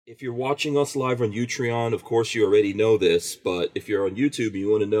If you're watching us live on Utreon, of course you already know this, but if you're on YouTube and you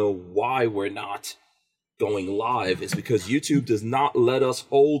want to know why we're not going live, it's because YouTube does not let us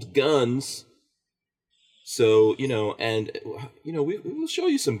hold guns. So, we will show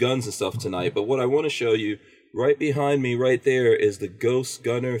you some guns and stuff tonight, but what I want to show you right behind me right there is the Ghost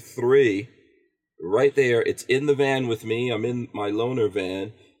Gunner 3. Right there, it's in the van with me. I'm in my loaner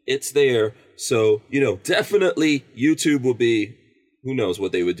van. It's there. So, definitely YouTube will be, who knows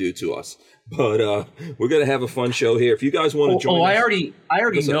what they would do to us. But we're going to have a fun show here. If you guys want to join us. I already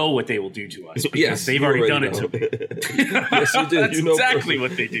know what they will do to us because yes, they've already done it to me. Yes, you do. That's exactly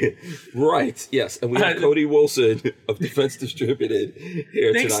what they do. Right, yes. And we have Cody Wilson of Defense Distributed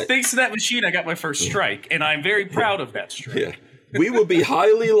here tonight. Thanks to that machine, I got my first strike, and I'm very proud of that strike. Yeah. We will be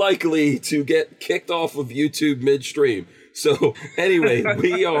highly likely to get kicked off of YouTube midstream. So anyway,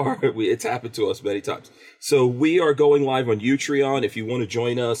 it's happened to us many times. So we are going live on Utreon. If you want to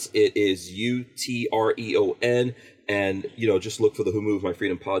join us, it is UTREON. And, just look for the Who Moved My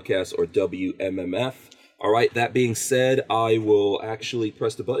Freedom podcast or WMMF. All right. That being said, I will actually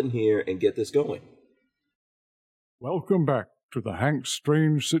press the button here and get this going. Welcome back to the Hank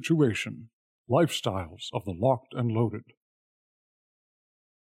Strange Situation, Lifestyles of the Locked and Loaded.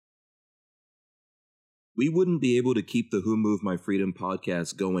 We wouldn't be able to keep the Who Moved My Freedom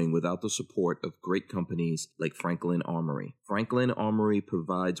podcast going without the support of great companies like Franklin Armory. Franklin Armory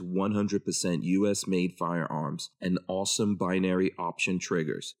provides 100% U.S.-made firearms and awesome binary option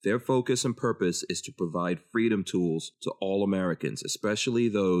triggers. Their focus and purpose is to provide freedom tools to all Americans, especially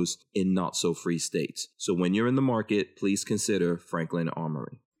those in not-so-free states. So when you're in the market, please consider Franklin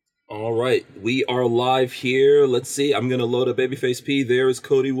Armory. All right, we are live here. Let's see. I'm going to load up Babyface P. There is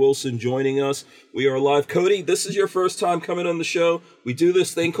Cody Wilson joining us. We are live. Cody, this is your first time coming on the show. We do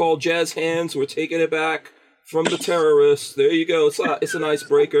this thing called Jazz Hands. We're taking it back from the terrorists. There you go. It's an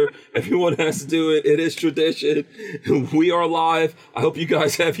icebreaker. Everyone has to do it. It is tradition. We are live. I hope you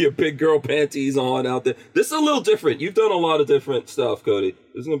guys have your big girl panties on out there. This is a little different. You've done a lot of different stuff, Cody.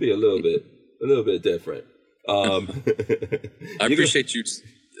 This is going to be a little bit different. I appreciate you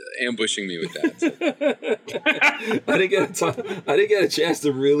ambushing me with that. I didn't get a chance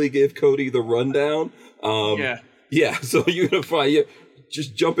to really give Cody the rundown. Yeah. So you're gonna find you're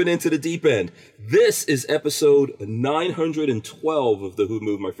just jumping into the deep end. This is episode 912 of the Who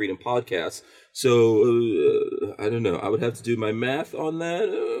Moved My Freedom podcast. So I don't know. I would have to do my math on that.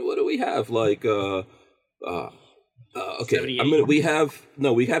 What do we have? Okay. We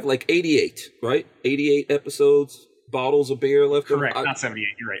have like 88, right? 88 episodes. Bottles of beer left. Correct, not 78.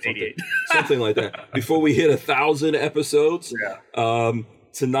 You're right, 88. Something like that. Before we hit 1,000 episodes. Yeah.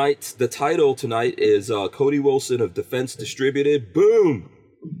 The title tonight is Cody Wilson of Defense Distributed. Boom!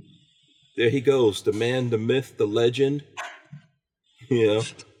 There he goes. The man, the myth, the legend.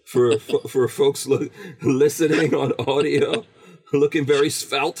 For folks listening on audio, looking very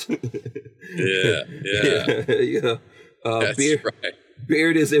svelte. Yeah. That's right.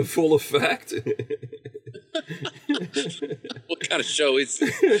 Beard is in full effect. What kind of show is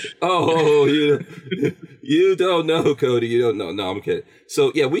this? Oh, you don't know, Cody. You don't know. No, I'm kidding.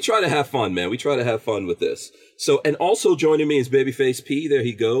 So, yeah, we try to have fun, man. We try to have fun with this. So, and also joining me is Babyface P. There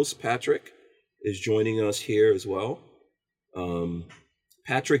he goes. Patrick is joining us here as well.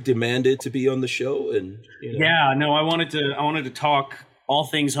 Patrick demanded to be on the show, and Yeah, no, I wanted to talk all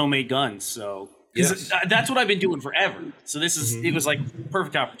things homemade guns. So. Because that's what I've been doing forever. So this is it was like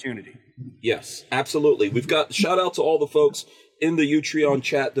perfect opportunity. Yes, absolutely. We've got shout out to all the folks in the Utreon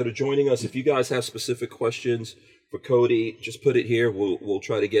chat that are joining us. If you guys have specific questions for Cody, just put it here. We'll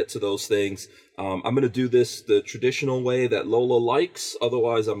try to get to those things. I'm going to do this the traditional way that Lola likes.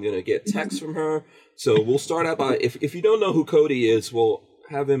 Otherwise, I'm going to get text from her. So we'll start out by if you don't know who Cody is, we'll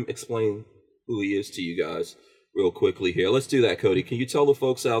have him explain who he is to you guys real quickly here. Let's do that, Cody. Can you tell the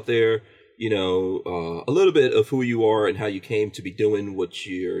folks out there, a little bit of who you are and how you came to be doing what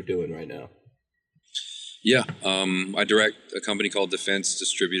you're doing right now? Yeah, I direct a company called Defense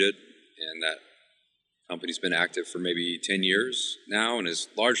Distributed, and that company's been active for maybe 10 years now, and is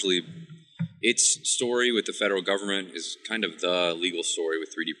largely, its story with the federal government is kind of the legal story with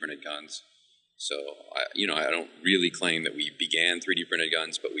 3D printed guns. So, I don't really claim that we began 3D printed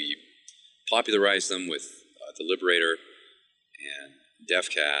guns, but we popularized them with the Liberator and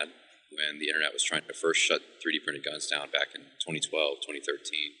DefCAD, when the internet was trying to first shut 3D printed guns down back in 2012,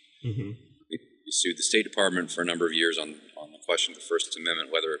 2013. Mm-hmm. We sued the State Department for a number of years on the question of the First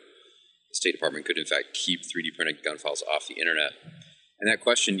Amendment, whether the State Department could in fact keep 3D printed gun files off the internet. And that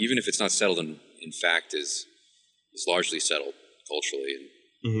question, even if it's not settled in fact, is largely settled culturally. And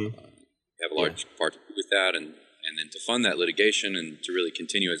mm-hmm. have a large part to do with that. And And then to fund that litigation and to really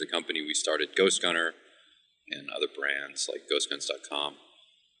continue as a company, we started Ghost Gunner and other brands like GhostGuns.com.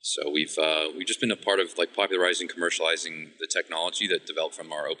 So we've just been a part of like popularizing, commercializing the technology that developed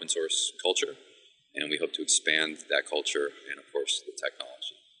from our open source culture, and we hope to expand that culture and of course the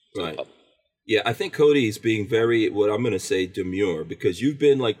technology to the public. Yeah, I think Cody's being very, what I'm going to say, demure, because you've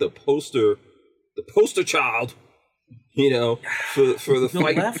been like the poster child, you know, for the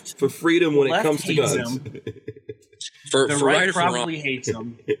fight left, for freedom when it comes to guns. The right probably hates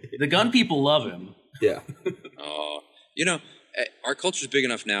him. The gun people love him. Yeah. You know, our culture is big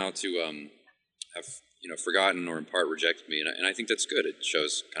enough now to have, you know, forgotten or in part rejected me, and I think that's good. It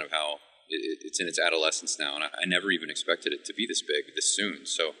shows kind of how it's in its adolescence now, and I never even expected it to be this big this soon.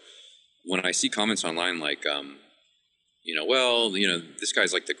 So when I see comments online like, you know, well, you know, this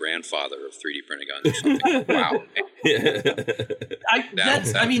guy's like the grandfather of 3D printed guns or something. Wow.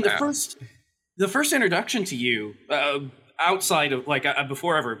 The first introduction to you, outside of like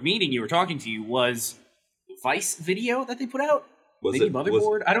before ever meeting you or talking to you, was Vice video that they put out. Maybe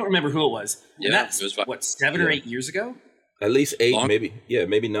Motherboard. I don't remember who it was. Yeah, and that's what 7 or 8 years ago. At least 8, maybe. Yeah,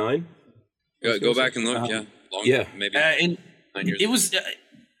 maybe 9. Go back and look. Maybe. And 9 years. It was.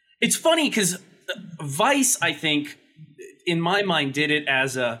 It's funny because Vice, I think, in my mind, did it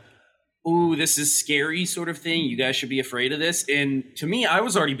as a, ooh, this is scary sort of thing. You guys should be afraid of this. And to me, I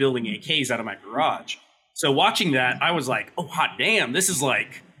was already building AKs out of my garage. So watching that, I was like, oh, hot damn, this is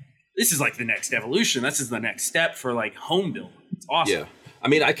like the next evolution. This is the next step for like home building. It's awesome. Yeah. I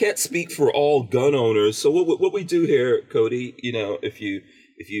mean, I can't speak for all gun owners. So what we do here, Cody, you know, if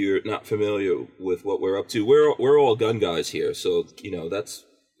you're not familiar with what we're up to, we're all gun guys here. So, you know, that's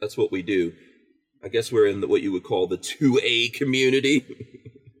what we do. I guess we're in what you would call the 2A community.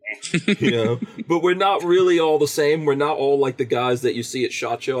 You know, but we're not really all the same. We're not all like the guys that you see at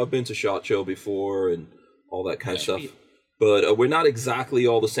SHOT Show. I've been to SHOT Show before and all that kind of stuff. But we're not exactly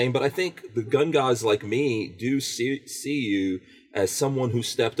all the same. But I think the gun guys like me do see you as someone who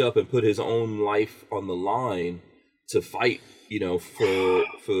stepped up and put his own life on the line to fight, you know, for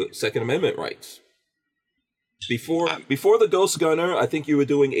Second Amendment rights. Before the Ghost Gunner, I think you were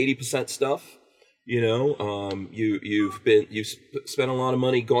doing 80% stuff. You know, you've spent a lot of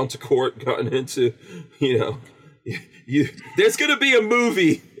money, gone to court, gotten into, you know, there's going to be a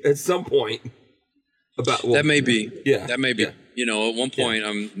movie at some point about that may be. That may be. Yeah. You know, at one point,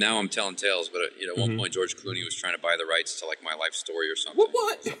 I'm telling tales, but you know, at one point George Clooney was trying to buy the rights to like My Life Story or something.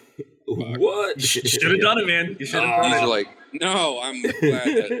 What? You should have done it, man. You should have done it. He's like, no, I'm glad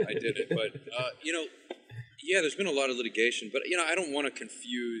that I did it, but you know, yeah, there's been a lot of litigation, but you know, I don't want to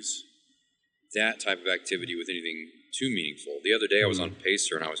confuse that type of activity with anything too meaningful. The other day I was on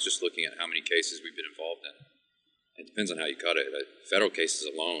Pacer and I was just looking at how many cases we've been involved in. It depends on how you cut it. Federal cases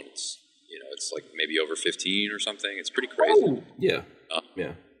alone, it's like maybe over 15 or something. It's pretty crazy. Oh.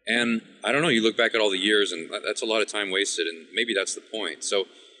 Yeah. And I don't know, you look back at all the years and that's a lot of time wasted, and maybe that's the point. So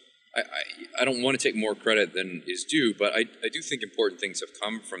I don't want to take more credit than is due, but I do think important things have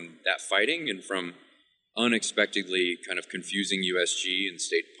come from that fighting and from unexpectedly kind of confusing USG and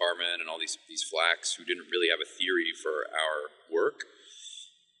State Department and all these flacks who didn't really have a theory for our work.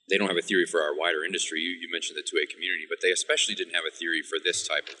 They don't have a theory for our wider industry. You mentioned the 2A community, but they especially didn't have a theory for this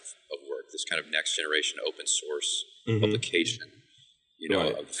type of work, this kind of next generation open source publication, you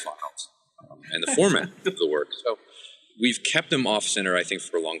know, of files and the format of the work. So we've kept them off center, I think,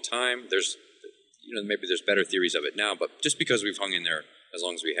 for a long time. There's, you know, maybe there's better theories of it now, but just because we've hung in there as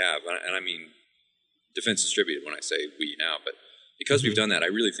long as we have, and I mean, Defense Distributed when I say we now, but because we've done that, I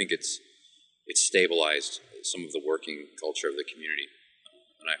really think it's stabilized some of the working culture of the community.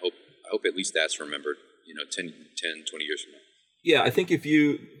 And I hope at least that's remembered, you know, 10, 20 years from now. Yeah, I think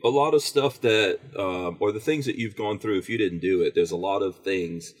a lot of stuff that, or the things that you've gone through, if you didn't do it, there's a lot of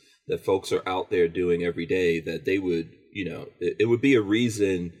things that folks are out there doing every day that they would, you know, it would be a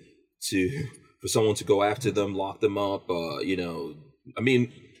reason for someone to go after them, lock them up, you know, I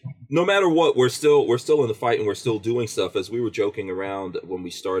mean, no matter what, we're still in the fight and we're still doing stuff. As we were joking around when we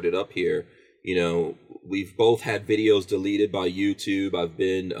started up here, you know, we've both had videos deleted by YouTube. I've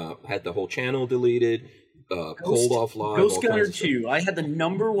been had the whole channel deleted, pulled off live. Ghost Gunner 2. I had the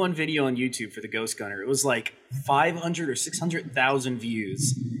 #1 video on YouTube for the Ghost Gunner. It was like 500 or 600,000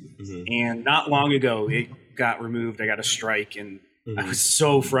 views, and not long ago it got removed. I got a strike, and I was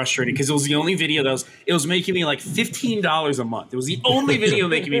so frustrated because it was the only video that was making me like $15 a month. It was the only video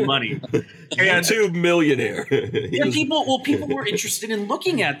making me money. YouTube millionaire. Yeah, people were interested in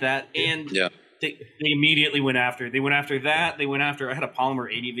looking at that, and they immediately went after it. They went after that. They went after. I had a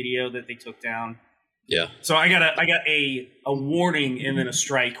Polymer 80 video that they took down. Yeah. So I got a warning and then a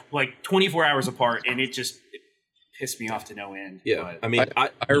strike like 24 hours apart, and pissed me off to no end. Yeah, but I mean, I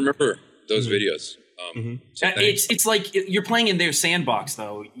remember those videos. So it's like you're playing in their sandbox,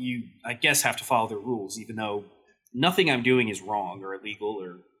 though. You, I guess, have to follow their rules, even though nothing I'm doing is wrong or illegal.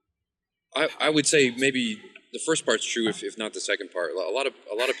 Or I would say maybe the first part's true, if not the second part. A lot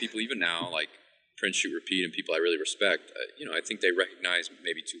of people, even now, like Print, Shoot, Repeat, and people I really respect, I think they recognize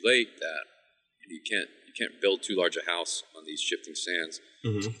maybe too late that you can't build too large a house on these shifting sands.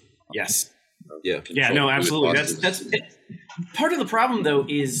 yes. Yeah. No, absolutely. That's part of the problem, though.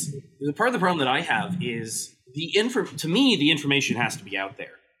 Is the part of the problem that I have is to me, the information has to be out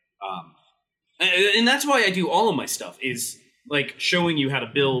there, and that's why I do all of my stuff. Is like showing you how to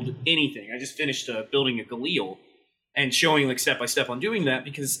build anything. I just finished building a Galil and showing like step by step on doing that,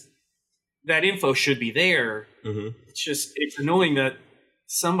 because that info should be there. It's annoying that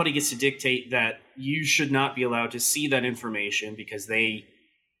somebody gets to dictate that you should not be allowed to see that information because they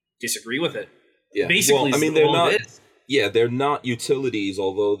disagree with it. Yeah. Basically, well, I mean, they're not. Yeah, they're not utilities,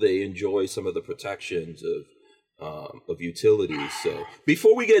 although they enjoy some of the protections of utilities. So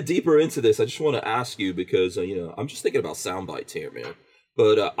before we get deeper into this, I just want to ask you, because I'm just thinking about sound bites here, man.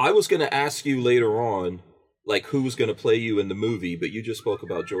 But I was going to ask you later on, like, who's going to play you in the movie, but you just spoke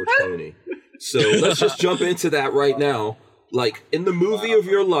about George Clooney. So let's just jump into that right now. Like, in the movie of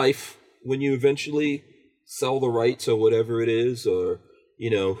your life, when you eventually sell the rights or whatever it is, or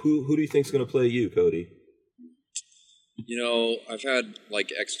who do you think's going to play you, Cody? I've had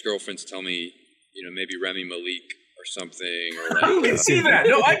like ex-girlfriends tell me, maybe Remy Malik or something. Or like, I can see that.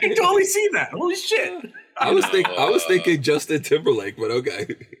 No, I can totally see that. Holy shit! I was thinking Justin Timberlake, but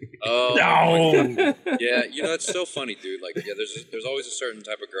okay. Oh no. Yeah, that's so funny, dude. Like, yeah, there's always a certain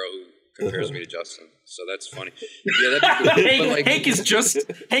type of girl who compares me to Justin, so that's funny. Yeah, that'd be cool. Like, Hank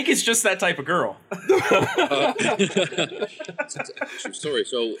is just that type of girl. True story.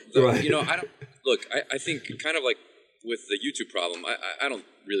 So, right. I don't look. I think kind of like with the YouTube problem, I don't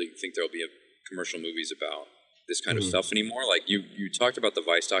really think there'll be commercial movies about this kind of stuff anymore. Like you talked about the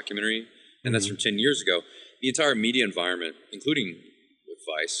Vice documentary, and that's from 10 years ago. The entire media environment, including with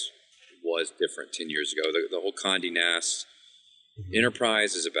Vice, was different 10 years ago. The whole Condé Nast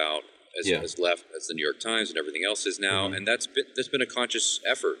enterprise is about as left as the New York Times and everything else is now, and there's been a conscious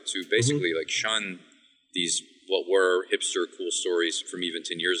effort to basically like shun these what were hipster cool stories from even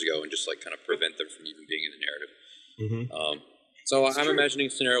 10 years ago and just like kind of prevent them from even being in the narrative. So I'm imagining a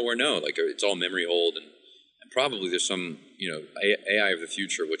scenario where like it's all memory hold, and probably there's some AI of the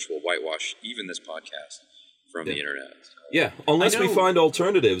future which will whitewash even this podcast from the internet. So, yeah, unless we find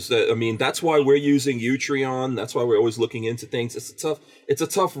alternatives. That's why we're using Utreon. That's why we're always looking into things. It's a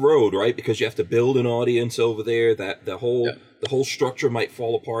tough road, right? Because you have to build an audience over there. That the whole structure might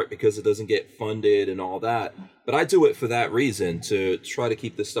fall apart because it doesn't get funded and all that. But I do it for that reason, to try to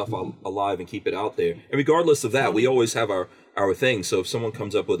keep this stuff alive and keep it out there. And regardless of that, we always have our thing. So if someone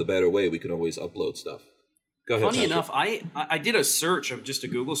comes up with a better way, we can always upload stuff. Go ahead. Funny enough, I did a search of just a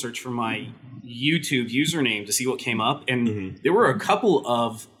Google search for my YouTube username to see what came up, and there were a couple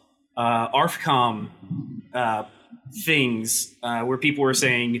of ARFCOM things where people were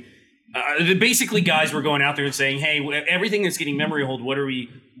saying, basically guys were going out there and saying, hey, everything that's getting memory hold, what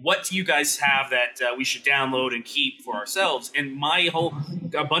do you guys have that we should download and keep for ourselves? And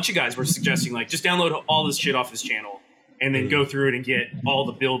a bunch of guys were suggesting, like, just download all this shit off this channel and then go through it and get all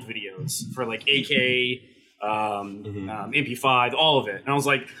the build videos for like AK, MP5, all of it. And I was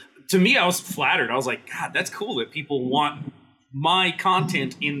like, to me, I was flattered. I was like, God, that's cool that people want my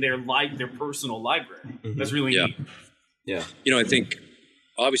content in their personal library. That's really neat. Yeah. I think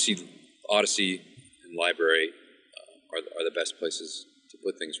obviously Odyssey and library are the best places to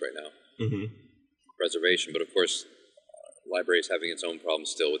put things right now. Preservation, but of course, library is having its own problems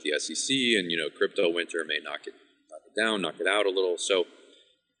still with the SEC, and crypto winter may knock it out a little. So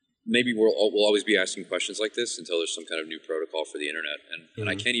maybe we'll always be asking questions like this until there's some kind of new protocol for the internet. And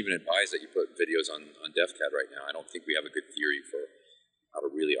I can't even advise that you put videos on DefCAD right now. I don't think we have a good theory for how to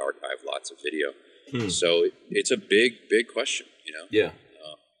really archive lots of video. So it's a big question, Yeah.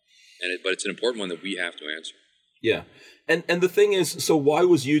 But it's an important one that we have to answer. Yeah. And the thing is, so why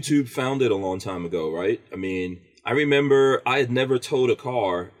was YouTube founded a long time ago, right? I mean, I remember I had never towed a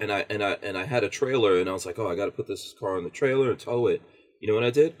car, and I had a trailer, and I was like, oh, I got to put this car in the trailer and tow it. You know what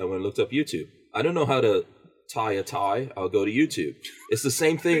I did? I went and looked up YouTube. I don't know how to tie a tie. I'll go to YouTube. It's the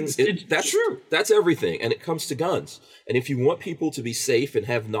same thing. That's true. That's everything. And it comes to guns. And if you want people to be safe and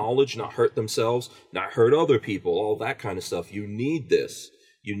have knowledge, not hurt themselves, not hurt other people, all that kind of stuff, you need this.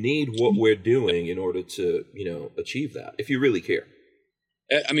 You need what we're doing in order to, achieve that, if you really care.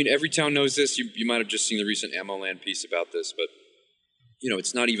 I mean, every town knows this. You might have just seen the recent AmmoLand piece about this, but,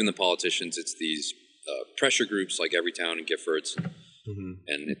 it's not even the politicians. It's these pressure groups like Everytown and Giffords.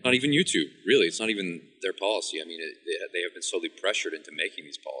 And it's not even YouTube, really. It's not even their policy. I mean, they have been slowly pressured into making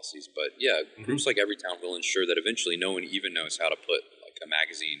these policies. But yeah, groups like Everytown will ensure that eventually no one even knows how to put like a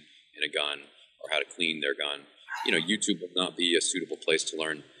magazine in a gun or how to clean their gun. YouTube will not be a suitable place to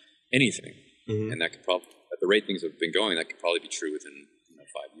learn anything. And that could probably, at the rate things have been going, that could probably be true within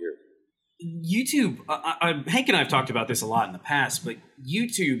 5 years. YouTube, Hank and I have talked about this a lot in the past, but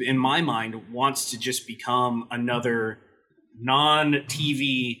YouTube, in my mind, wants to just become another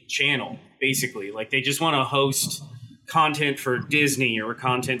non-TV channel, basically. Like, they just want to host content for Disney or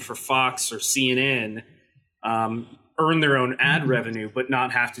content for Fox or CNN, earn their own ad revenue, but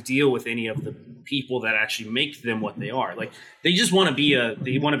not have to deal with any of the people that actually make them what they are. Like, they just want to be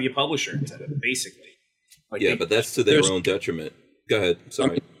a publisher instead of, basically. Like, but that's to their own detriment. Go ahead.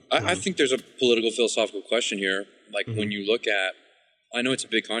 Sorry. I think there's a political, philosophical question here. Like, when you look at, I know it's a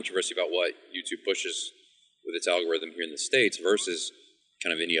big controversy about what YouTube pushes with its algorithm here in the States versus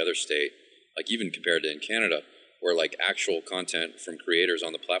kind of any other state, like even compared to in Canada, where like actual content from creators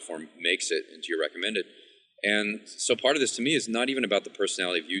on the platform makes it into your recommended. And so part of this to me is not even about the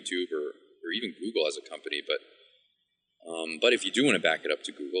personality of YouTube or even Google as a company, but if you do want to back it up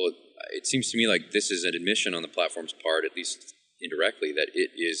to Google, it seems to me like this is an admission on the platform's part, at least indirectly, that it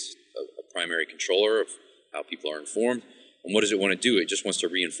is a primary controller of how people are informed. And what does it want to do? It just wants to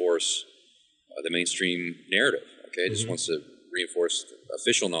reinforce the mainstream narrative. Okay, it just wants to reinforce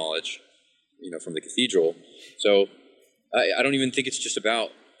official knowledge, from the cathedral. So I don't even think it's just about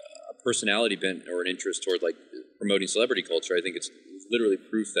a personality bent or an interest toward like promoting celebrity culture. I think it's literally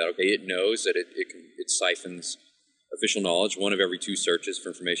proof that it knows that it siphons official knowledge. One of every 2 searches for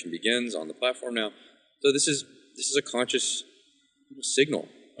information begins on the platform now. So this is a conscious signal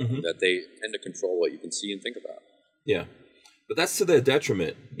that they tend to control what you can see and think about. Yeah, but that's to their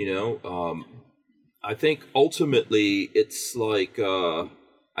detriment. I think ultimately it's like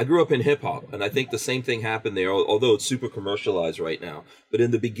I grew up in hip hop, and I think the same thing happened there, although it's super commercialized right now. But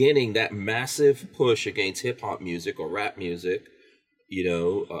in the beginning, that massive push against hip hop music or rap music,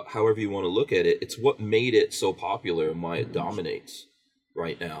 however you want to look at it, it's what made it so popular and why it dominates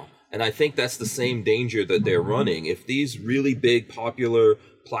right now. And I think that's the same danger that they're running. If these really big popular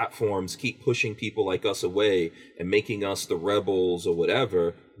platforms keep pushing people like us away and making us the rebels or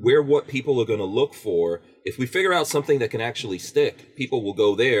whatever, we're what people are going to look for. If we figure out something that can actually stick, people will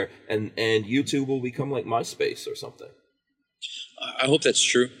go there, and YouTube will become like MySpace or something. I hope that's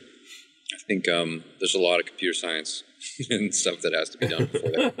true. I think there's a lot of computer science and stuff that has to be done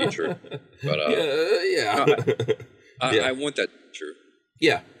before that can be true. But I want that to be true.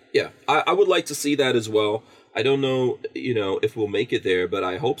 Yeah. I would like to see that as well. I don't know, if we'll make it there, but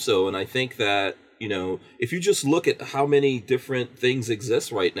I hope so. And I think that, if you just look at how many different things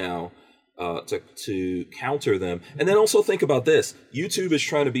exist right now to counter them. And then also think about this. YouTube is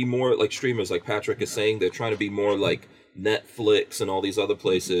trying to be more like streamers, like Patrick is saying. They're trying to be more like Netflix and all these other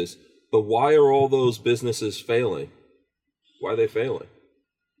places. But why are all those businesses failing? Why are they failing?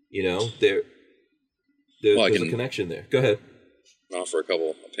 There's a connection there. Go ahead. Offer a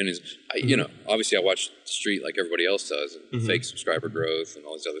couple opinions. Obviously I watch The Street like everybody else does, and fake subscriber growth and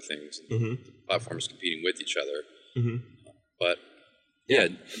all these other things. And platforms competing with each other. But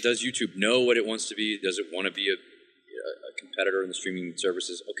does YouTube know what it wants to be? Does it want to be a competitor in the streaming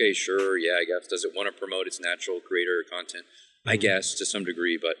services? Okay, sure, yeah, I guess. Does it want to promote its natural creator content? I guess to some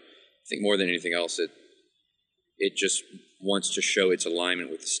degree, but I think more than anything else, it just wants to show its alignment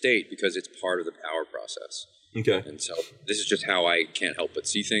with the state because it's part of the power process. Okay. And so this is just how I can't help but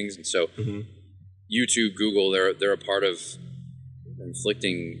see things. And so YouTube, Google, they're a part of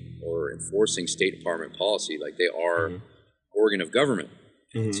inflicting or enforcing State Department policy. Like they are organ of government.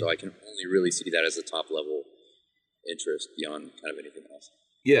 And so I can only really see that as the top level interest beyond kind of anything else.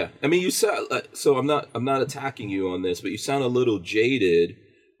 Yeah. I mean, you sound so I'm not attacking you on this, but you sound a little jaded,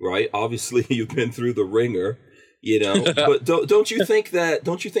 right? Obviously you've been through the ringer. But don't you think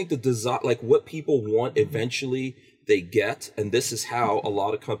the desire, like what people want eventually they get, and this is how a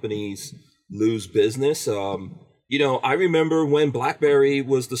lot of companies lose business. I remember when BlackBerry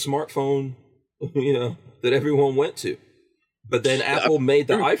was the smartphone, that everyone went to, but then Apple made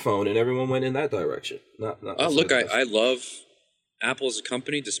the iPhone and everyone went in that direction. Look, I love Apple as a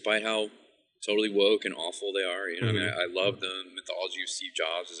company, despite how totally woke and awful they are. I love the mythology of Steve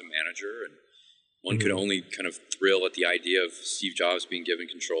Jobs as a manager, and one could only kind of thrill at the idea of Steve Jobs being given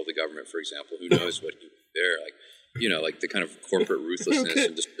control of the government, for example. Who knows what he would do there? Like the kind of corporate ruthlessness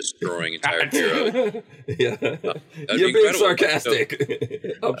and just destroying entire bureau. You're being sarcastic.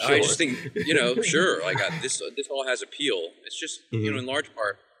 So, I just think, sure, like this all has appeal. It's just, in large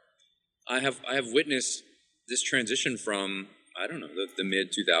part, I have witnessed this transition from, I don't know, the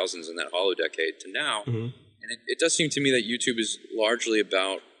mid 2000s and that hollow decade to now. And it does seem to me that YouTube is largely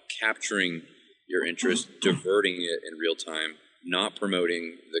about capturing your interest, diverting it in real time, not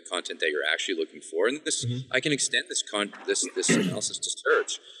promoting the content that you're actually looking for. And this, I can extend this analysis to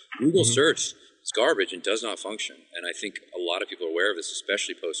search. Google search is garbage and does not function. And I think a lot of people are aware of this,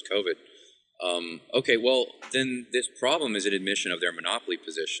 especially post-COVID. Okay, well, then this problem is an admission of their monopoly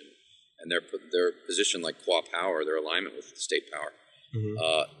position and their position like qua power, their alignment with state power.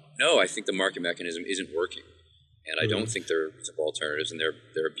 No, I think the market mechanism isn't working. And I don't think there are simple alternatives, and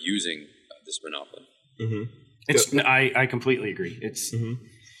they're abusing this monopoly. I completely agree. It's.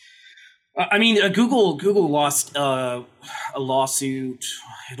 I mean, Google lost a lawsuit.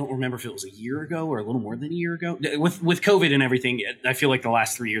 I don't remember if it was a year ago or a little more than a year ago. With COVID and everything, I feel like the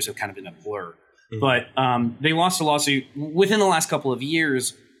last 3 years have kind of been a blur. But they lost a lawsuit within the last couple of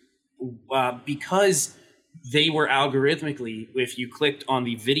years because they were algorithmically, if you clicked on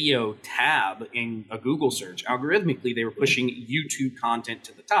the video tab in a Google search, algorithmically they were pushing YouTube content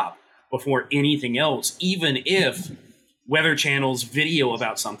to the top before anything else, even if Weather Channel's video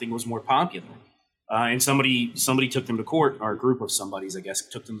about something was more popular. And somebody took them to court, or a group of somebodies, I guess,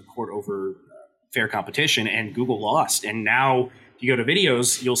 took them to court over fair competition, and Google lost. And now, if you go to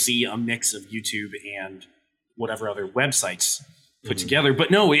videos, you'll see a mix of YouTube and whatever other websites put together.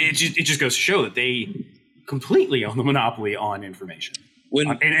 But no, it just goes to show that they completely own the monopoly on information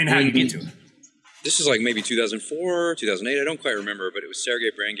and how you get to it. This is like maybe 2004, 2008. I don't quite remember, but it was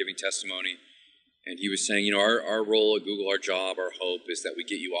Sergey Brin giving testimony. And he was saying, our role at Google, our job, our hope is that we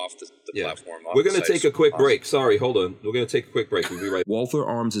get you off the platform. We're going to take a quick break. Sorry, hold on. We're going to take a quick break. We'll be right back. Walther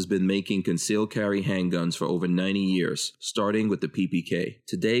Arms has been making concealed carry handguns for over 90 years, starting with the PPK.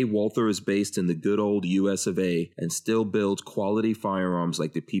 Today, Walther is based in the good old US of A and still builds quality firearms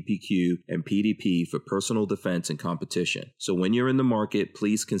like the PPQ and PDP for personal defense and competition. So when you're in the market,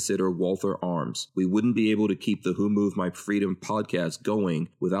 please consider Walther Arms. We wouldn't be able to keep the Who Moved My Freedom podcast going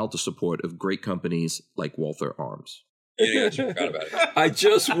without the support of great companies like Walther Arms. Yeah, I forgot about it. I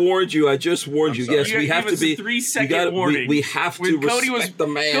just warned you. Yes, we have to be. 3-second warning. We have to respect the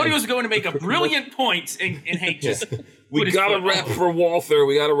man. Cody was going to make a brilliant point, and Hank just. We got to rep for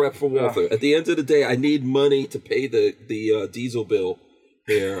Walther. At the end of the day, I need money to pay the diesel bill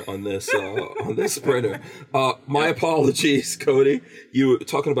here on this printer. My apologies, Cody. You were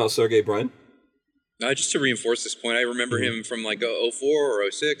talking about Sergey Brin? Just to reinforce this point, I remember him from like 04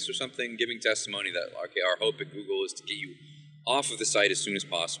 or 06 or something giving testimony that, okay, our hope at Google is to get you off of the site as soon as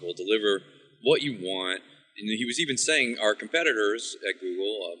possible, deliver what you want. And he was even saying our competitors at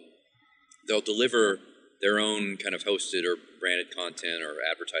Google, they'll deliver their own kind of hosted or branded content or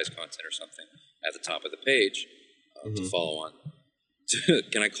advertised content or something at the top of the page to follow on.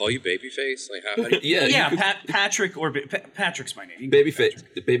 Can I call you Babyface? Like how do you Patrick or Patrick's my name.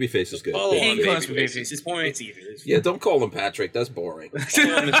 Babyface is good. Hank calls me Babyface. His point. It's either. Yeah, don't call him Patrick. That's boring.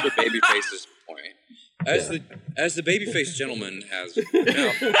 Mr. Babyface's point. As the Babyface gentleman has in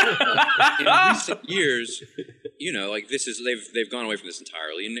recent years, like this is they've gone away from this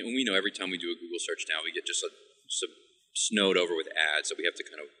entirely, and we know every time we do a Google search now, we get just snowed over with ads, so we have to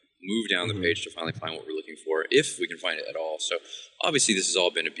kind of move down the page to finally find what we're looking for, if we can find it at all. So obviously this has all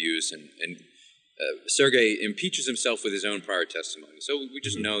been abused, and Sergey impeaches himself with his own prior testimony. So we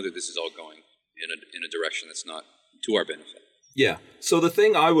just know that this is all going in a direction that's not to our benefit. Yeah. So the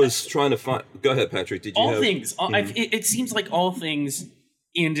thing I was trying to find... Go ahead, Patrick. Did you things. It seems like all things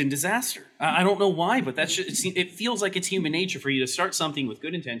end in disaster. I don't know why, but it feels like it's human nature for you to start something with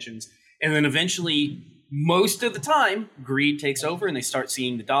good intentions, and then eventually... most of the time, greed takes over and they start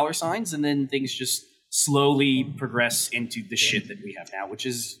seeing the dollar signs, and then things just slowly progress into the shit that we have now, which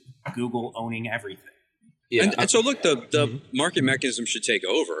is Google owning everything. Yeah. And so look, the market mechanism should take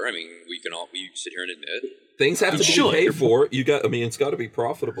over. I mean, we sit here and admit things have to be paid for. It's got to be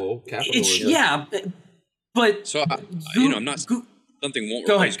profitable. Capitalism. But so I'm not something won't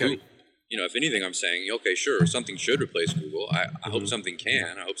replace Google. If anything, I'm saying, okay, sure, something should replace Google. I hope something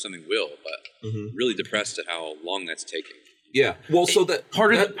can. I hope something will, but really depressed at how long that's taking. Yeah. Well, so that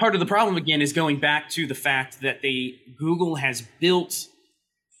part of the problem again is going back to the fact that Google has built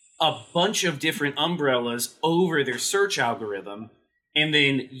a bunch of different umbrellas over their search algorithm, and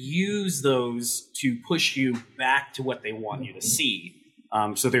then use those to push you back to what they want you to see.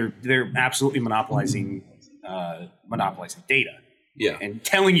 So they're absolutely monopolizing data. Yeah, and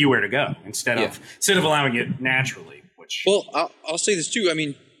telling you where to go instead of allowing it naturally. I'll say this too. I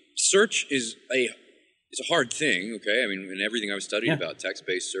mean, search is a hard thing. Okay, I mean, in everything I've studied about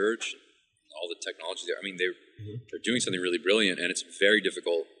text-based search, all the technology there. I mean, they're doing something really brilliant, and it's very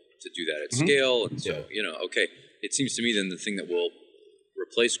difficult to do that at scale. And so, okay, it seems to me then the thing that will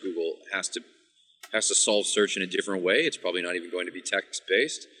replace Google has to solve search in a different way. It's probably not even going to be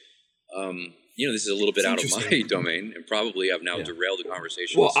text-based. This is a little bit out of my domain, and probably I've now derailed the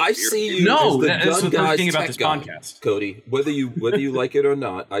conversation. Well, I see you as the gun guy's thing about tech this guy, podcast. Cody. Whether you like it or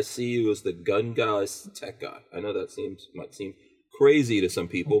not, I see you as the gun guy's tech guy. I know that might seem crazy to some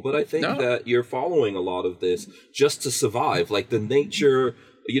people, but I think that you're following a lot of this just to survive, like the nature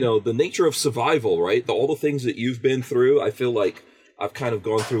of survival, right? All the things that you've been through. I feel like I've kind of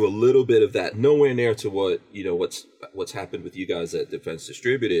gone through a little bit of that, nowhere near to what's happened with you guys at Defense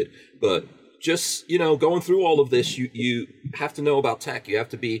Distributed, but just, going through all of this, you have to know about tech. You have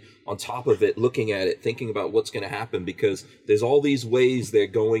to be on top of it, looking at it, thinking about what's going to happen, because there's all these ways they're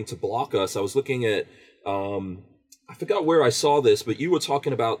going to block us. I was looking at, I forgot where I saw this, but you were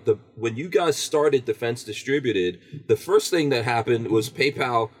talking about when you guys started Defense Distributed, the first thing that happened was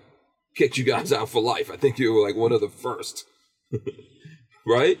PayPal kicked you guys out for life. I think you were like one of the first.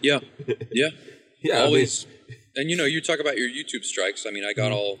 Right? Yeah. Always. I mean, and you talk about your YouTube strikes. I mean, I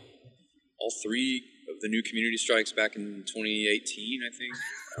got all 3 of the new community strikes back in 2018, I think.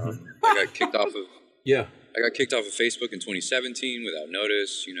 I got kicked off of Facebook in 2017 without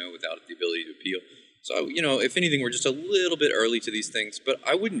notice, without the ability to appeal. So, if anything, we're just a little bit early to these things, but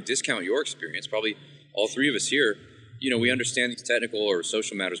I wouldn't discount your experience. Probably all 3 of us here, we understand these technical or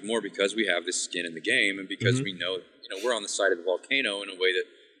social matters more because we have this skin in the game, and because we know, we're on the side of the volcano in a way that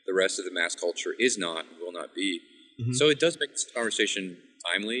the rest of the mass culture is not and will not be. So it does make this conversation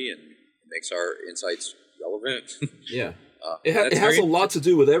timely and makes our insights relevant. Yeah. It has a lot to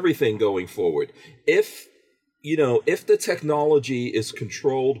do with everything going forward. If the technology is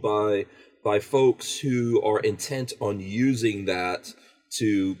controlled by folks who are intent on using that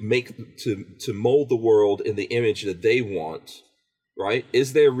to mold the world in the image that they want, right?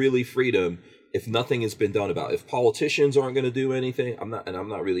 Is there really freedom if nothing has been done about it? If politicians aren't going to do anything, I'm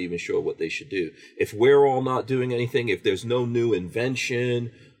not really even sure what they should do. If we're all not doing anything, if there's no new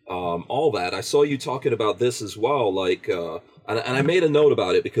invention, all that. I saw you talking about this as well, like, and I made a note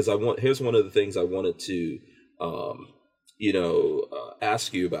about it because here's one of the things I wanted to,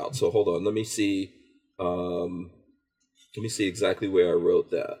 ask you about. So hold on, let me see exactly where I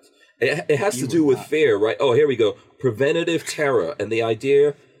wrote that. It has to do with fear, right? Oh, here we go. Preventative terror, and the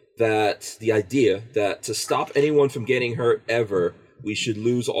idea that to stop anyone from getting hurt ever, we should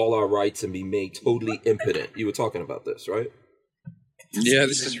lose all our rights and be made totally impotent. You were talking about this, right? Yeah,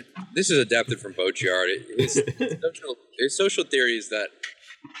 this is adapted from Bochiard. His social theory is that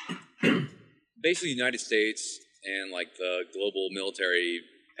basically the United States and like the global military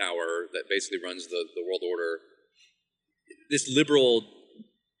power that basically runs the world order, this liberal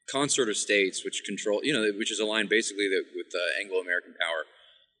consort of states which control, which is aligned basically with Anglo-American power.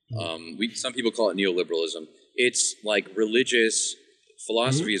 Some people call it neoliberalism. It's like religious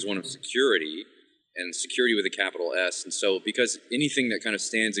philosophy is one of security, and security with a capital S. And so because anything that kind of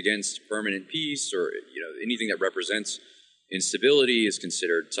stands against permanent peace or anything that represents instability is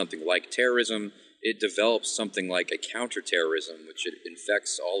considered something like terrorism, it develops something like a counterterrorism, which it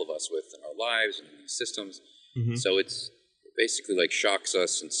infects all of us with in our lives and in these systems. So it's basically like shocks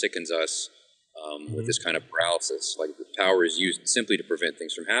us and sickens us with this kind of paralysis. Like the power is used simply to prevent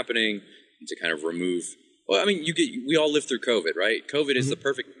things from happening and to kind of remove. Well, I mean, we all lived through COVID, right? COVID is the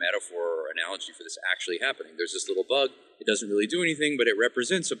perfect metaphor or analogy for this actually happening. There's this little bug. It doesn't really do anything, but it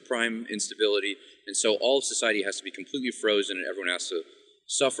represents a prime instability. And so all of society has to be completely frozen and everyone has to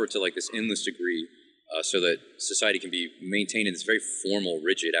suffer to like this endless degree so that society can be maintained in this very formal,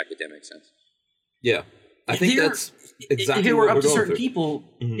 rigid academic sense. Yeah. I think that's exactly if it were what up to we're going certain through. people,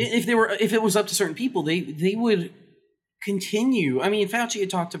 if it was up to certain people, they would continue. I mean, Fauci had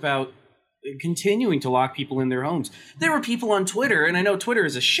talked about continuing to lock people in their homes. There were people on Twitter, and I know Twitter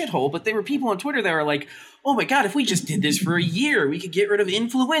is a shithole, but there were people on Twitter that were like, "Oh my God, if we just did this for a year, we could get rid of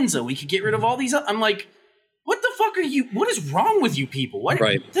influenza. We could get rid of all these." I'm like, what the fuck are you? What is wrong with you people? What?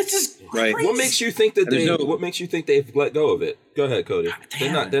 Right. This is crazy. What makes you think that what makes you think they've let go of it? Go ahead, Cody.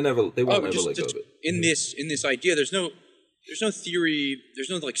 They won't ever let go of it. In this idea, there's no theory, there's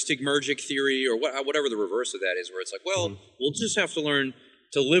no like stigmergic theory or whatever the reverse of that is, where it's like, well, we'll just have to learn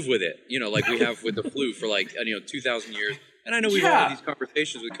to live with it, like we have with the flu for 2,000 years. And I know we've had these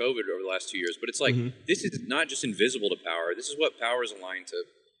conversations with COVID over the last 2 years, but it's like this is not just invisible to power. This is what power is aligned to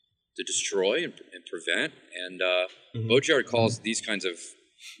destroy and prevent. And Baudrillard calls these kinds of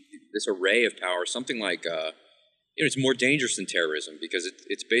this array of power something like it's more dangerous than terrorism because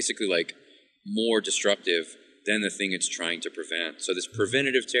it's basically like more destructive than the thing it's trying to prevent. So this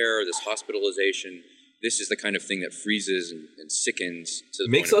preventative terror, this hospitalization, this is the kind of thing that freezes and sickens to the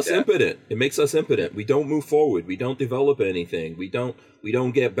Makes point us of death. impotent. It makes us impotent. We don't move forward. We don't develop anything. We don't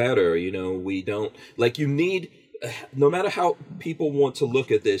get better. We don't, like, you need, no matter how people want to look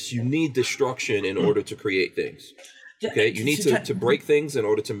at this, you need destruction in order to create things. Okay, you need to break things in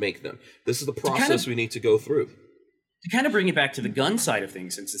order to make them. This is the process we need to go through. To kind of bring it back to the gun side of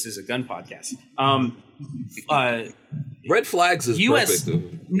things, since this is a gun podcast, Red flags is US,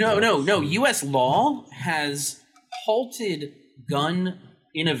 perfect. No. U.S. law has halted gun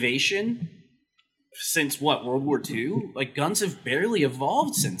innovation since World War II? Like, guns have barely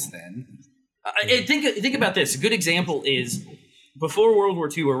evolved since then. Think about this. A good example is before World War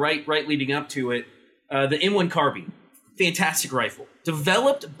II, or right leading up to it, the M1 carbine, fantastic rifle,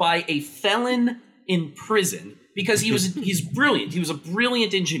 developed by a felon in prison because he's brilliant. He was a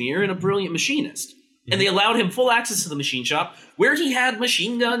brilliant engineer and a brilliant machinist. And they allowed him full access to the machine shop where he had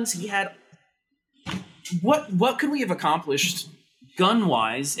machine guns. He had what could we have accomplished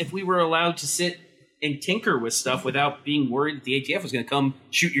gun-wise if we were allowed to sit and tinker with stuff without being worried that the ATF was going to come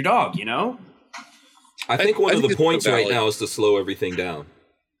shoot your dog, I think one of the points right now is to slow everything down.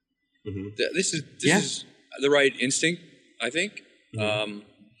 Mm-hmm. This is the right instinct, I think. Mm-hmm.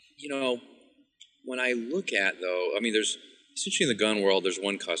 When I look at, though, there's essentially in the gun world, there's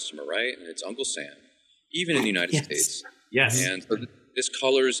one customer, right? And it's Uncle Sam, even in the United States. Yes. And so this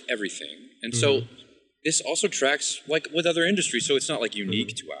colors everything. And so this also tracks like with other industries. So it's not like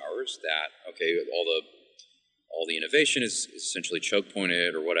unique to ours that, okay, all the innovation is essentially choke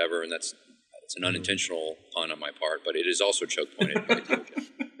pointed or whatever. And that's an unintentional pun on my part, but it is also choke pointed by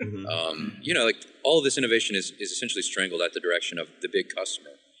Dealkin. Like all of this innovation is essentially strangled at the direction of the big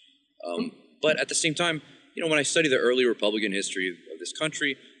customer. But at the same time, when I study the early Republican history of this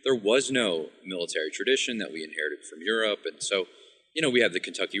country, there was no military tradition that we inherited from Europe. And so, we have the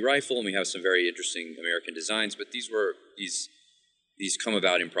Kentucky rifle and we have some very interesting American designs, but these come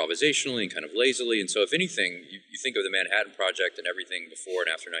about improvisationally and kind of lazily. And so if anything, you think of the Manhattan Project and everything before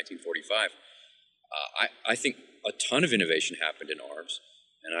and after 1945, I think a ton of innovation happened in arms.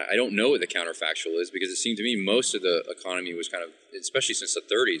 And I don't know what the counterfactual is because it seemed to me most of the economy was kind of, especially since the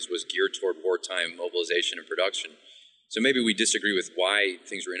 30s, was geared toward wartime mobilization and production. So maybe we disagree with why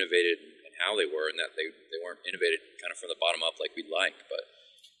things were innovated and how they were, and that they weren't innovated kind of from the bottom up like we'd like. But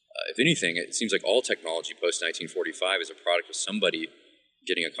if anything, it seems like all technology post-1945 is a product of somebody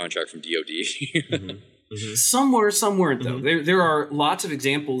getting a contract from DOD. Some were, some weren't, though. There are lots of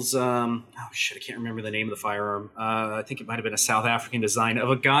examples. I can't remember the name of the firearm. I think it might have been a South African design of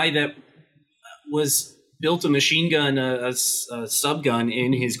a guy that built a machine gun, a sub gun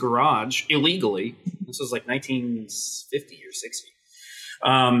in his garage illegally. This was like 1950 or 60.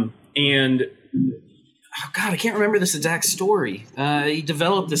 I can't remember this exact story. He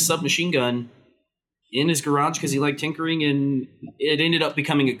developed this submachine gun in his garage because he liked tinkering, and it ended up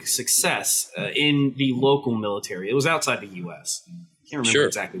becoming a success in the local military. It was outside the U.S. I can't remember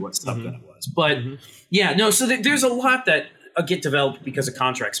exactly what sub gun it was. But, so there's a lot that get developed because a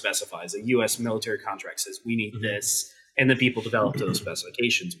contract specifies. A U.S. military contract says, we need this, and then people develop to those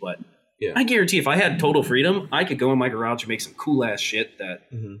specifications. But I guarantee if I had total freedom, I could go in my garage and make some cool-ass shit that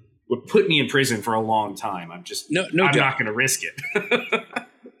would put me in prison for a long time. I'm just I'm not going to risk it.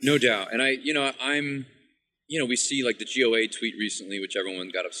 No doubt. And we see like the GOA tweet recently, which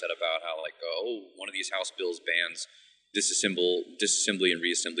everyone got upset about, how like, one of these House bills bans disassembly and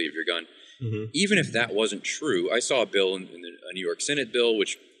reassembly of your gun. Even if that wasn't true, I saw a bill in a New York Senate bill,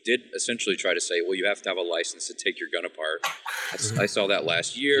 which did essentially try to say, well, you have to have a license to take your gun apart. I saw that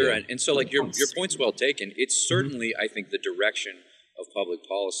last year. And so like your point's well taken. It's certainly, I think, the direction of public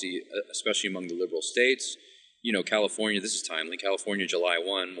policy, especially among the liberal states. California, this is timely. California, July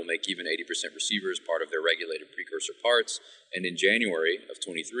 1, will make even 80% receivers part of their regulated precursor parts. And in January of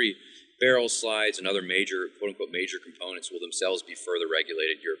 23, barrels, slides, and other major, quote-unquote, major components will themselves be further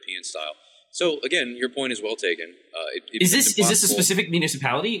regulated European style. So, again, your point is well taken. Is this a specific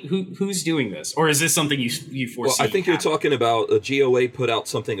municipality? Who's doing this? Or is this something you foresee? Well, I think you're talking about GOA put out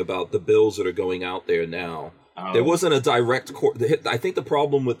something about the bills that are going out there now. There wasn't a direct... I think the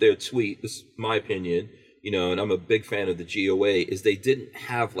problem with their tweet, this is my opinion... and I'm a big fan of the GOA, is they didn't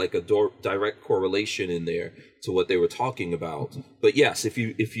have like a direct correlation in there to what they were talking about. But yes, if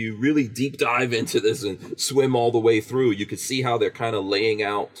you really deep dive into this and swim all the way through, you could see how they're kind of laying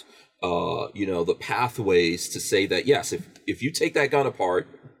out, the pathways to say that, yes, if you take that gun apart,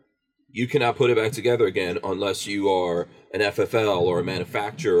 you cannot put it back together again unless you are an FFL or a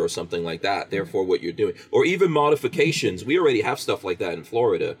manufacturer or something like that. Therefore, what you're doing, or even modifications, we already have stuff like that in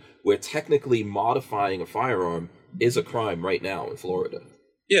Florida, where technically modifying a firearm is a crime right now in Florida.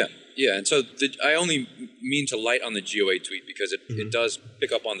 Yeah, and so I only mean to light on the GOA tweet because it does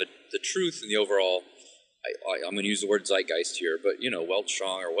pick up on the truth and the overall, I'm going to use the word zeitgeist here, but, Welch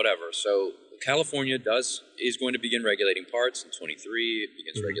strong or whatever. So California is going to begin regulating parts in 23. It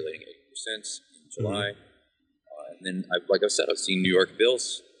begins regulating 8% in July. And then, like I've said, I've seen New York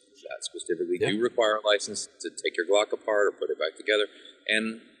bills that specifically do require a license to take your Glock apart or put it back together.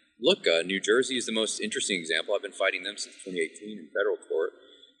 And look, New Jersey is the most interesting example. I've been fighting them since 2018 in federal court.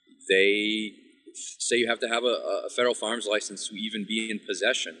 They say you have to have a federal firearms license to even be in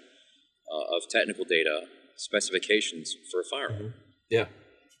possession of technical data specifications for a firearm. Yeah.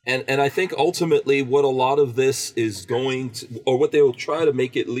 And I think ultimately what a lot of this is going to, or what they will try to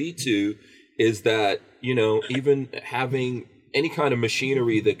make it lead to, is that, even having any kind of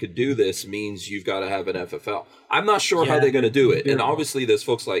machinery that could do this means you've got to have an FFL. I'm not sure how they're going to do it. And obviously there's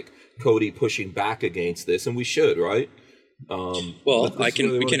folks like Cody pushing back against this, and we should, right? Well, we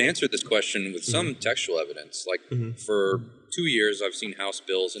can answer this question with some textual evidence. Like for 2 years, I've seen House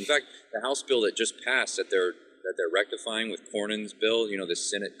bills. In fact, the House bill that just passed that they're rectifying with Cornyn's bill, this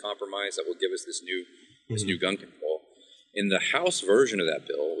Senate compromise that will give us this new gun control. In the House version of that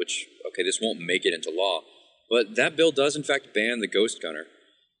bill, which this won't make it into law, but that bill does in fact ban the ghost gunner.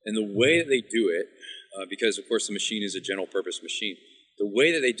 And the way that they do it, because of course the machine is a general purpose machine. The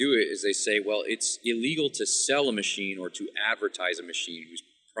way that they do it is they say, well, it's illegal to sell a machine or to advertise a machine whose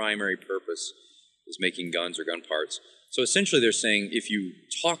primary purpose is making guns or gun parts. So essentially they're saying if you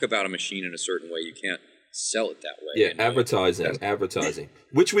talk about a machine in a certain way, you can't sell it that way. Yeah, advertising,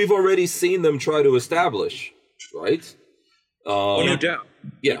 which we've already seen them try to establish, right? No doubt.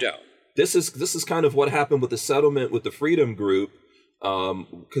 Yeah. No doubt. This is kind of what happened with the settlement with the Freedom Group.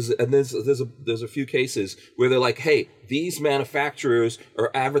 Because there's a few cases where they're like, hey, these manufacturers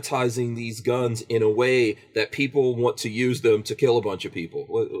are advertising these guns in a way that people want to use them to kill a bunch of people.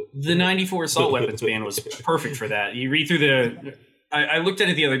 The 94 assault weapons ban was perfect for that. You read through I looked at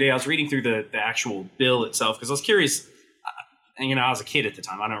it the other day. I was reading through the actual bill itself because I was curious. And, I was a kid at the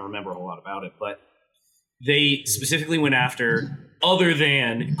time. I don't remember a whole lot about it, but they specifically went after, other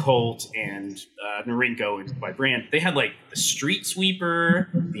than Colt and Norinco and by brand, they had like the Street Sweeper,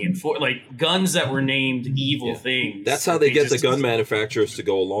 guns that were named evil things. That's how they get the gun manufacturers to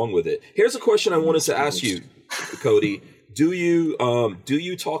go along with it. Here's a question I wanted to ask you, Cody. Do you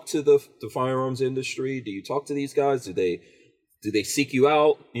talk to the firearms industry? Do you talk to these guys? Do they seek you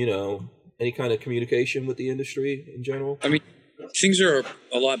out? Any kind of communication with the industry in general? I mean, things are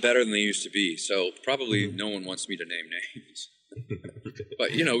a lot better than they used to be. So probably no one wants me to name names.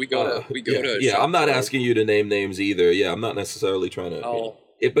 But we go to. Yeah, I'm not asking you to name names either. Yeah, I'm not necessarily trying to.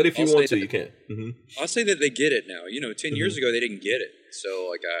 But if you want to, you can. I'll say that they get it now. 10 years ago they didn't get it. So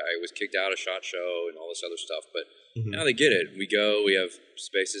I was kicked out of SHOT Show and all this other stuff. But now they get it. We have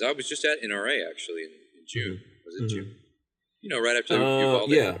spaces. I was just at NRA actually in June. Was it June? Right after Uvalde.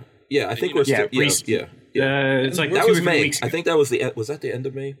 Yeah. I think we're still. It's like that 2 was or 3 May. weeks ago. I think that was was that the end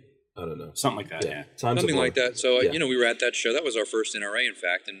of May? I don't know. Something like that, yeah. Something like that. So, we were at that show. That was our first NRA, in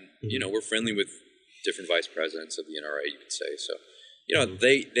fact. And, we're friendly with different vice presidents of the NRA, you could say. So,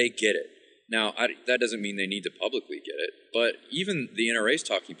 they get it. Now, that doesn't mean they need to publicly get it. But even the NRA's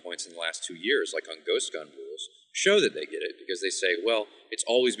talking points in the last 2 years, like on ghost gun rules, show that they get it. Because they say, well, it's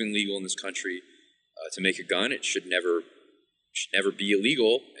always been legal in this country to make a gun. It should never be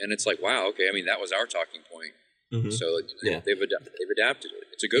illegal. And it's like, wow, okay. I mean, that was our talking point. So they've adapted it.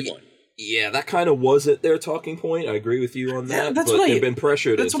 It's a good one. Yeah, that kind of wasn't their talking point. I agree with you on that. But they've been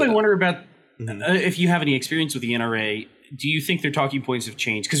pressured. That's what I wonder about. If you have any experience with the NRA, do you think their talking points have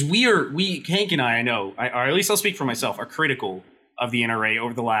changed? Because Hank and I know, or at least I'll speak for myself, are critical of the NRA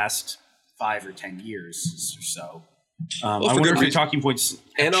over the last 5 or 10 years or so. I wonder if your talking points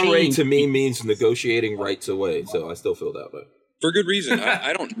have NRA changed. to me means negotiating rights away. So I still feel that way. For good reason.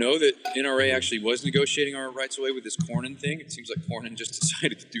 I don't know that NRA actually was negotiating our rights away with this Cornyn thing. It seems like Cornyn just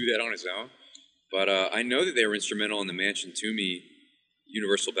decided to do that on his own. But I know that they were instrumental in the Manchin Toomey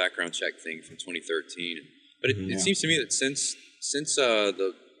universal background check thing from 2013. But it seems to me that since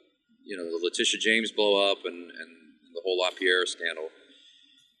the Letitia James blow up and the whole LaPierre scandal,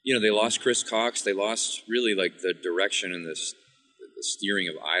 they lost Chris Cox. They lost really like the direction and the steering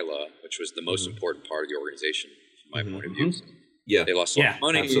of ILA, which was the most important part of the organization from my point of view. Yeah, they lost a lot of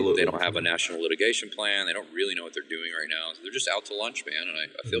money. Absolutely. They don't have a national litigation plan. They don't really know what they're doing right now. So they're just out to lunch, man, and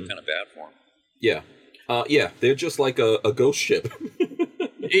I feel kind of bad for them. Yeah. They're just like a ghost ship.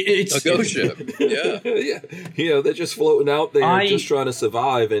 It's a ghost ship. Yeah. They're just floating out there, just trying to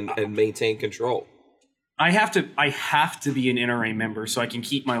survive and maintain control. I have to be an NRA member so I can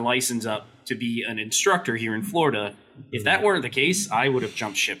keep my license up to be an instructor here in Florida. If that weren't the case, I would have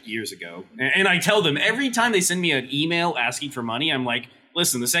jumped ship years ago. And I tell them every time they send me an email asking for money, I'm like,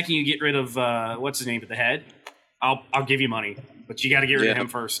 listen, the second you get rid of what's his name at the head, I'll give you money, but you got to get rid of him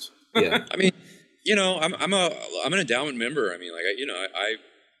first. Yeah, I mean, you know, I'm an endowment member. I mean, like, I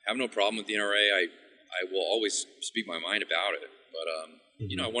have no problem with the NRA. I will always speak my mind about it. But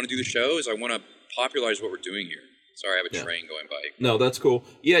you know, I want to do the shows. I want to popularize what we're doing here. Sorry, I have a train going by. No, that's cool.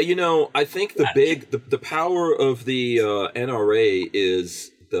 Yeah, you know, I think the power of the NRA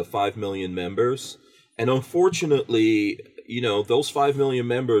is the 5 million members, and unfortunately, you know, those 5 million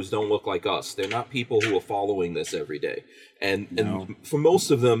members don't look like us. They're not people who are following this every day. And for most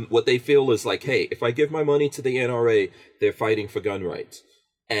of them, what they feel is like, hey, if I give my money to the NRA, they're fighting for gun rights.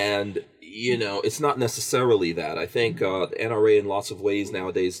 And, you know, it's not necessarily that. I think the NRA in lots of ways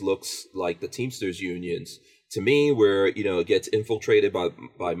nowadays looks like the Teamsters unions to me, where, you know, it gets infiltrated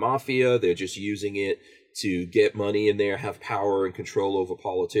by mafia. They're just using it to get money in there, have power and control over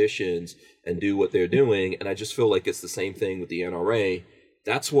politicians, and do what they're doing. And I just feel like it's the same thing with the NRA.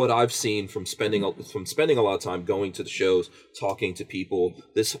 That's what I've seen from spending a lot of time going to the shows, talking to people.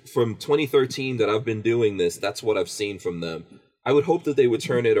 This from 2013 that I've been doing this. That's what I've seen from them. I would hope that they would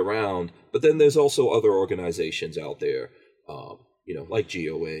turn it around. But then there's also other organizations out there, you know, like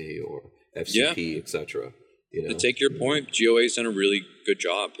GOA or FCP, etc. You know? To take your point, GOA's done a really good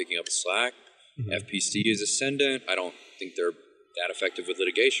job picking up the slack. FPC is ascendant. I don't think they're that effective with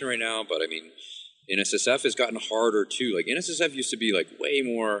litigation right now, but I mean, NSSF has gotten harder too. Like, NSSF used to be like way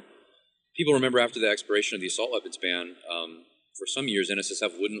more. People remember after the expiration of the assault weapons ban, for some years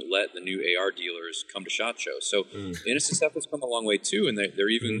NSSF wouldn't let the new AR dealers come to SHOT Shows. So NSSF has come a long way too, and they're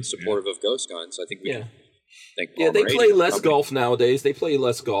even supportive of ghost guns. I think we can thank Paul they Brady play less golf nowadays. They play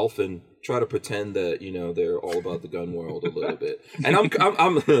less golf and try to pretend that, you know, they're all about the gun world a little bit. And I'm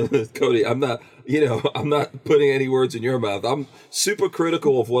Cody, I'm not putting any words in your mouth. I'm super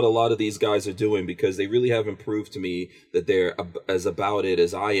critical of what a lot of these guys are doing, because they really haven't proved to me that they're as about it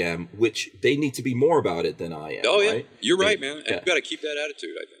as I am, which they need to be more about it than I am. Oh yeah, right? You're right, man. And you've got to keep that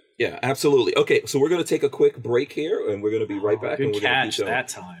attitude, I think. Yeah, absolutely. Okay, so we're going to take a quick break here, and we're going to be right back. Good and we're catch gonna that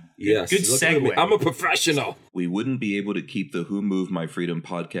time. Yes. Good segue. I'm a professional. We wouldn't be able to keep the Who Moved My Freedom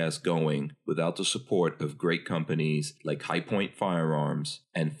podcast going without the support of great companies like High Point Firearms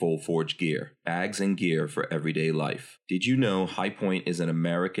and Full Forge Gear, bags and gear for everyday life. Did you know High Point is an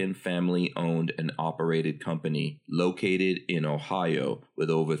American family-owned and operated company located in Ohio with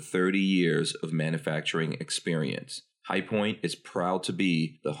over 30 years of manufacturing experience? High Point is proud to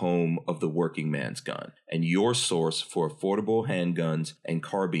be the home of the working man's gun and your source for affordable handguns and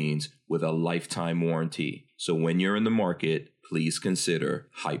carbines with a lifetime warranty. So when you're in the market, please consider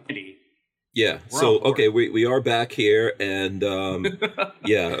High Point. Yeah. So, okay, we are back here, and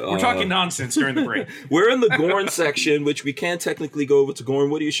we're talking nonsense during the break. We're in the Gorn section, which we can't technically go over to Gorn.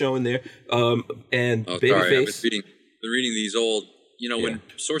 What are you showing there? And Babyface. I've been reading these old, you know, when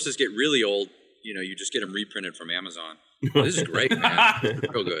sources get really old, you know, you just get them reprinted from Amazon. This is great, man.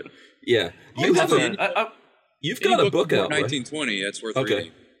 Real good. Yeah. You've got a book out, 1920, right? That's worth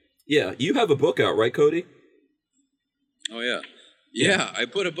reading. Yeah, you have a book out, right, Cody? Oh, yeah. Yeah, I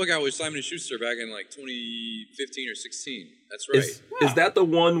put a book out with Simon & Schuster back in like 2015 or 16. That's right. Is that the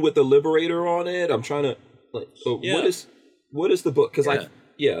one with the Liberator on it? I'm trying to, what is the book? Because let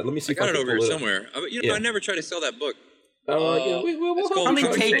me see. I got it over here somewhere. I never tried to sell that book. Come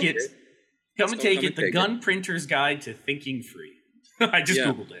and take it. Come and take it. The Gun Printer's Guide to Thinking Free. I just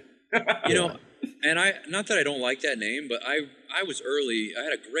Googled it. You know, and not that I don't like that name, but I was early. I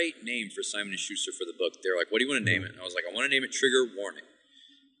had a great name for Simon & Schuster for the book. They were like, what do you want to name it? And I was like, I want to name it Trigger Warning.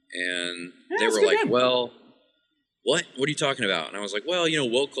 And they were like, well, what are you talking about? And I was like, well, you know,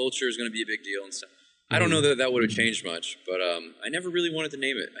 woke culture is going to be a big deal and stuff. I don't know that would have changed much, but I never really wanted to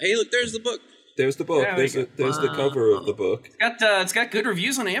name it. Hey, look, there's the book. There's the book. There's the cover of the book. It's got good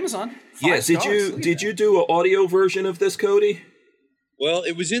reviews on Amazon. 5 stars. Did you do an audio version of this, Cody? Well,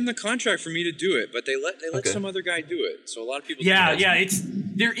 it was in the contract for me to do it, but they let some other guy do it. So a lot of people.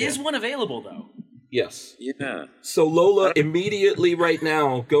 There is one available though. Yes. Yeah. So Lola, immediately right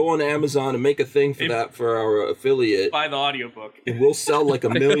now, go on Amazon and make a thing for that for our affiliate. Buy the audiobook. And we'll sell like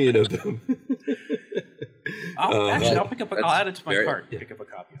 1 million of them. I'll add it to my cart. Pick up a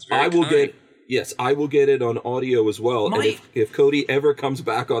copy. I will get. Yes, I will get it on audio as well. And if Cody ever comes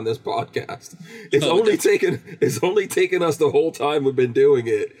back on this podcast, it's only taken us the whole time we've been doing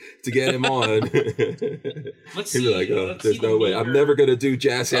it to get him on. Let's He'll be see. like, oh, Let's there's see no the way. I'm never gonna do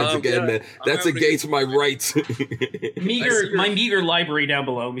jazz hands again, man. That's I'm against my rights. my meager library down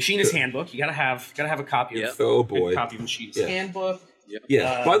below. Machinist Handbook. You gotta have a copy of. Oh boy. Copy of Machinist Handbook.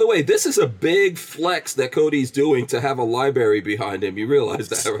 Yeah. By the way, this is a big flex that Cody's doing to have a library behind him. You realize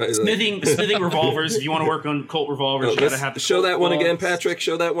that, right? Smithing revolvers. If you want to work on Colt revolvers, you gotta have the show Colt that one gloves. again, Patrick.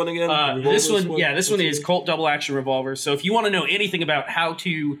 Show that one again. This one is Colt double action revolver. So if you want to know anything about how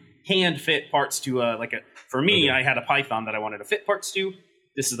to hand fit parts to for me, I had a Python that I wanted to fit parts to.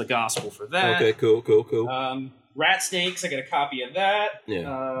 This is the gospel for that. Okay, cool. Rat snakes. I got a copy of that.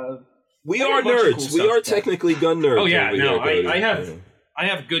 Yeah. We are nerds. Cool we are technically gun nerds. Oh yeah, no, here, I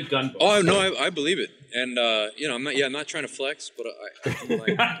have good gun books. Oh no, I believe it, and I'm not trying to flex, but I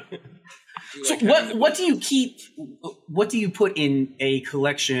like. So what do you keep? What do you put in a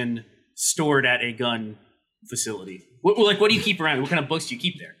collection stored at a gun facility? What do you keep around? What kind of books do you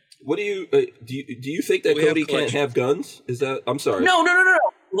keep there? What do you think that Cody can't have guns? Is that? I'm sorry. No.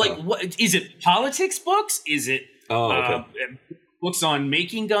 Like, what is it? Politics books? Is it? Books on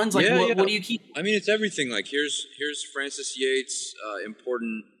making guns? Like, what do you keep? I mean, it's everything. Like, here's Francis Yates'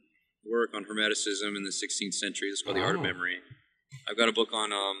 important work on Hermeticism in the 16th century. It's called The Art of Memory. I've got a book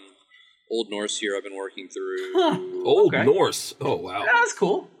on Old Norse here. I've been working through. Old Norse. Oh wow, yeah, that's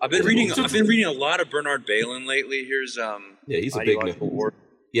cool. I've been reading a lot of Bernard Bailyn lately. Here's he's a big nerd.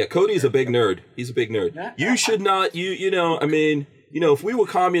 Yeah, Cody's a big nerd. He's a big nerd. You should not. I mean. If we were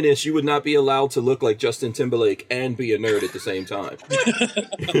communists, you would not be allowed to look like Justin Timberlake and be a nerd at the same time.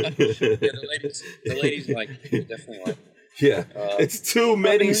 The ladies definitely like. Yeah, it's too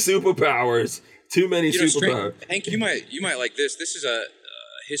many superpowers. Too many superpowers. Hank, you might like this. This is a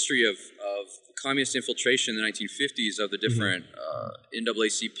history of communist infiltration in the 1950s of the different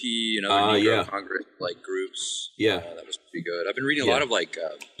NAACP and other Negro Congress groups. Yeah, that was pretty good. I've been reading a lot of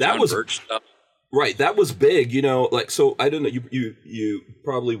John Birch stuff. Right, that was big, so I don't know, you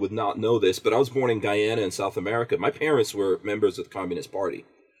probably would not know this, but I was born in Guyana in South America. My parents were members of the Communist Party.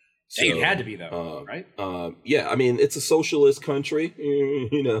 So, it had to be, though, right? Yeah, I mean, it's a socialist country,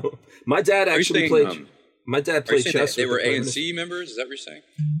 My dad actually played... My dad played chess. They were ANC members? Is that what you're saying?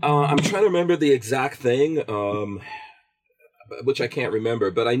 I'm trying to remember the exact thing, which I can't remember,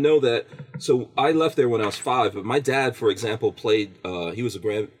 but I know that... So I left there when I was 5, but my dad, for example, played... he was a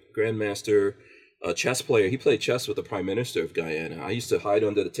grandmaster... chess player. He played chess with the Prime Minister of Guyana. I used to hide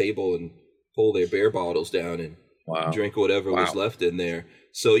under the table and pull their beer bottles down and drink whatever was left in there.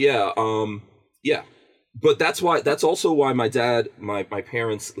 So but that's also why my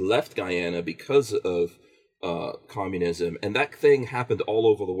parents left Guyana, because of communism. And that thing happened all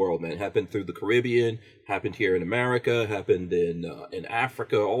over the world, man. It happened through the Caribbean, happened here in America, happened in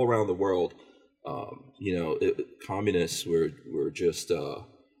Africa, all around the world. Communists were just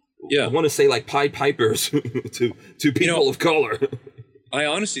I want to say like Pied Pipers to people of color. I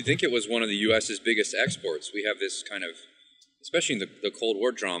honestly think it was one of the U.S.'s biggest exports. We have this kind of, especially in the Cold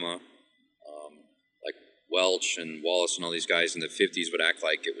War drama, like Welch and Wallace and all these guys in the 50s would act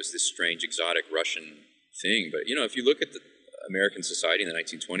like it was this strange, exotic Russian thing. But, if you look at the American society in the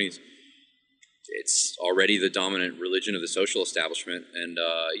 1920s, it's already the dominant religion of the social establishment and,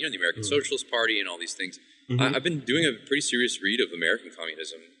 the American Socialist Party and all these things. Mm-hmm. I've been doing a pretty serious read of American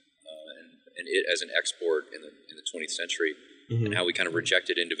communism and it as an export in the 20th century, and how we kind of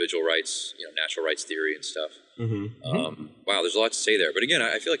rejected individual rights, natural rights theory and stuff. Wow, there's a lot to say there. But again,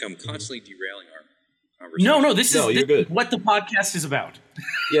 I feel like I'm constantly derailing our conversation. No, this is what the podcast is about.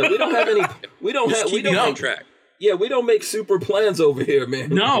 Yeah, we don't have any. We don't have. We don't on track. Yeah, we don't make super plans over here, man.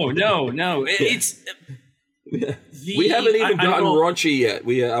 No. It's. We haven't even gotten raunchy yet.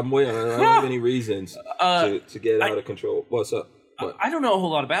 I don't have any reasons to get out of control. What's up? What? I don't know a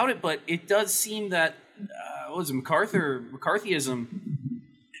whole lot about it, but it does seem that McCarthyism.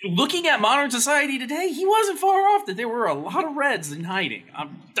 Looking at modern society today, he wasn't far off. That there were a lot of Reds in hiding.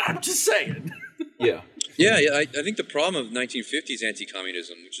 I'm just saying. Yeah. I think the problem of 1950s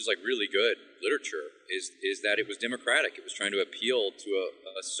anti-communism, which is really good literature, is that it was democratic. It was trying to appeal to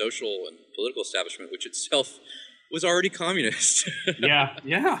a social and political establishment, which itself was already communist. Yeah.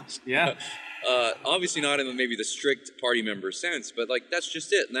 Obviously not in maybe the strict party member sense, but that's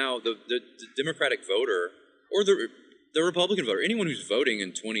just it. Now the Democratic voter or the Republican voter, anyone who's voting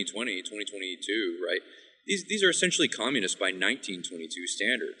in 2020, 2022, right? These are essentially communists by 1922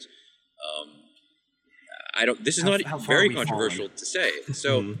 standards. I don't. This is How not far very are we controversial falling? to say.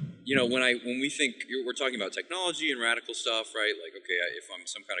 So you know, when we think we're talking about technology and radical stuff, right? Like, okay, if I'm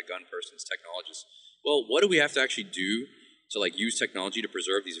some kind of gun person's technologist, well, what do we have to actually do to like use technology to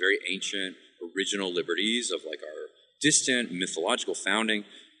preserve these very ancient, original liberties of like our distant mythological founding?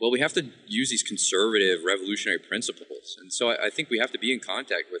 Well, we have to use these conservative, revolutionary principles, and so I think we have to be in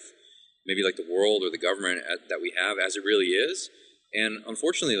contact with maybe like the world or the government that we have as it really is. And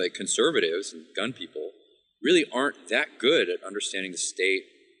unfortunately, like conservatives and gun people really aren't that good at understanding the state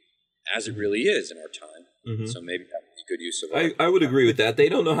as it really is in our time. So maybe that would be good use of I would agree with that. They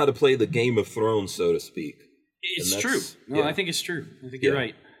don't know how to play the Game of Thrones, so to speak. It's And true. that's- No, yeah. I think it's true. I think you're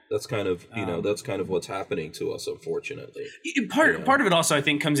right. That's kind of that's kind of what's happening to us, unfortunately. Part of it also, I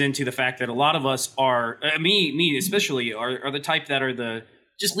think, comes into the fact that a lot of us are me especially are the type that are the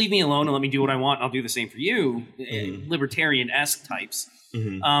just leave me alone and let me do what I want. And I'll do the same for you, libertarian-esque types.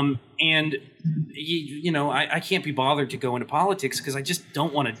 And you know, I can't be bothered to go into politics because I just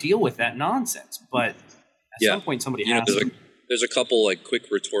don't want to deal with that nonsense. But at some point, somebody has to. There's a couple like quick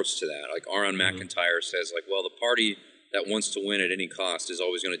retorts to that. Like Aaron McIntyre says, like, well, the party that wants to win at any cost is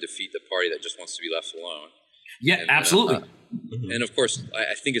always going to defeat the party that just wants to be left alone. Yeah, And, absolutely. And of course,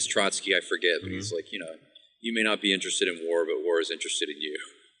 I think it's Trotsky. I forget, but he's like, you know, you may not be interested in war, but war is interested in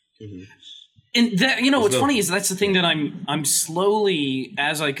you. And that, you know, what's funny is that's the thing that I'm slowly,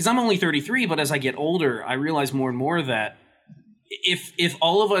 because I'm only 33, but as I get older, I realize more and more that if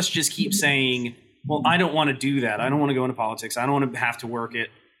all of us just keep saying, well, I don't want to do that, I don't want to go into politics, I don't want to have to work it,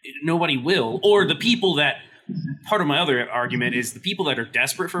 nobody will. Or the people that, part of my other argument is the people that are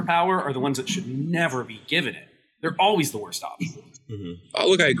desperate for power are the ones that should never be given it. They're always the worst option. Oh,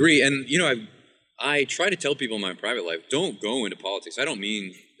 look, I agree. And, you know, I try to tell people in my private life, don't go into politics. I don't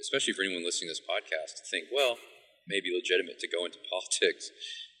mean, especially for anyone listening to this podcast, to think, well, maybe legitimate to go into politics.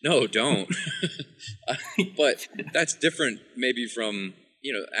 No, don't. But that's different maybe from,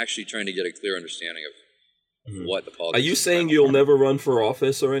 you know, actually trying to get a clear understanding of what the politics Are you is saying about. you'll never run for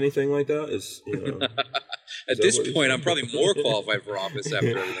office or anything like that? Is you know, At this point, I'm probably more qualified for office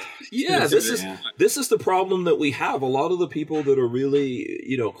after everything. yeah, this is the problem that we have. A lot of the people that are really,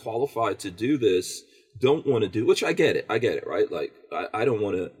 you know, qualified to do this don't want to do, which I get it, right? Like I don't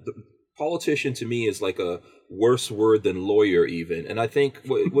want to. Politician to me is like a worse word than lawyer even. And I think,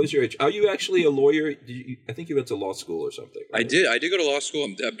 what's your age? Are you actually a lawyer? I think you went to law school or something. Right? I did go to law school.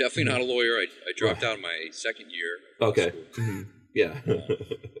 I'm definitely not a lawyer. I dropped out my second year. Okay. Yeah.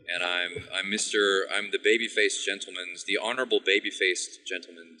 And I'm the baby-faced gentleman's, the honorable baby-faced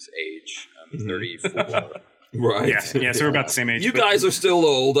gentleman's age. I'm 34. Right. Yeah, so we're about the same age. You guys are still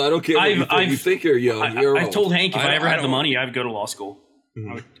old. I don't care what you think you're young. I've told Hank if I ever had the money, I'd go to law school.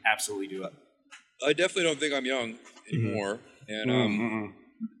 I would absolutely do it. I definitely don't think I'm young anymore, and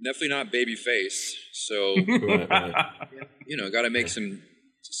definitely not baby face. So you know, got to make some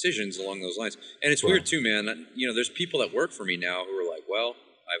decisions along those lines. And it's weird too, man. You know, there's people that work for me now who are like, "Well,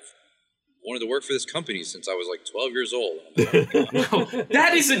 I've wanted to work for this company since I was like 12 years old." Like,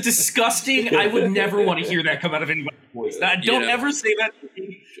 that is a disgusting. I would never want to hear that come out of anybody's voice. Don't ever say that.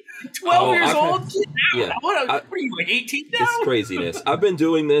 12 years old? Yeah. What are you, like 18 now? It's craziness. I've been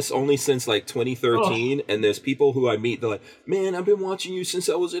doing this only since like 2013, and there's people who I meet, they're like, man, I've been watching you since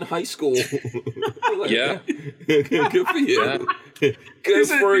I was in high school. Like, Yeah. Good for you. Good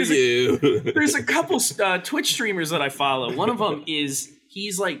for you. There's a couple Twitch streamers that I follow. One of them he's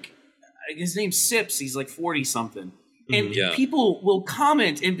like, his name's Sips. He's like 40-something. And people will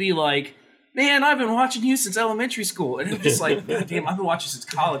comment and be like, man, I've been watching you since elementary school. And I'm just like, God damn, I've been watching since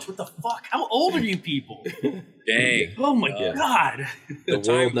college. What the fuck? How old are you people? Dang. Oh my God. The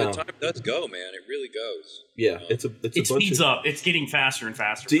world now. The time does go, man. It really goes. Yeah, it's a It bunch speeds of... up. It's getting faster and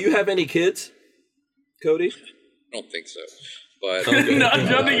faster. Do you have any kids, Cody? I don't think so. But None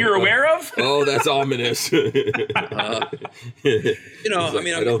that you're aware of? Oh, that's ominous. you know, Like, I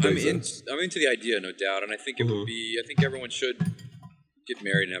mean, I I'm don't think I'm into the idea, no doubt, and I think it would be. I think everyone should get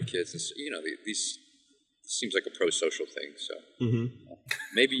married and have kids. And, you know, these seems like a pro-social thing. So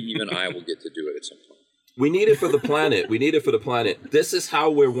maybe even I will get to do it at some point. We need it for the planet. We need it for the planet. This is how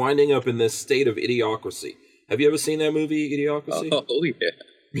we're winding up in this state of idiocracy. Have you ever seen that movie, Idiocracy? Oh yeah.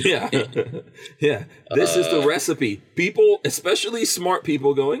 Yeah. Yeah. This is the recipe. People, especially smart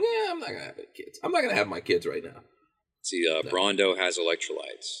people, going, I'm not going to have kids. I'm not going to have my kids right now. See, Brondo has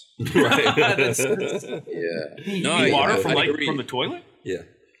electrolytes. Right. Yeah. You No, need water I agree. from the toilet? Yeah.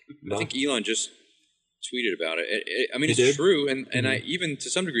 I think Elon just tweeted about it. I mean, He it's did? true, and I even to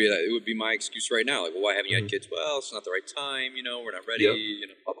some degree that it would be my excuse right now. Like, well, why haven't you had kids? Well, it's not the right time. You know, we're not ready. Yep. You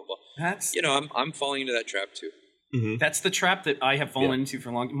know, blah blah blah. That's You know, I'm falling into that trap too. That's the trap that I have fallen into for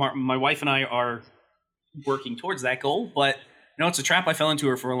a long. My wife and I are working towards that goal. But it's a trap I fell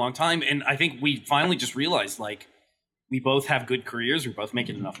into for a long time, and I think we finally just realized like we both have good careers, we're both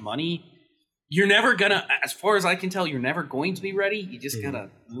making enough money. You're never gonna, as far as I can tell, you're never going to be ready. You just gotta,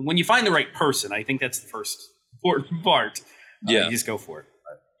 when you find the right person, I think that's the first important part. You just go for it.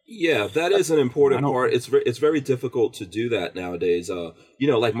 Yeah, that is an important part. It's very difficult to do that nowadays.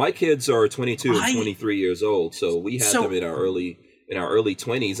 Like my kids are 22 and 23 years old, so we had them in our early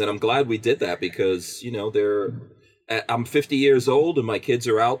 20s, and I'm glad we did that because I'm 50 years old and my kids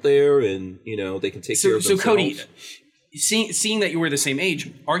are out there, and they can take care of themselves. So Cody, seeing that you were the same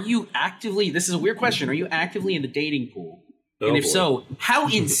age, are you actively? This is a weird question. Are you actively in the dating pool? And if so, how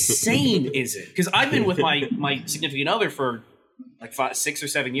insane is it? Because I've been with my significant other for like 6 or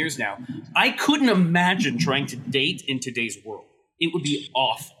 7 years now. I couldn't imagine trying to date in today's world. It would be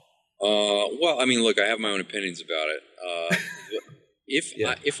awful. Well, I mean, look, I have my own opinions about it.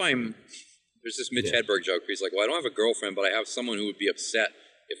 There's this Mitch Hedberg joke. He's like, well, I don't have a girlfriend, but I have someone who would be upset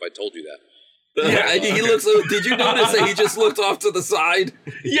if I told you that. Yeah, he looks. Did you notice that he just looked off to the side?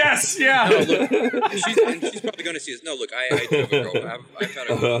 Yes, yeah. No, look, she's probably going to see this. No, look, I do have a girlfriend. I've had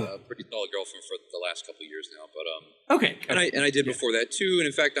a pretty solid girlfriend for the last couple of years now, but okay. And I did before that too. And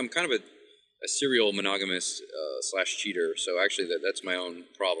in fact, I'm kind of a serial monogamist / cheater. So actually, that's my own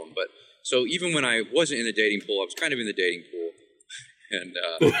problem. But so even when I wasn't in the dating pool, I was kind of in the dating pool. And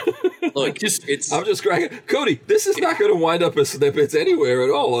look, I'm just cracking. Cody, this is not going to wind up as snippets anywhere at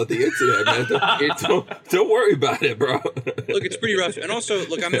all on the internet, man. Don't worry about it, bro. Look, it's pretty rough. And also,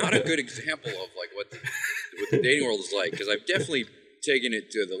 look, I'm not a good example of like what the dating world is like because I've definitely taken it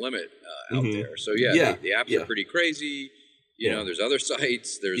to the limit out there. So the apps are pretty crazy. You know, there's other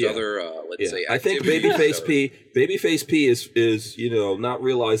sites. There's other say. I think Babyface P is not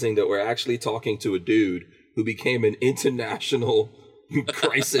realizing that we're actually talking to a dude who became an international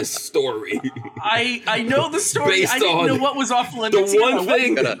crisis story. I know the story. I didn't know what was off limits. The one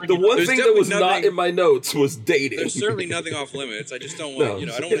thing that was not in my notes was dating. There's certainly nothing off limits. I just don't want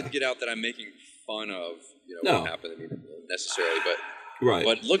I don't want to get out that I'm making fun of what happened to me necessarily.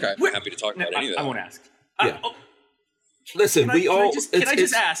 But look, I'm happy to talk about any of that. I won't ask. Listen, can I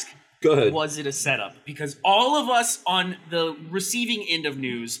just ask? Go ahead. Was it a setup? Because all of us on the receiving end of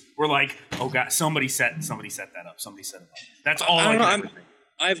news were like, "Oh God, somebody set that up. Somebody set it up." That's all.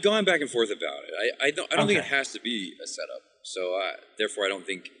 I've gone back and forth about it. I don't think it has to be a setup. So therefore, I don't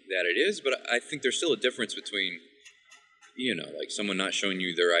think that it is. But I think there's still a difference between, like someone not showing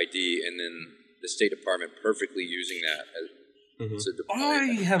you their ID and then the State Department perfectly using that as.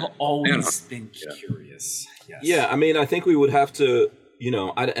 I have always been curious. Yes. Yeah, I mean, I think we would have to.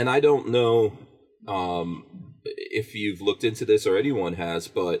 I don't know if you've looked into this or anyone has,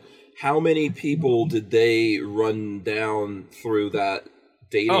 but how many people did they run down through that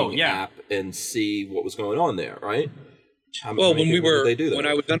dating app and see what was going on there, right? When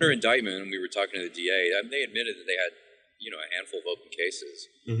I was under indictment and we were talking to the DA, they admitted that they had, a handful of open cases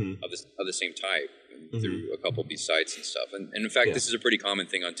of the same type through a couple of these sites and stuff. And in fact, this is a pretty common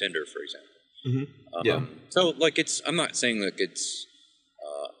thing on Tinder, for example. So, like, I'm not saying like it's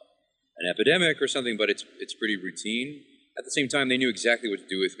an epidemic or something, but it's pretty routine. At the same time, they knew exactly what to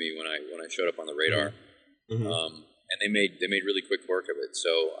do with me when I showed up on the radar, and they made really quick work of it.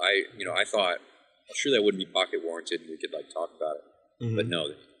 So I thought, well, sure, that wouldn't be pocket warranted, and we could like talk about it, but no,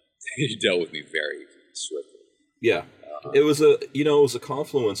 they dealt with me very swiftly. Yeah, it was a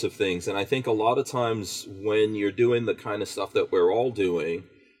confluence of things, and I think a lot of times when you're doing the kind of stuff that we're all doing.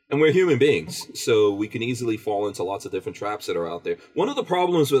 And we're human beings, so we can easily fall into lots of different traps that are out there. One of the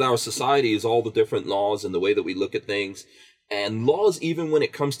problems with our society is all the different laws and the way that we look at things. And laws, even when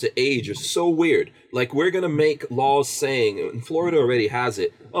it comes to age, are so weird. Like, we're going to make laws saying, and Florida already has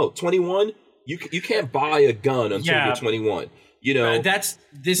it, 21? You can't buy a gun until you're 21. That's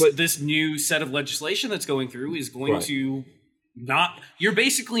this new set of legislation that's going through is going to you're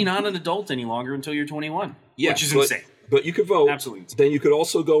basically not an adult any longer until you're 21, which is insane. But you could vote. Absolutely. Then you could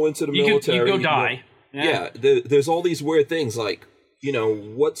also go into the military. You could go die. There's all these weird things like,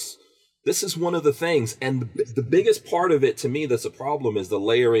 this is one of the things. And the biggest part of it to me that's a problem is the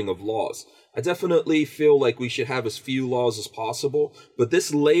layering of laws. I definitely feel like we should have as few laws as possible. But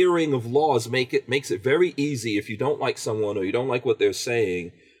this layering of laws makes it very easy if you don't like someone or you don't like what they're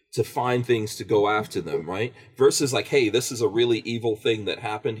saying to find things to go after them, right? Versus like, hey, this is a really evil thing that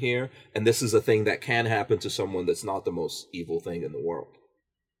happened here, and this is a thing that can happen to someone that's not the most evil thing in the world.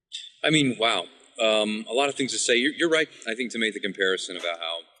 I mean, wow. A lot of things to say. You're right, I think, to make the comparison about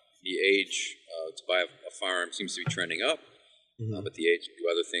how the age to buy a firearm seems to be trending up, but the age to do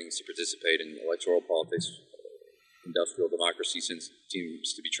other things, to participate in electoral politics, industrial democracy seems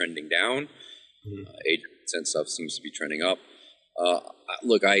to be trending down. Age of consent stuff seems to be trending up.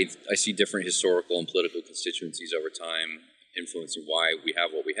 Look, I see different historical and political constituencies over time influencing why we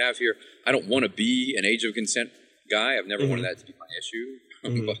have what we have here. I don't want to be an age of consent guy. I've never wanted that to be my issue,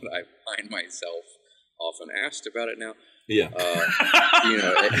 but I find myself often asked about it now. Yeah.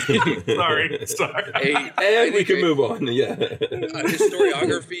 Sorry. And we can move on. Yeah.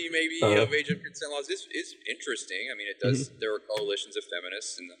 Historiography, maybe, of age of consent laws is interesting. I mean, it does. There were coalitions of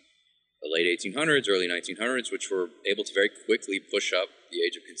feminists in the late 1800s, early 1900s, which were able to very quickly push up the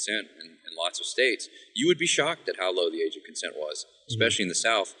age of consent in lots of states. You would be shocked at how low the age of consent was, especially in the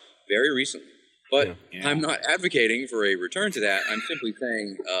South, very recently. But I'm not advocating for a return to that. I'm simply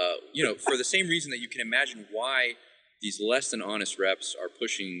saying, for the same reason that you can imagine why these less than honest reps are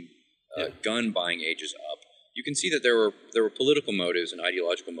pushing gun buying ages up, you can see that there were political motives and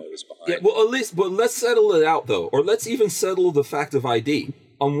ideological motives behind. Yeah, well, let's settle it out though, or let's even settle the fact of ID.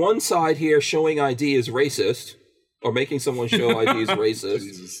 On one side here, showing ID is racist, or making someone show ID is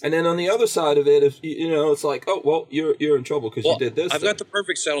racist, and then on the other side of it, if it's like, oh well, you're in trouble because you did this. I've got the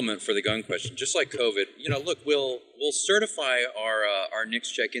perfect settlement for the gun question. Just like COVID, look, we'll certify our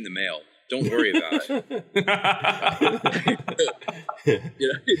NICS check in the mail. Don't worry about it.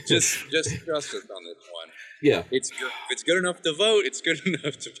 Just trust us on this one. Yeah, if it's good enough to vote, it's good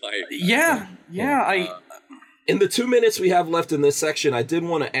enough to buy it. In the 2 minutes we have left in this section, I did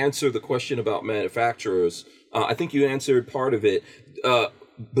want to answer the question about manufacturers. I think you answered part of it,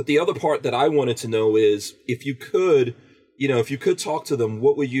 but the other part that I wanted to know is if you could talk to them,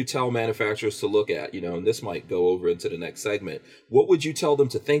 what would you tell manufacturers to look at? And this might go over into the next segment. What would you tell them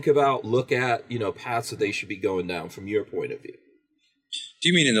to think about, look at, paths that they should be going down from your point of view? Do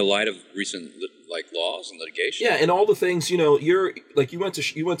you mean in the light of recent laws and litigation? Yeah, and all the things. You're like you went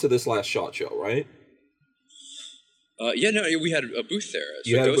to this last SHOT Show, right? We had a booth there.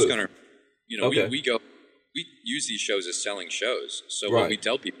 So Ghost Gunner, we use these shows as selling shows. So what we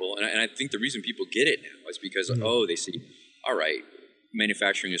tell people, and I think the reason people get it now is because they see, all right,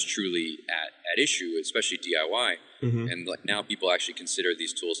 manufacturing is truly at issue, especially DIY, and now people actually consider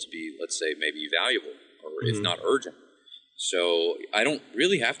these tools to be, let's say, maybe valuable or if not urgent. So I don't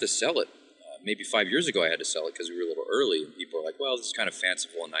really have to sell it. Maybe 5 years ago I had to sell it because we were a little early, and people are like, well, this is kind of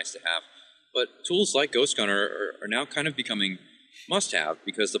fanciful and nice to have. But tools like Ghost Gunner are now kind of becoming must-have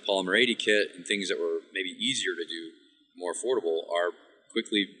because the Polymer 80 kit and things that were maybe easier to do, more affordable, are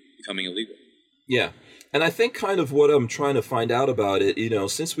quickly becoming illegal. Yeah, and I think kind of what I'm trying to find out about it,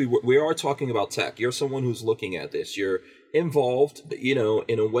 since we are talking about tech, you're someone who's looking at this, you're involved, in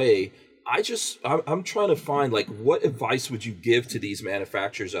a way. I'm trying to find what advice would you give to these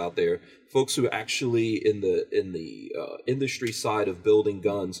manufacturers out there, folks who are actually in the industry side of building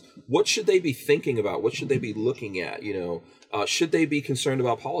guns? What should they be thinking about? What should they be looking at? Should they be concerned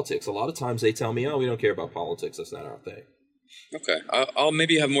about politics? A lot of times they tell me, oh, we don't care about politics. That's not our thing. Okay. I'll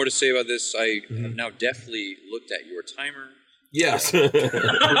maybe have more to say about this. I have now definitely looked at your timer. Yes. We're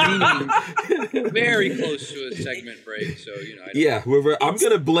very close to a segment break, so I'm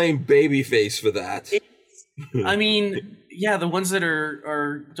going to blame Babyface for that. I mean, the ones that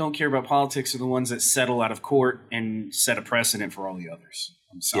are don't care about politics are the ones that settle out of court and set a precedent for all the others.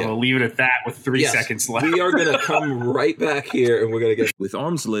 So I'm going to leave it at that with 3 seconds left. We are going to come right back here and we're going to get... With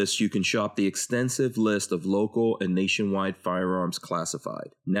Arms List, you can shop the extensive list of local and nationwide firearms classified.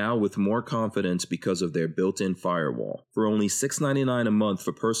 Now with more confidence because of their built-in firewall. For only $6.99 a month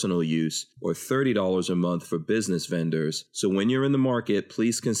for personal use or $30 a month for business vendors. So when you're in the market,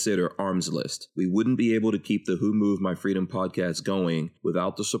 please consider Arms List. We wouldn't be able to keep the Who Moved My Freedom podcast going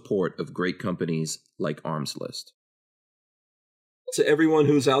without the support of great companies like Arms List. To everyone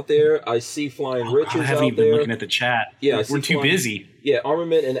who's out there, I see Flying Rich is out there. I haven't even been looking at the chat. Yeah, we're too busy. Yeah,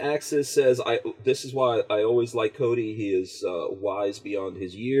 Armament and Axis says, this is why I always like Cody. He is wise beyond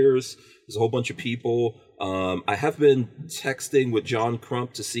his years. There's a whole bunch of people. I have been texting with John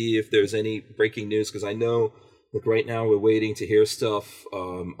Crump to see if there's any breaking news, because I know right now we're waiting to hear stuff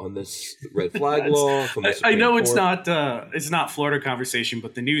on this red flag law. From the Supreme Court. It's not Florida conversation,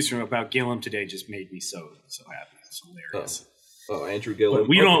 but the news from about Gillum today just made me so happy. It's hilarious. Oh, Andrew Gillum. But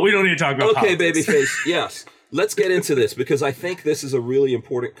we don't need to talk about politics. Babyface. Yes. Let's get into this because I think this is a really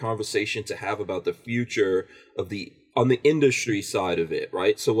important conversation to have about the future of on the industry side of it,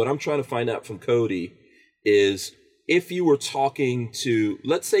 right? So what I'm trying to find out from Cody is if you were talking to,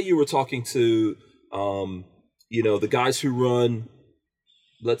 let's say you were talking to, the guys who run,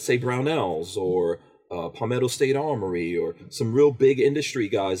 let's say Brownells or Palmetto State Armory or some real big industry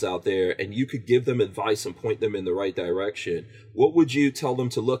guys out there, and you could give them advice and point them in the right direction, what would you tell them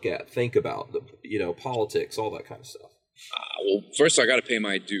to look at, think about, politics, all that kind of stuff? Well, first I got to pay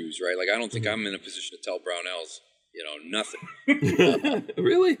my dues, right? Like I don't think I'm in a position to tell Brownells, nothing.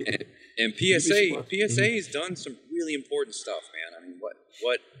 Really? And PSA has done some really important stuff, man. I mean,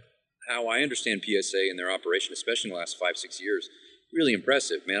 how I understand PSA and their operation, especially in the last 5-6 years, really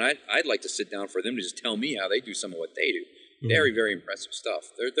impressive, man. I'd like to sit down for them to just tell me how they do some of what they do. Very, very impressive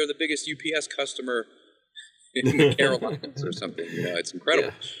stuff. They're the biggest UPS customer in the Carolinas or something. It's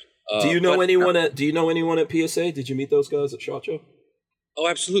incredible. Yeah. Do you know anyone at PSA? Did you meet those guys at SHOT Show? Oh,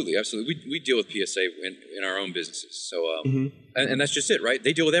 absolutely. We deal with PSA in our own businesses. So, and that's just it, right?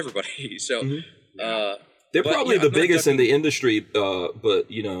 They deal with everybody. So, they're probably the biggest in the industry. But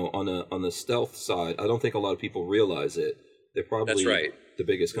on the stealth side, I don't think a lot of people realize it. They're probably the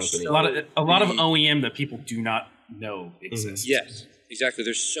biggest company. A lot of OEM that people do not know exists. Yes, exactly.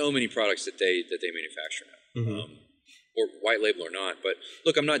 There's so many products that they manufacture now, or white label or not. But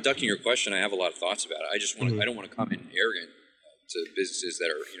look, I'm not ducking your question. I have a lot of thoughts about it. I don't want to come in arrogant to businesses that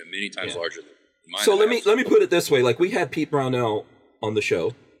are many times larger than mine. So let me put it this way: like we had Pete Brownell on the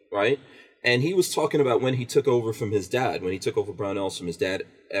show, right? And he was talking about when he took over from his dad, when he took over Brownells from his dad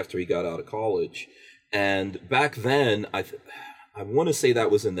after he got out of college. And back then, I want to say that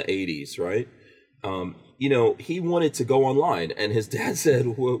was in the 80s, right? He wanted to go online, and his dad said,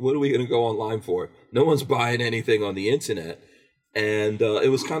 what are we going to go online for? No one's buying anything on the internet. And it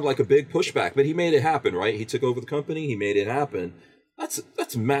was kind of like a big pushback, but he made it happen, right? He took over the company, he made it happen.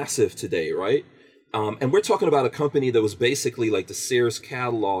 That's massive today, right? And we're talking about a company that was basically like the Sears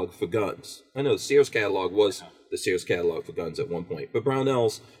catalog for guns. I know the Sears catalog was the Sears catalog for guns at one point, but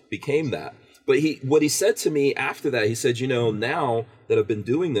Brownells became that. But what he said to me after that, he said, now that I've been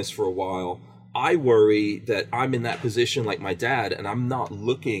doing this for a while, I worry that I'm in that position like my dad, and I'm not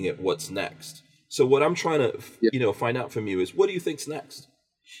looking at what's next. So what I'm trying to, find out from you is, what do you think's next?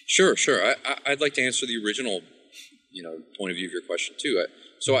 Sure. I'd like to answer the original, point of view of your question too.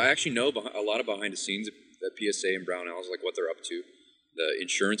 So I actually know a lot of behind the scenes at PSA and Brownells, like what they're up to, the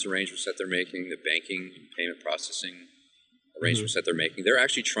insurance arrangements that they're making, the banking and payment processing arrangements that they're making. They're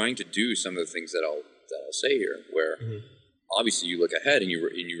actually trying to do some of the things that I'll say here, where obviously you look ahead and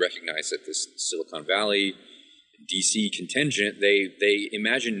you recognize that this Silicon Valley, DC contingent, they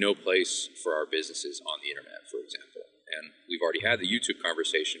imagine no place for our businesses on the internet, for example. And we've already had the YouTube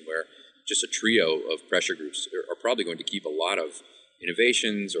conversation where just a trio of pressure groups are probably going to keep a lot of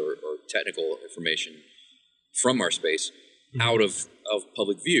innovations or technical information from our space out of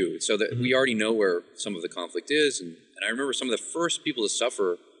public view, so that we already know where some of the conflict is. And I remember some of the first people to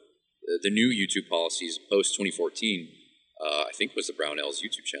suffer the new YouTube policies post 2014, I think was the Brownells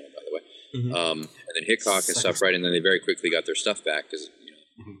YouTube channel, by the way. And then Hickok and stuff, right? And then they very quickly got their stuff back because,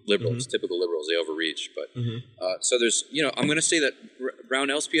 liberals, typical liberals, they overreach. But so there's, I'm going to say that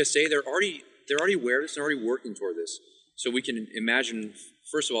Brownells PSA, they're already aware of this and already working toward this. So we can imagine,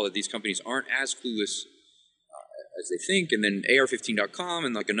 first of all, that these companies aren't as clueless as they think, and then AR15.com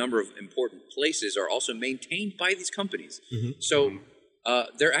and like a number of important places are also maintained by these companies. So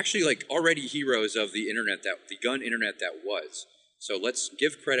they're actually like already heroes of the internet, the gun internet that was. So let's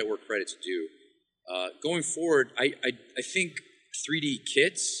give credit where credit's due. Going forward, I think 3D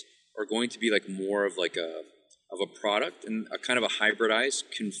kits are going to be like more of like a product, and a kind of a hybridized,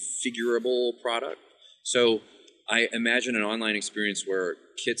 configurable product. So I imagine an online experience where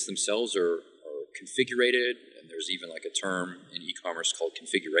kits themselves are configurated, and there's even like a term in e-commerce called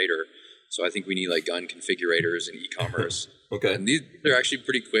configurator. So I think we need like gun configurators in e-commerce. Okay. And these are actually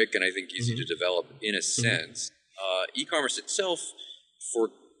pretty quick and I think easy to develop in a sense. E-commerce itself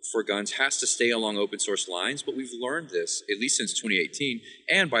for guns has to stay along open source lines, but we've learned this at least since 2018.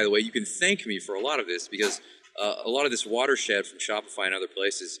 And by the way, you can thank me for a lot of this, because a lot of this watershed from Shopify and other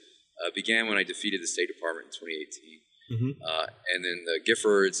places began when I defeated the State Department in 2018. And then the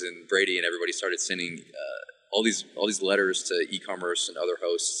Giffords and Brady and everybody started sending all these letters to e-commerce and other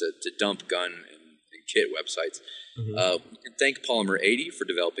hosts to dump gun and kit websites. We can thank Polymer 80 for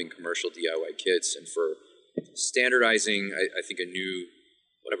developing commercial DIY kits and for standardizing, I think,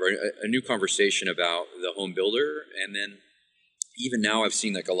 a new conversation about the home builder. And then even now, I've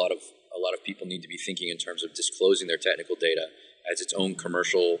seen like a lot of people need to be thinking in terms of disclosing their technical data as its own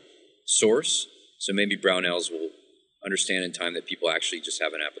commercial source. So maybe Brownells will understand in time that people actually just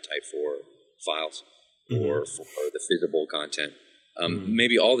have an appetite for files or for the physical content.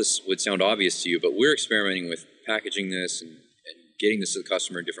 Maybe all this would sound obvious to you, but we're experimenting with packaging this and getting this to the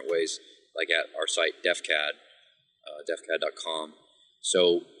customer in different ways, like at our site, DefCAD, defcad.com.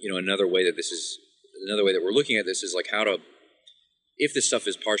 So, another way that we're looking at this is like how to, if this stuff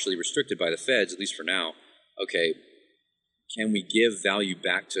is partially restricted by the feds, at least for now, okay, can we give value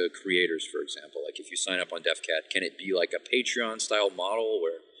back to creators, for example? Like if you sign up on DefCat, can it be like a Patreon-style model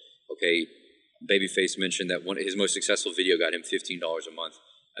where, okay, Babyface mentioned that his most successful video got him $15 a month.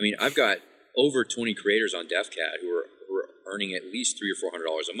 I mean, I've got over 20 creators on DefCat who are earning at least $300 or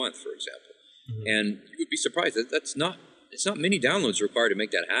 $400 a month, for example. Mm-hmm. And you would be surprised that it's not many downloads required to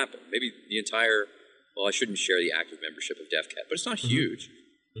make that happen. Maybe the entire, well, I shouldn't share the active membership of DefCat, but it's not huge.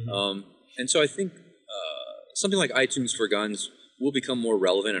 Mm-hmm. And so I think something like iTunes for Guns will become more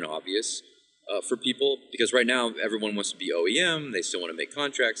relevant and obvious for people, because right now everyone wants to be OEM, they still want to make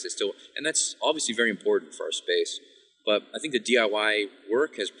contracts, and that's obviously very important for our space. But I think the DIY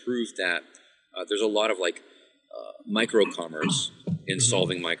work has proved that there's a lot of like micro commerce in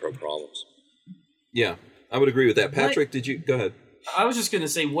solving micro problems. Yeah, I would agree with that. Patrick, did you go ahead? I was just going to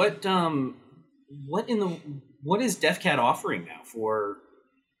say, what is DefCat offering now for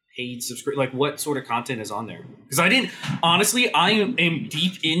paid subscription? Like, what sort of content is on there? Because I am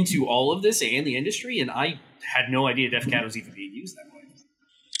deep into all of this and the industry, and I had no idea DefCat was even being used that way.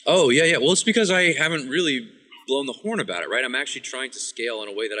 Oh, yeah. Well, it's because I haven't really blown the horn about it, right? I'm actually trying to scale in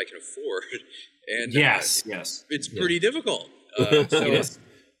a way that I can afford. And yes. It's pretty difficult. In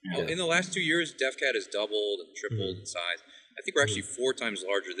the last 2 years, DefCat has doubled and tripled in size. I think we're actually 4 times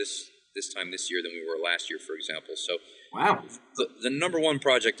larger this year than we were last year, for example. So, wow. The number one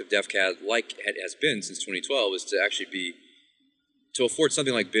project of DefCat, like it has been since 2012, is to afford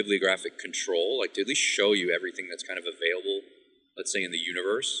something like bibliographic control, like to at least show you everything that's kind of available, let's say in the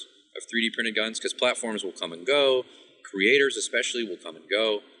universe of 3D printed guns, because platforms will come and go, creators especially will come and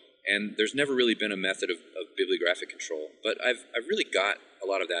go, and there's never really been a method of bibliographic control. But I've really got a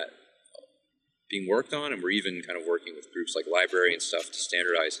lot of that being worked on, and we're even kind of working with groups like Library and stuff to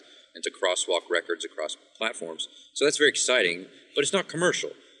standardize and to crosswalk records across platforms. So that's very exciting, but it's not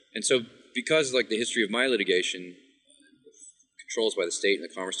commercial. And so because like the history of my litigation, controls by the state and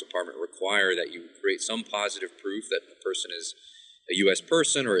the Commerce Department require that you create some positive proof that a person is a U.S.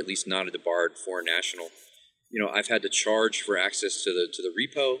 person or at least not a debarred foreign national. I've had to charge for access to the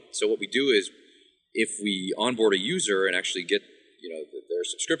repo. So what we do is, if we onboard a user and actually get their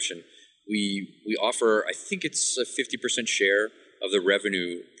subscription, we offer, I think it's a 50% share of the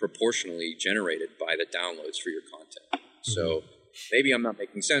revenue proportionally generated by the downloads for your content. So maybe I'm not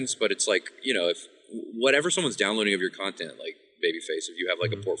making sense, but it's like, if whatever someone's downloading of your content, like Babyface, if you have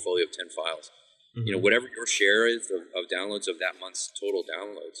like a portfolio of 10 files, whatever your share is of downloads of that month's total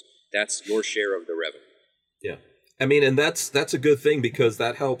downloads, that's your share of the revenue. Yeah. I mean, and that's a good thing, because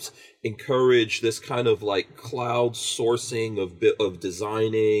that helps encourage this kind of like cloud sourcing of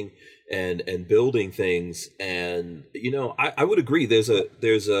designing and building things. And I would agree there's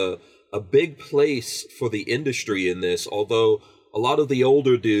a big place for the industry in this, although a lot of the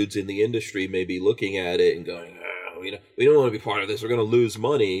older dudes in the industry may be looking at it and going, we don't want to be part of this, we're going to lose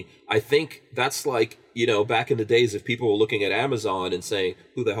money. I think that's like, back in the days, if people were looking at Amazon and saying,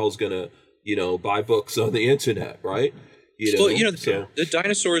 who the hell's going to buy books on the internet, right? The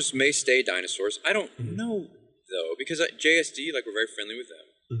dinosaurs may stay dinosaurs. I don't know, though, because JSD, like, we're very friendly with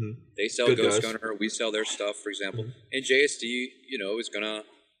them. They sell Good Ghost guys. Gunner, we sell their stuff, for example. And JSD, is gonna,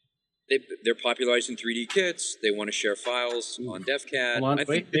 they're popularizing 3D kits. They want to share files on DefCat. Hold on,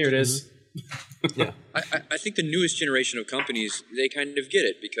 wait, there it is. Yeah, I think the newest generation of companies, they kind of get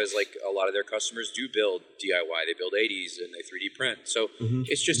it, because like a lot of their customers do build DIY, they build 80s and they 3D print. So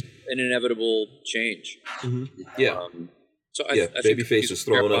it's just an inevitable change. Yeah. I think Babyface is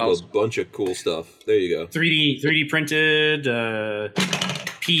throwing up a bunch of cool stuff. There you go. 3D printed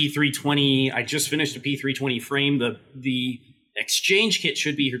P320. I just finished a P320 frame. The exchange kit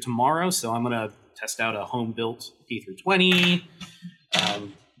should be here tomorrow, so I'm gonna test out a home built P320.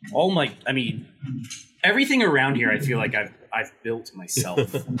 Everything around here, I feel like I've built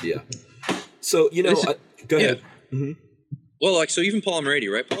myself. Yeah. So go ahead. Yeah. Well, so even Polymerity,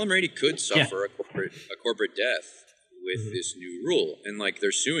 right? Polymerity could suffer a corporate death with this new rule, and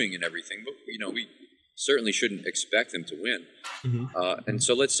they're suing and everything. But we certainly shouldn't expect them to win. And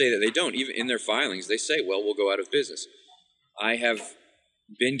so let's say that they don't. Even in their filings, they say, "Well, we'll go out of business." I have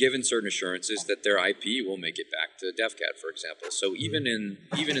been given certain assurances that their IP will make it back to DefCat, for example. So even in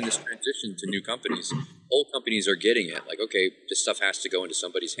this transition to new companies, old companies are getting it. Like, okay, this stuff has to go into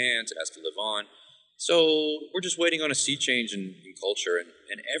somebody's hands. It has to live on. So we're just waiting on a sea change in culture,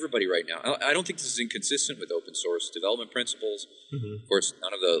 and everybody right now. I don't think this is inconsistent with open source development principles. Of course,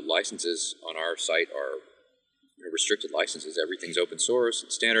 none of the licenses on our site are restricted licenses. Everything's open source,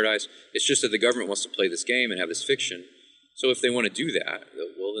 it's standardized. It's just that the government wants to play this game and have this fiction. So if they want to do that,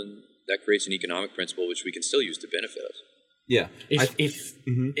 well, then that creates an economic principle which we can still use to benefit us. Yeah.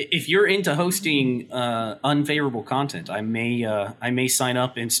 If you're into hosting unfavorable content, I may sign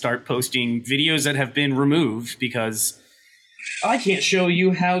up and start posting videos that have been removed because I can't show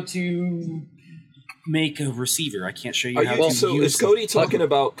you how to make a receiver. I can't show you how to so use is Cody talking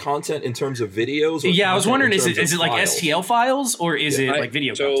about content in terms of videos? Or I was wondering, is it like files? STL files or is it like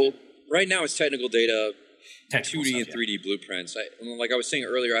video content? Right now it's technical data, Technical 2D stuff, and 3D blueprints. Like I was saying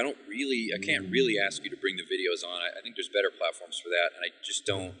earlier, I can't really ask you to bring the videos on. I think there's better platforms for that, and I just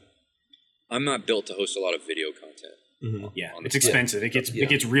don't. I'm not built to host a lot of video content. Mm-hmm. Yeah, it's expensive. It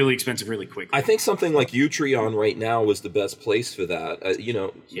gets really expensive really quickly. I think something like Utreon right now is the best place for that.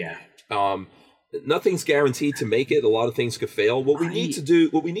 Yeah. Nothing's guaranteed to make it. A lot of things could fail. What we need to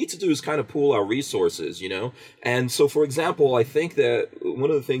do is kind of pool our resources, And so, for example, I think that one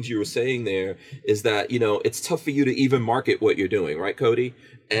of the things you were saying there is that, it's tough for you to even market what you're doing, right, Cody?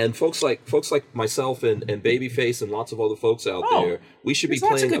 And folks like myself and Babyface and lots of other folks out there, we should be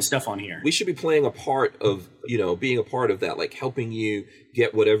playing lots of good stuff on here. We should be playing a part of, being a part of that, like helping you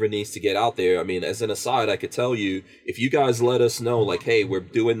get whatever needs to get out there. I mean, as an aside, I could tell you, if you guys let us know, like, hey, we're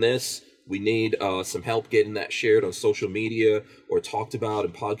doing this, we need some help getting that shared on social media or talked about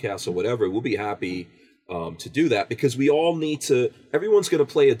in podcasts or whatever, we'll be happy to do that, because we all need to, everyone's going to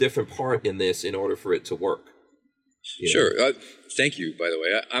play a different part in this in order for it to work. Sure. Thank you, by the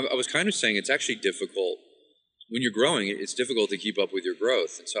way. I was kind of saying it's actually difficult. When you're growing, it's difficult to keep up with your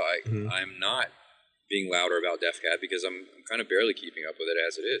growth. And so I'm not being louder about DefCat because I'm kind of barely keeping up with it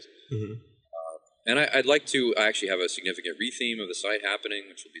as it is. Mm-hmm. And I'd like to actually have a significant retheme of the site happening,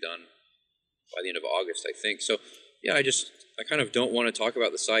 which will be done by the end of August, I think. So, yeah, I kind of don't want to talk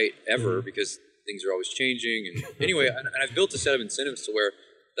about the site ever because things are always changing. And anyway, and I've built a set of incentives to where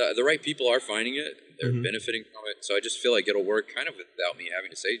the right people are finding it. They're benefiting from it. So I just feel like it'll work kind of without me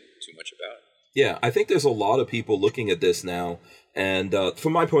having to say too much about it. Yeah, I think there's a lot of people looking at this now. And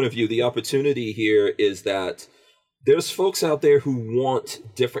from my point of view, the opportunity here is that there's folks out there who want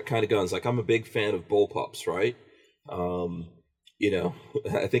different kind of guns. Like, I'm a big fan of bullpups, right?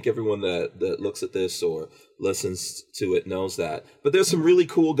 I think everyone that looks at this or listens to it knows that. But there's some really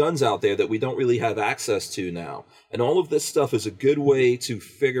cool guns out there that we don't really have access to now. And all of this stuff is a good way to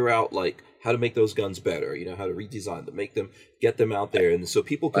figure out, like, how to make those guns better, how to redesign them, get them out there. And so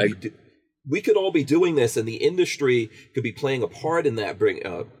people could we could all be doing this, and the industry could be playing a part in that,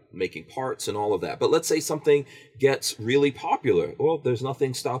 making parts and all of that. But let's say something gets really popular. Well, there's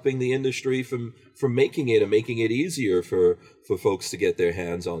nothing stopping the industry from making it and making it easier for folks to get their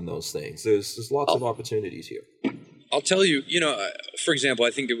hands on those things. There's lots of opportunities here. I'll tell you, for example,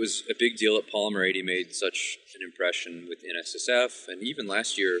 I think it was a big deal that Polymer 80 made such an impression with NSSF, and even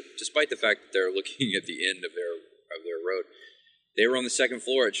last year, despite the fact that they're looking at the end of their road, they were on the second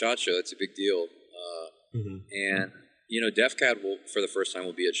floor at SHOT Show. That's a big deal. And, DefCat will, for the first time,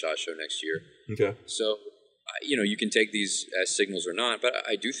 will be at SHOT Show next year. Okay. So, you can take these as signals or not, but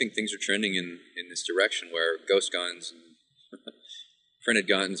I do think things are trending in this direction where ghost guns and printed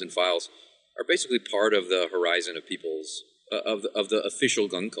guns and files are basically part of the horizon of people's of the official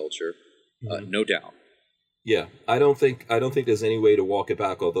gun culture, no doubt. Yeah, I don't think there's any way to walk it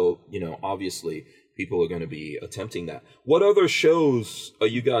back. Although obviously people are going to be attempting that. What other shows are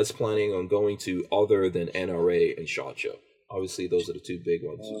you guys planning on going to other than NRA and SHOT Show? Obviously, those are the two big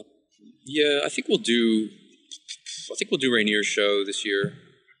ones. I think we'll do Rainier's show this year.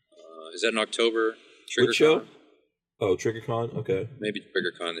 Is that in October? Which show? Oh, TriggerCon? Okay. Maybe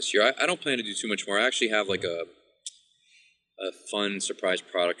TriggerCon this year. I don't plan to do too much more. I actually have like a fun surprise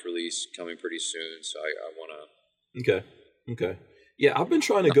product release coming pretty soon, so I want to... Okay. Yeah, I've been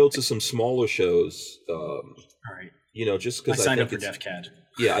trying to go to some smaller shows. All right. Just because I signed up for DefCat.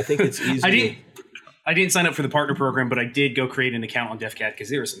 Yeah, I think it's easy. I didn't sign up for the partner program, but I did go create an account on DefCat because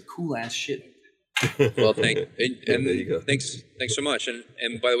there was some cool ass shit. Well, there you go. Thanks so much. And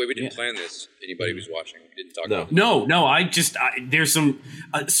by the way, we didn't plan this. Anybody who's watching, we didn't talk about it. No. There's some.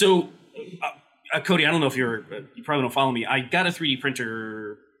 Cody, I don't know if you probably don't follow me. I got a 3D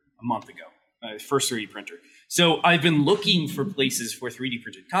printer a month ago, first 3D printer. So I've been looking for places for 3D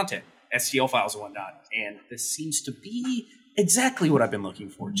printed content, STL files and whatnot, and this seems to be exactly what I've been looking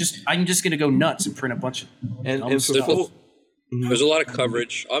for. I'm just going to go nuts and print a bunch of stuff. There's a lot of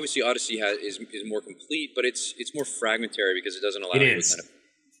coverage. Obviously, Odyssey is more complete, but it's more fragmentary because it doesn't allow you to kind of.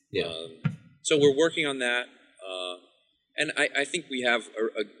 Yeah. So we're working on that, and I think we have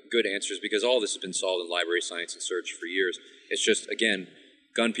a good answers because all this has been solved in library science and search for years. It's just, again,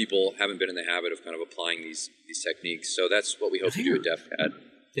 gun people haven't been in the habit of kind of applying these techniques. So that's what we hope to do at DefCat.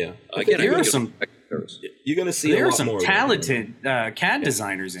 Yeah. Again, You're going to see There a are lot some more of it. talented CAD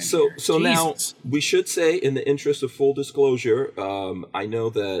designers in So here. now Jesus. we should say, in the interest of full disclosure, I know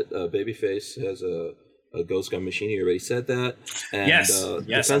that Babyface has a Ghost Gun machine. He already said that. And, Yes.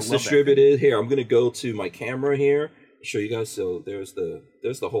 Yes, I Defense love that Distributed. Here, I'm going to go to my camera here. Show you guys. So there's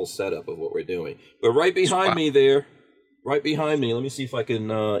the whole setup of what we're doing. But right behind me there, right behind me. Let me see if I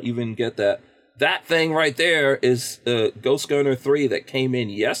can even get that. That thing right there is Ghost Gunner 3 that came in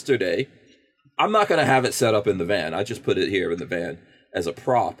yesterday. I'm not going to have it set up in the van. I just put it here in the van as a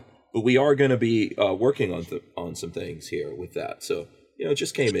prop. But we are going to be working on some things here with that. So, it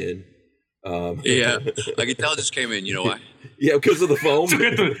just came in. Yeah, I can tell it just came in. You know why? Yeah, because of the foam.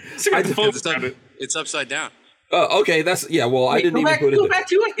 It's upside down. Oh, okay. Well, I didn't even put it Go there. back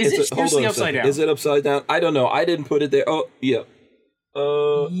to it. Is it Hold on seriously a upside second. down? Is it upside down? I don't know. I didn't put it there. Oh, yeah.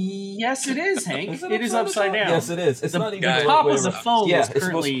 Yes, it is, Hank. It is upside down. Yes, it is. It's not even guy- the Top way of the around. phone Yeah, is it's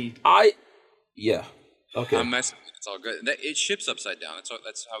supposed- currently. Yeah. Okay. I'm messing. It's all good. It ships upside down. That's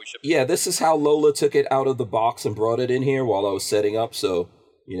how we ship it. Yeah, this is how Lola took it out of the box and brought it in here while I was setting up. So,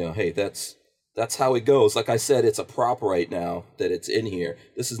 hey, that's how it goes. Like I said, it's a prop right now that it's in here.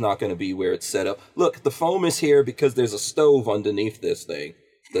 This is not going to be where it's set up. Look, the foam is here because there's a stove underneath this thing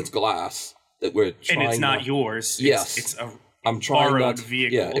that's glass that we're trying. And it's not yours. Yes. It's a I'm trying borrowed not to,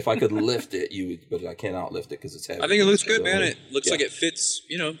 vehicle. Yeah, if I could lift it, you would, but I cannot lift it because it's heavy. I think it looks good, So, man. It looks yeah. like it fits.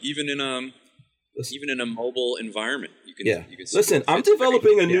 Even in a mobile environment, you can. Yeah. You can see Listen, it I'm fits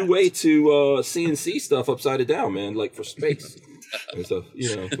developing a very- new way to CNC stuff upside down, man, like for space and stuff,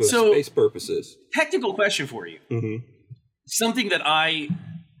 for So- space purposes. technical question for you. Mm-hmm. Something that I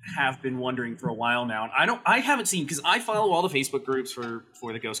have been wondering for a while now, and I haven't seen, because I follow all the Facebook groups for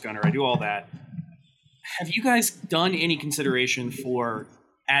the Ghost Gunner. I do all that. Have you guys done any consideration for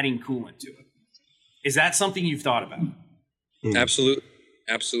adding coolant to it? Is that something you've thought about? Absolutely.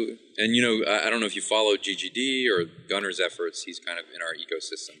 And I don't know if you follow GGD or Gunner's efforts. He's kind of in our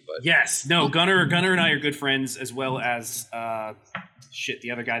ecosystem, but Yes. No, Gunner and I are good friends, as well as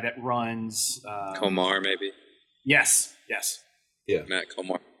the other guy that runs Komar maybe. Yes. Yeah. Matt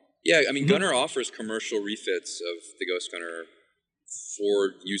Komar. Yeah, I mean Gunner offers commercial refits of the Ghost Gunner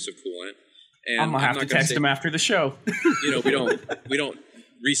for use of coolant. And I'm gonna have not to text him after the show. we don't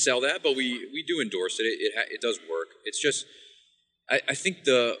resell that, but we do endorse it. It does work. It's just I think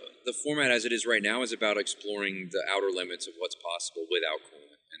the format as it is right now is about exploring the outer limits of what's possible without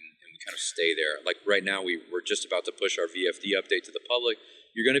coolant, and we kind of stay there. Like right now, we're just about to push our VFD update to the public.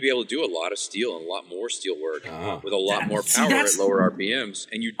 You're going to be able to do a lot of steel and a lot more steel work with a lot more power at lower RPMs.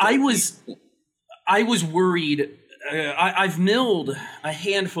 And I was worried. I've milled a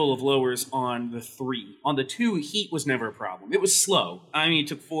handful of lowers on the 3. On the 2, heat was never a problem. It was slow. I mean, it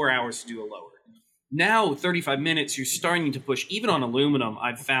took 4 hours to do a lower. Now, 35 minutes, you're starting to push. Even on aluminum,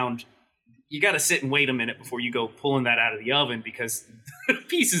 I've found you got to sit and wait a minute before you go pulling that out of the oven because the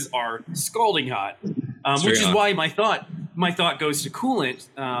pieces are scalding hot. Which is why my thought goes to coolant.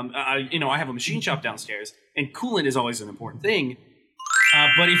 I have a machine shop downstairs, and coolant is always an important thing.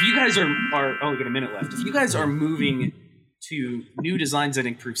 But if you guys are we got a minute left. If you guys are moving to new designs that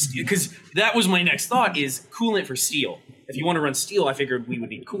improve steel, because that was my next thought, is coolant for steel. If you want to run steel, I figured we would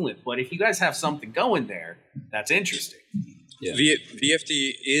need coolant. But if you guys have something going there, that's interesting. Yeah.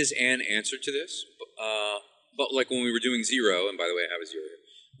 VFD is an answer to this, but like when we were doing Zero, and by the way, I have a Zero here.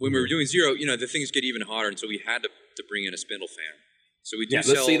 When we were doing Zero, the things get even hotter, and so we had to bring in a spindle fan. So we do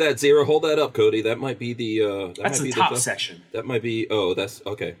Let's see that Zero. Hold that up, Cody. That might be the. That's the top section. That might be. Oh, that's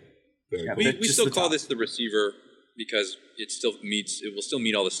okay. Very Yeah, cool. We still call this the receiver because it will still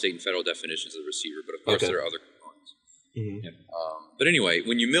meet all the state and federal definitions of the receiver, but of course there are other components. Mm-hmm. But anyway,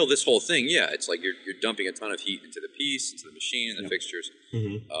 when you mill this whole thing, it's like you're dumping a ton of heat into the piece, into the machine, and the fixtures.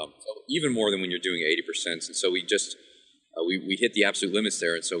 Mm-hmm. So even more than when you're doing 80%. And so we just we hit the absolute limits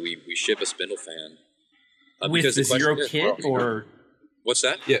there, and so we ship a spindle fan With because the question Zero is, kit, or what's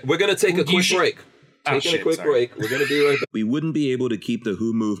that? Yeah, we're gonna take a quick break. Taking a quick break. We're going to be right back. We wouldn't be able to keep the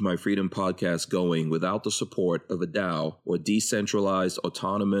Who Moved My Freedom podcast going without the support of a DAO, or decentralized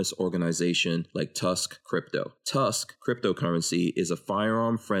autonomous organization like Tusk Crypto. Tusk cryptocurrency is a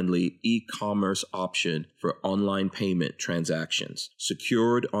firearm-friendly e-commerce option for online payment transactions,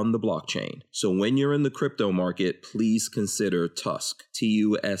 secured on the blockchain. So when you're in the crypto market, please consider Tusk,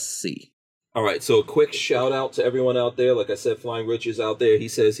 T-U-S-C. All right, so a quick shout out to everyone out there. Like I said, Flying Rich is out there. He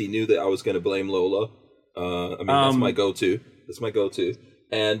says he knew that I was going to blame Lola. That's my go-to. That's my go-to.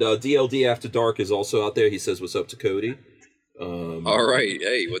 And DLD After Dark is also out there. He says, "What's up to Cody?" All right,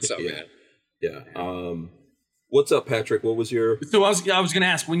 hey, what's up, man? Yeah. What's up, Patrick? What was your? So I was going to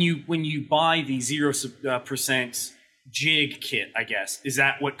ask, when you buy the 0% jig kit, I guess. Is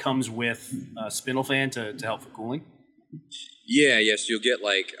that what comes with spindle fan to help for cooling? Yeah, yes, you'll get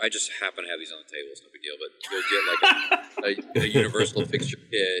like, I just happen to have these on the table, it's no big deal, but you'll get like a universal fixture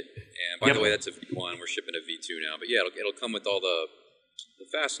kit, and by the way, that's a V1, we're shipping a V2 now, but yeah, it'll come with all the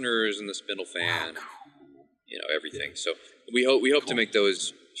fasteners and the spindle fan, everything. So we hope to make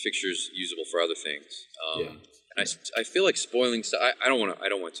those fixtures usable for other things. And I feel like spoiling stuff. I don't want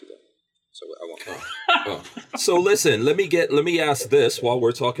to though. So I won't. So listen, let me ask this while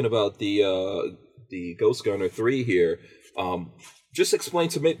we're talking about the Ghost Gunner 3 here. Just explain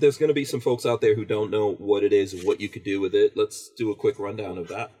to me. There's going to be some folks out there who don't know what it is and what you could do with it. Let's do a quick rundown of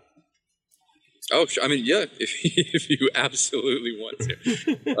that. Oh, sure. I mean, yeah, if you absolutely want to.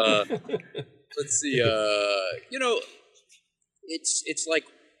 Let's see. It's like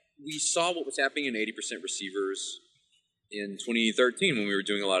we saw what was happening in 80% receivers in 2013 when we were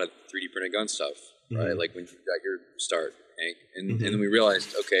doing a lot of 3D printed gun stuff, right? Like when you got your start, Hank. And then we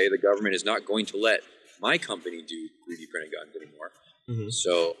realized, okay, the government is not going to let my company do 3D printed guns anymore.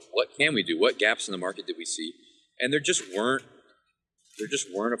 So what can we do? What gaps in the market did we see? And there just weren't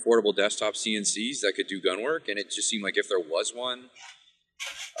affordable desktop CNCs that could do gun work, and it just seemed like if there was one,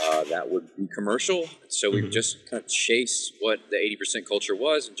 that would be commercial. So we just kind of chased what the 80% culture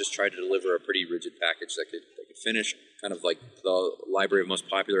was and just tried to deliver a pretty rigid package that could finish kind of like the library of most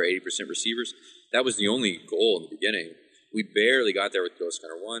popular 80% receivers. That was the only goal in the beginning. We barely got there with Ghost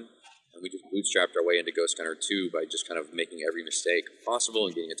Gunner 1, and we just bootstrapped our way into Ghost Gunner 2 by just kind of making every mistake possible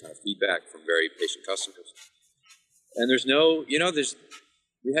and getting a ton of feedback from very patient customers. And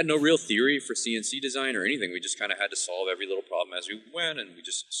we had no real theory for CNC design or anything. We just kind of had to solve every little problem as we went, and we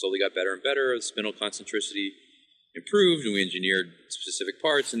just slowly got better and better. The spindle concentricity improved, and we engineered specific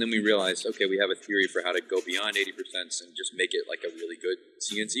parts, and then we realized, okay, we have a theory for how to go beyond 80% and just make it like a really good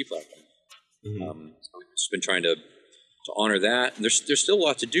CNC platform. So we've just been trying to honor that. And there's still a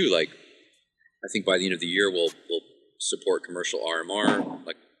lot to do. Like, I think by the end of the year, we'll support commercial RMR,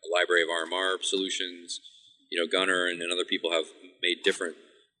 like a library of RMR solutions. Gunner and other people have made different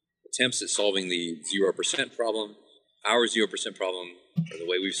attempts at solving the 0% problem. Our 0% problem, or the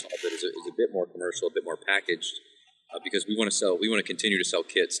way we've solved it, is a bit more commercial, a bit more packaged, because we want to continue to sell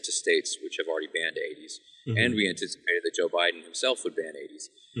kits to states which have already banned 80s, and we anticipated that Joe Biden himself would ban 80s.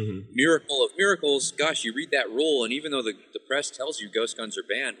 Miracle of miracles, gosh, you read that rule, and even though the press tells you ghost guns are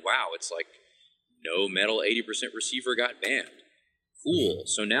banned, wow, it's like no metal 80% receiver got banned. Cool.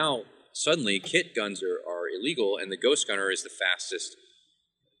 So now suddenly kit guns are illegal, and the Ghost Gunner is the fastest,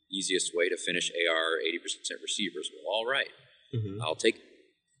 easiest way to finish AR 80% receivers. Well, all right. I'll take it.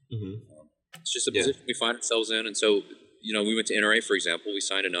 It's just a position we find ourselves in. And so, we went to NRA, for example. We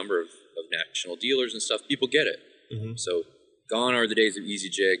signed a number of national dealers and stuff. People get it. So gone are the days of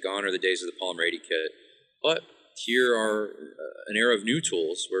EasyJig. Gone are the days of the Polymer 80 kit. But here are an era of new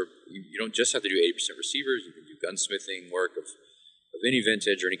tools where you don't just have to do 80% receivers. You can do gunsmithing work of any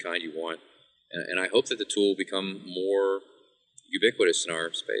vintage or any kind you want. And I hope that the tool will become more ubiquitous in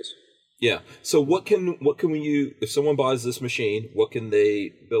our space. Yeah. So what can we if someone buys this machine, what can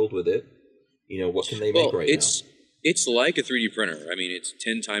they build with it? What can they make now? It's like a 3D printer. I mean, it's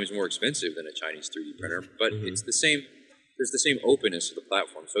 10 times more expensive than a Chinese 3D printer, but it's the same. There's the same openness to the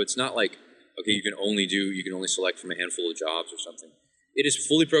platform. So it's not like, okay, you can only select from a handful of jobs or something. It is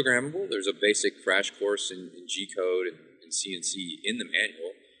fully programmable. There's a basic crash course in G code and CNC in the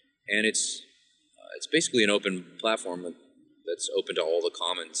manual, and it's basically an open platform that's open to all the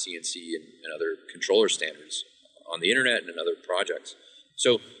common CNC and other controller standards on the internet and in other projects.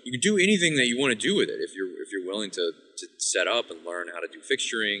 So you can do anything that you want to do with it if you're willing to set up and learn how to do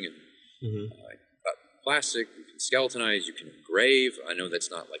fixturing and plastic. You can skeletonize, you can engrave. I know that's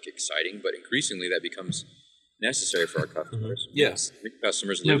not like exciting, but increasingly that becomes necessary for our customers. Yes,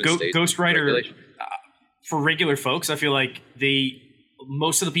 customers live in states. Ghostwriter for regular folks, I feel like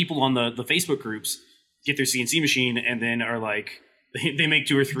most of the people on the Facebook groups get their CNC machine and then are like, they make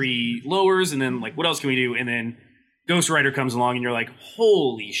 2 or 3 lowers and then like, what else can we do? And then Ghostwriter comes along and you're like,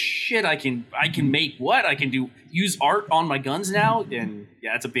 holy shit, I can make what? I can use art on my guns now? And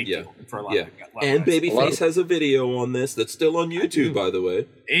yeah, it's a big deal for a lot of guys. And Babyface has a video on this that's still on YouTube, by the way.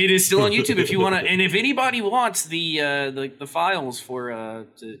 It is still on YouTube if you want to. And if anybody wants the files for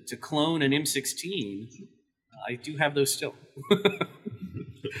to clone an M16, I do have those still.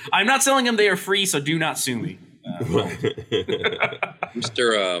 I'm not selling them; they are free, so do not sue me.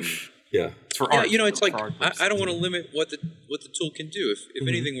 Mr. It's for art. It's like I don't want to limit what the tool can do. If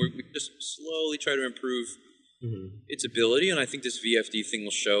anything, we just slowly try to improve its ability, and I think this VFD thing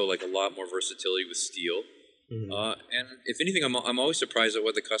will show like a lot more versatility with steel. And if anything, I'm always surprised at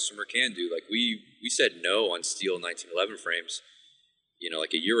what the customer can do. Like we said no on steel 1911 frames,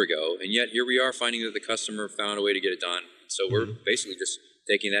 like a year ago, and yet here we are finding that the customer found a way to get it done. So we're basically just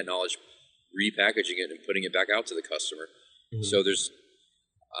taking that knowledge, repackaging it, and putting it back out to the customer. So there's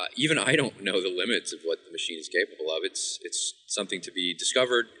even I don't know the limits of what the machine is capable of. It's something to be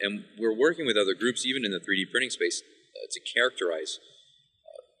discovered, and we're working with other groups, even in the 3D printing space, to characterize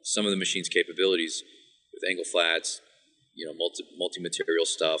some of the machine's capabilities with angle flats, multi-material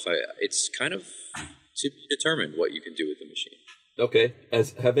stuff. It's kind of to be determined what you can do with the machine. Okay.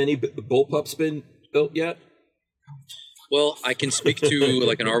 Have any bullpups been built yet? Well, I can speak to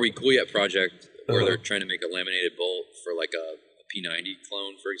like an Are We Cool Yet project where they're trying to make a laminated bolt for like a P90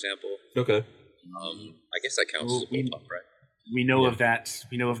 clone, for example. Okay. I guess that counts as a bullpup, right? We know of that.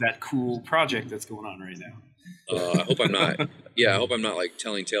 We know of that cool project that's going on right now. I hope I'm not. Yeah, I hope I'm not like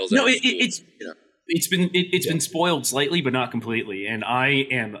telling tales. No, it's been spoiled slightly, but not completely. And I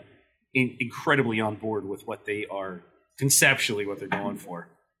am incredibly on board with what they are conceptually what they're going for.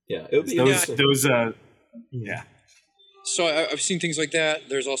 Yeah, it would be those. Yeah. So I've seen things like that.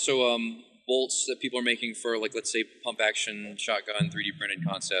 There's also bolts that people are making for, like, let's say, pump action shotgun 3D printed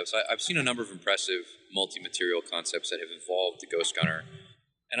concepts. I've seen a number of impressive multi-material concepts that have involved the Ghost Gunner,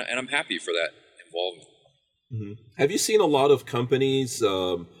 and I'm happy for that involvement. Have you seen a lot of companies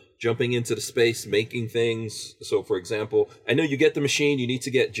jumping into the space, making things? So, for example, I know you get the machine, you need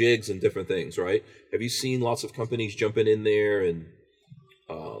to get jigs and different things, right? Have you seen lots of companies jumping in there and,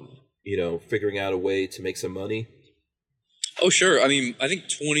 figuring out a way to make some money? Oh, sure. I mean, I think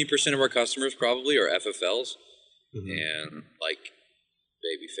 20% of our customers probably are FFLs. And like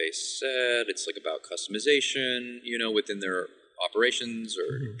Babyface said, it's like about customization, within their operations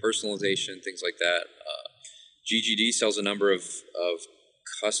or personalization, things like that. GGD sells a number of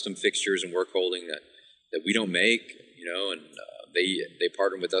custom fixtures and work holding that we don't make, and they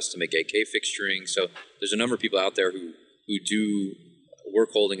partner with us to make AK fixturing. So there's a number of people out there who do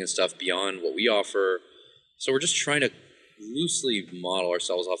work holding and stuff beyond what we offer. So we're just trying to loosely model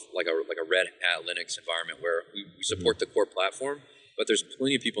ourselves off like a Red Hat Linux environment where we support the core platform, but there's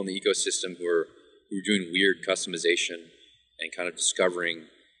plenty of people in the ecosystem who are doing weird customization and kind of discovering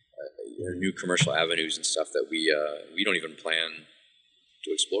new commercial avenues and stuff that we don't even plan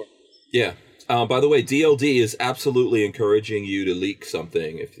to explore. Yeah. By the way, DLD is absolutely encouraging you to leak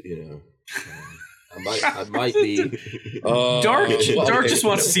something. If I might be. Dark just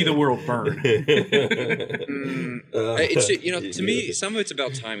wants to see the world burn. It's to me, some of it's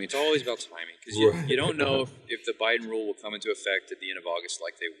about timing. It's always about timing because you don't know if the Biden rule will come into effect at the end of August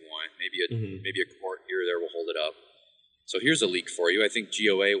like they want. Maybe a court here or there will hold it up. So here's a leak for you. I think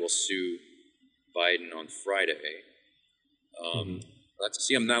GOA will sue Biden on Friday. Let's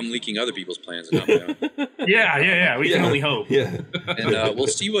see. I'm leaking other people's plans and not my own. Yeah. We can only hope. Yeah, and we'll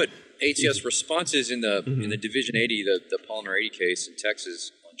see what ATS response is in the Division 80, the Polymer 80 case in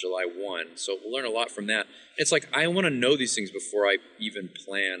Texas on July 1. So we'll learn a lot from that. It's like I want to know these things before I even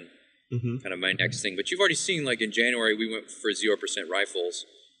plan kind of my next thing. But you've already seen, like in January, we went for 0% rifles.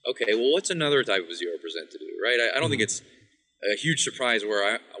 Okay, well, what's another type of 0% to do, right? I don't think it's a huge surprise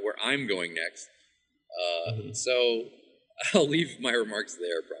where I'm going next. So I'll leave my remarks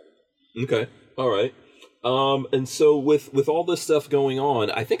there, probably. Okay, all right. And so with all this stuff going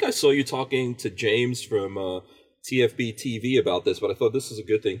on, I think I saw you talking to James from TFB TV about this, but I thought this is a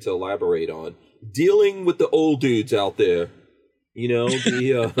good thing to elaborate on. Dealing with the old dudes out there. There were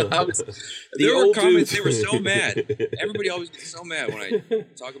comments. They were so mad. Everybody always gets so mad when I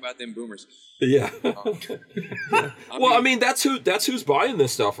talk about them boomers. Yeah. That's who's buying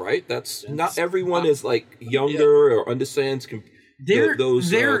this stuff, right? That's not everyone is like younger or understands those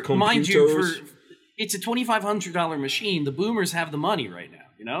computers. Mind you, it's a $2,500 machine. The boomers have the money right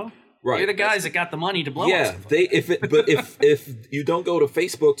now. Right. They're the guys that got the money to blow up. Yeah, if you don't go to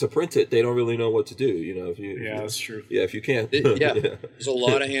Facebook to print it, they don't really know what to do. That's true. Yeah, if you can't. There's a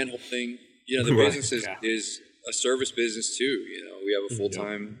lot of hand holding. The business is a service business too. We have a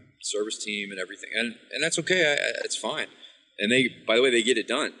full-time service team and everything, and that's okay. It's fine. And by the way, they get it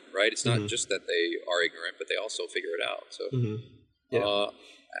done, right? It's not just that they are ignorant, but they also figure it out. So,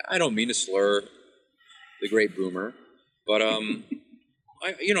 I don't mean to slur the great boomer, but I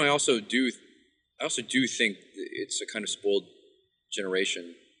also do think it's a kind of spoiled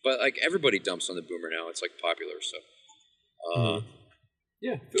generation. But like everybody dumps on the boomer now. It's like popular. So,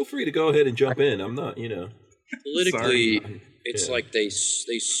 feel free to go ahead and jump in. I'm not, politically, it's like they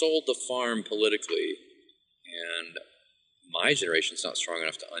sold the farm politically, and my generation's not strong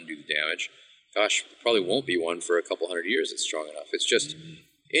enough to undo the damage. Gosh, probably won't be one for a couple hundred years. It's strong enough. It's just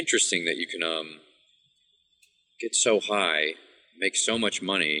interesting that you can get so high, make so much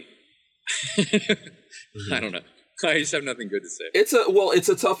money. I don't know. I just have nothing good to say. It's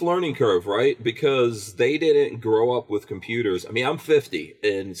a tough learning curve, right? Because they didn't grow up with computers. I mean, I'm 50,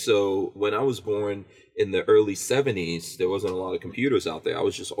 and so when I was born in the early 70s, there wasn't a lot of computers out there. I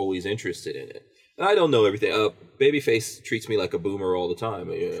was just always interested in it. And I don't know everything. Babyface treats me like a boomer all the time.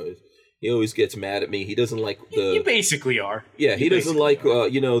 You know, he always gets mad at me. He doesn't like the... You basically are. Yeah, he doesn't like,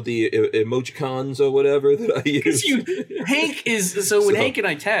 the emojicons or whatever that I use. Hank is... So when Hank and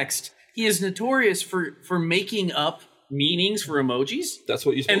I text, he is notorious for making up meanings for emojis. That's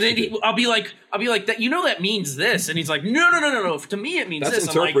what you're supposed to do. I'll be like, that means this. And he's like, no. To me, it means this.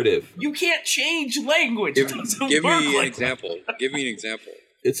 That's interpretive. Like, you can't change language. Give me an example. Give me an example.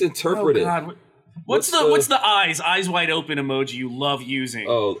 It's interpretive. Oh, God. What's the eyes wide open emoji you love using?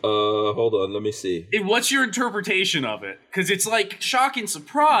 Oh, hold on, let me see. What's your interpretation of it? Because it's like shock and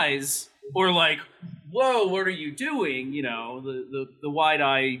surprise, or like, whoa, what are you doing? You know, the wide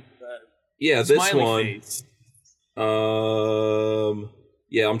eye. Yeah, this one. Face.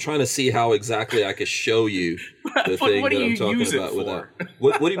 Yeah, I'm trying to see how exactly I could show you the thing that I'm talking about with that.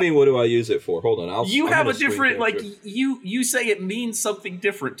 What do you mean? What do I use it for? Hold on, I'm have a different you say it means something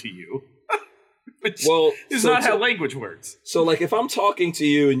different to you. Which is not how language works. So, like, if I'm talking to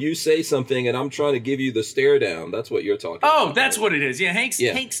you and you say something and I'm trying to give you the stare down, that's what you're talking about. Oh, that's what it is. Yeah, Hank's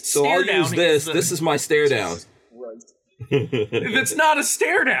so stare down. So I'll use this. This is my stare down. That's not a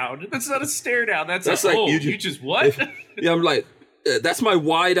stare down. That's not a stare down. That's like, you just what? I'm like, that's my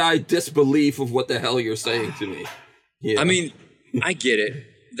wide-eyed disbelief of what the hell you're saying to me. Yeah. I mean, I get it.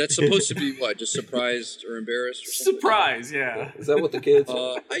 That's supposed to be what? Just surprised or embarrassed? Or surprise, yeah. Is that what the kids?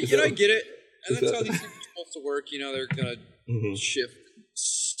 I get it. And that's how these things are supposed to work. You know, they're gonna shift,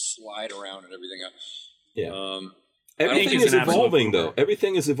 slide around, and everything else. Yeah. Everything is evolving, though.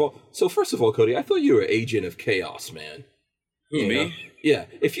 Everything is evolving. So first of all, Cody, I thought you were Agent of Chaos, man. Who, me? Know? Yeah.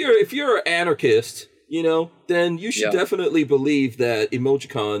 If you're an anarchist, then you should definitely believe that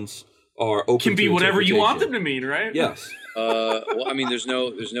emojicons are open. Can be whatever you want them to mean, right? Yes. Well, I mean, there's no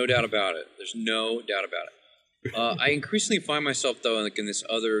doubt about it. There's no doubt about it. I increasingly find myself though in this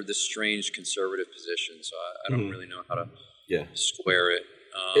strange conservative position, so I don't really know how to square it.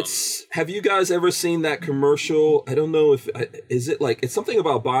 Have you guys ever seen that commercial? I don't know if it's something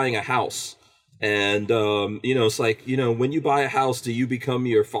about buying a house, and it's like when you buy a house, do you become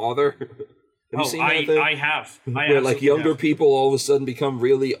your father? Have you seen that thing? I have. Where like younger people all of a sudden become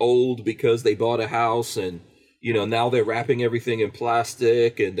really old because they bought a house, and now they're wrapping everything in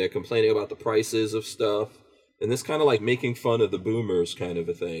plastic and they're complaining about the prices of stuff. And this kind of like making fun of the boomers kind of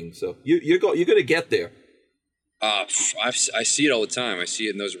a thing. So you're going to get there. I see it all the time. I see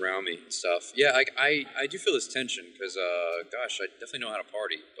it in those around me and stuff. Yeah, I do feel this tension because, gosh, I definitely know how to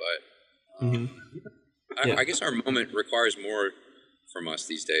party. But I guess our moment requires more from us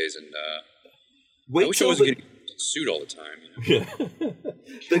these days. And I wish I wasn't getting sued all the time.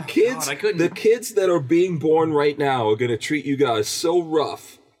 The kids that are being born right now are going to treat you guys so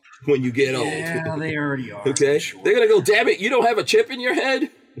rough. When you get old. Yeah, they already are. Okay? Sure. They're going to go, damn it, you don't have a chip in your head?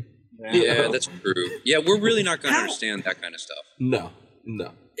 Yeah, that's true. Yeah, we're really not going to understand that kind of stuff. No.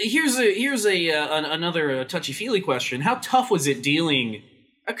 Here's another touchy-feely question. How tough was it dealing?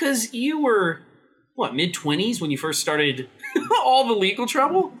 Because you were, mid-20s when you first started all the legal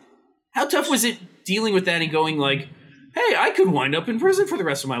trouble? How tough was it dealing with that and going like, hey, I could wind up in prison for the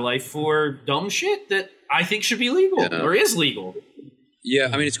rest of my life for dumb shit that I think should be legal or is legal? Yeah,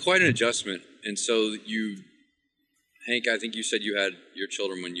 I mean, it's quite an adjustment. And so Hank, I think you said you had your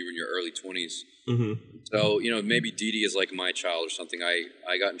children when you were in your early 20s. Mm-hmm. So, maybe Dee Dee is like my child or something. I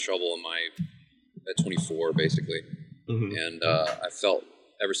got in trouble at 24, basically. Mm-hmm. And I felt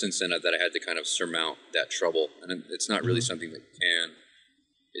ever since then that I had to kind of surmount that trouble. And it's not really something that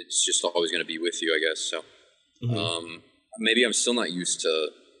it's just always going to be with you, I guess. So maybe I'm still not used to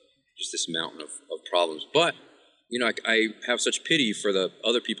just this mountain of problems. But I have such pity for the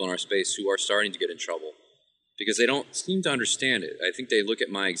other people in our space who are starting to get in trouble because they don't seem to understand it. I think they look at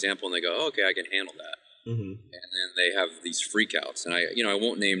my example and they go, oh, okay, I can handle that. Mm-hmm. And then they have these freakouts. And I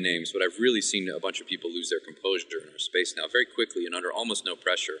won't name names, but I've really seen a bunch of people lose their composure in our space now very quickly and under almost no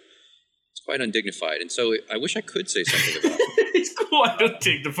pressure. It's quite undignified. And so I wish I could say something about it. It's quite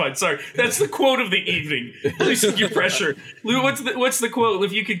undignified. Sorry. That's the quote of the evening. Losing your pressure. Lou, what's the quote?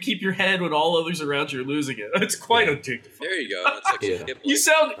 If you could keep your head when all others around you are losing it. It's quite undignified. There you go. That's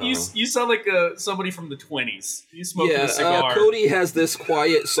like you sound like somebody from the 20s. You smoking a cigar. Cody has this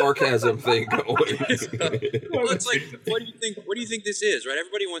quiet sarcasm thing going. Well, it's like, what do you think this is, right?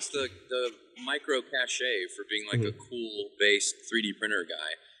 Everybody wants the micro cachet for being like a cool based 3D printer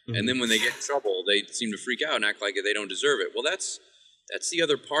guy. And then when they get in trouble, they seem to freak out and act like they don't deserve it. Well, that's the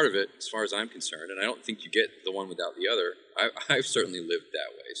other part of it, as far as I'm concerned. And I don't think you get the one without the other. I've certainly lived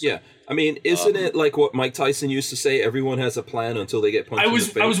that way. So. Yeah, I mean, isn't it like what Mike Tyson used to say? Everyone has a plan until they get punched in the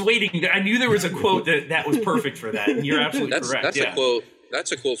face. I was waiting. I knew there was a quote that was perfect for that. And you're absolutely correct. That's a quote.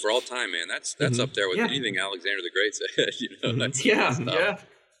 That's a quote for all time, man. That's up there with anything Alexander the Great said. That's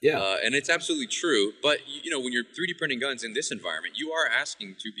and it's absolutely true. But when you're 3D printing guns in this environment, you are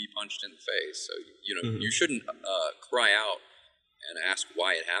asking to be punched in the face. So you shouldn't cry out and ask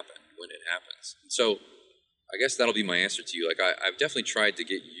why it happened when it happens. And so I guess that'll be my answer to you. Like I've definitely tried to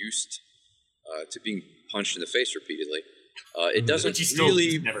get used to being punched in the face repeatedly. It doesn't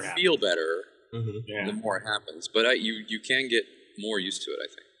really feel better the more it happens, but you can get more used to it, I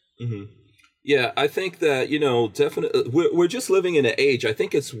think. Yeah, I think that, definitely we're just living in an age. I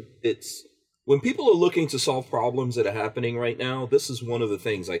think it's when people are looking to solve problems that are happening right now, this is one of the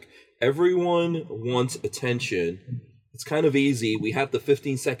things. Like, everyone wants attention. It's kind of easy. We have the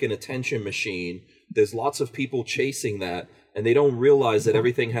 15-second attention machine. There's lots of people chasing that, and they don't realize that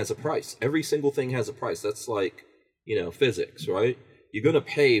everything has a price. Every single thing has a price. That's like, physics, right? You're going to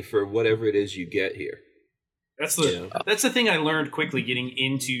pay for whatever it is you get here. That's the thing I learned quickly getting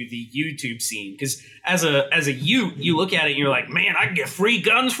into the YouTube scene, because as a you look at it and you're like, man, I can get free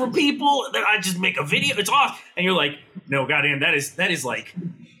guns from people, and then I just make a video, it's awesome. And you're like, no, goddamn, that is like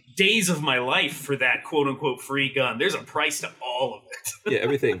days of my life for that quote unquote free gun. There's a price to all of it. Yeah,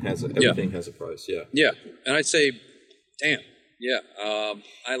 everything has a price. Yeah. Yeah, and I'd say, damn, yeah,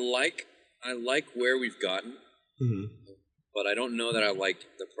 I like where we've gotten, but I don't know that I like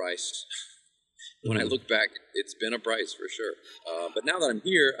the price. When I look back, it's been a price for sure. But now that I'm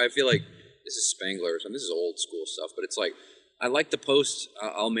here, I feel like this is Spangler's, and this is old school stuff, but it's like, I like the post.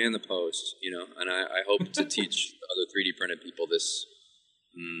 I'll man the post, and I hope to teach other 3D printed people this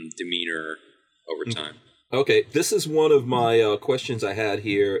demeanor over time. Okay, this is one of my questions I had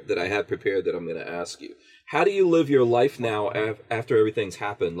here that I had prepared that I'm going to ask you. How do you live your life now after everything's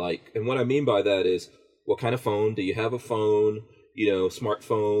happened? Like, and what I mean by that is, what kind of phone? Do you have a phone?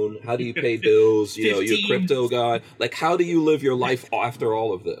 Smartphone? How do you pay bills? You're a crypto guy. Like, how do you live your life after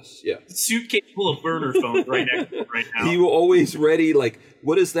all of this? Yeah. Suitcase full of burner phones right now. You were always ready. Like,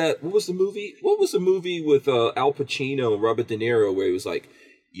 what is that? What was the movie? What was the movie with Al Pacino and Robert De Niro where he was like,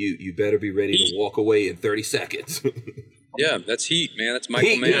 you better be ready to walk away in 30 seconds. Yeah, that's Heat, man. That's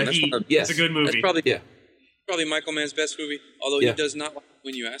Michael Mann. That's a good movie. That's probably Michael Mann's best movie, although he does not like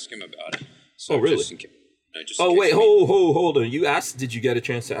when you ask him about it. So really? Wait, hold on. You asked? Did you get a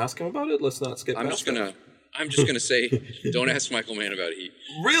chance to ask him about it? Let's not skip. I'm just gonna say, don't ask Michael Mann about Heat.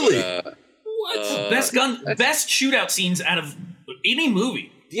 Really? What? Best shootout scenes out of any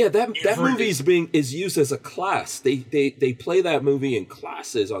movie. Yeah, that movie is used as a class. They play that movie in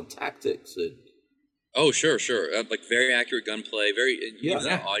classes on tactics. Oh, sure. Like very accurate gunplay.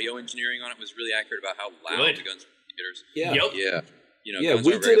 The audio engineering on it was really accurate about how loud the guns were in theaters. Yeah.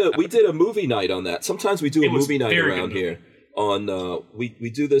 We did a movie night on that. Sometimes we do a movie night around here.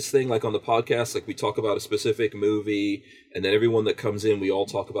 We do this thing like on the podcast, like we talk about a specific movie, and then everyone that comes in, we all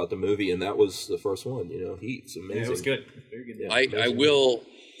talk about the movie, and that was the first one. Heat. It's amazing. Yeah, it was good. Very good. Yeah, I will.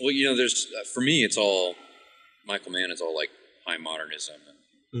 Well, there's for me, it's all Michael Mann is all like high modernism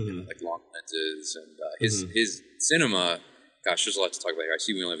and like long lenses and his cinema. Gosh, there's a lot to talk about here. I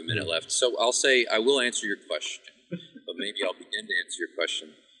see we only have a minute left, so I'll say I will answer your question. But maybe I'll begin to answer your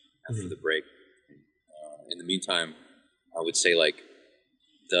question after the break. In the meantime, I would say like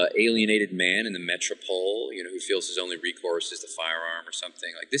the alienated man in the metropole, who feels his only recourse is the firearm or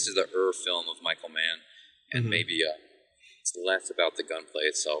something. Like this is the film of Michael Mann, and maybe it's less about the gunplay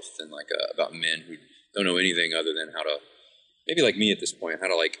itself than like about men who don't know anything other than how to, maybe like me at this point, how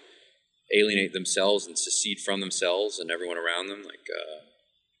to like alienate themselves and secede from themselves and everyone around them. Like,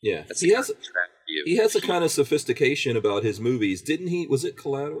 he has a kind of sophistication about his movies, didn't he? Was it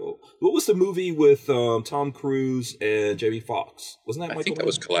Collateral? What was the movie with Tom Cruise and Jamie Foxx? Wasn't that Michael? I think that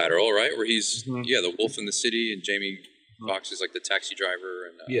was Collateral, right? Where he's the wolf in the city, and Jamie Foxx is like the taxi driver.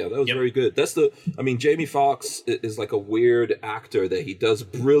 And that was very good. Jamie Foxx is like a weird actor that he does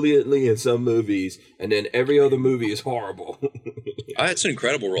brilliantly in some movies, and then every other movie is horrible. That's an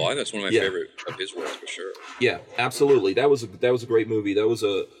incredible role. I think that's one of my favorite of his roles for sure. Yeah, absolutely. That was a great movie. That was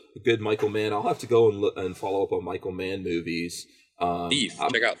a good Michael Mann. I'll have to go and follow up on Michael Mann movies. Thief.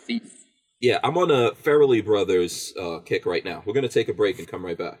 Check out Thief. Yeah, I'm on a Farrelly Brothers kick right now. We're going to take a break and come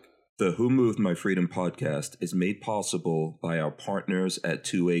right back. The Who Moved My Freedom podcast is made possible by our partners at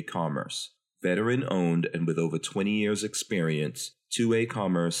 2A Commerce. Veteran owned and with over 20 years experience, 2A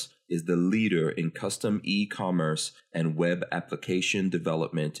Commerce is the leader in custom e-commerce and web application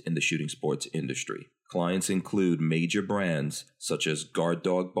development in the shooting sports industry. Clients include major brands such as Guard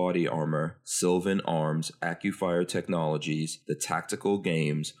Dog Body Armor, Sylvan Arms, AccuFire Technologies, The Tactical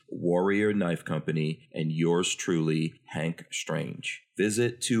Games, Warrior Knife Company, and yours truly, Hank Strange.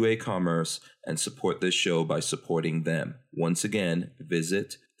 Visit 2A Commerce and support this show by supporting them. Once again,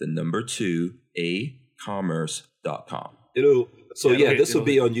 visit the number 2acommerce.com. This will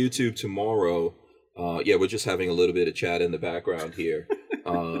be on YouTube tomorrow. We're just having a little bit of chat in the background here.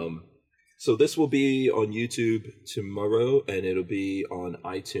 So this will be on YouTube tomorrow, and it'll be on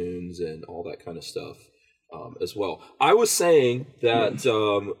iTunes and all that kind of stuff as well. I was saying that,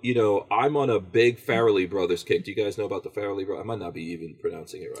 I'm on a big Farrelly Brothers kick. Do you guys know about the Farrelly Brothers? I might not be even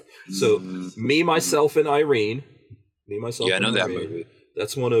pronouncing it right. So Me, Myself, and Irene. I know that movie.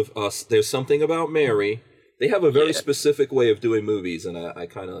 That's one of us. There's Something About Mary. They have a very specific way of doing movies, and I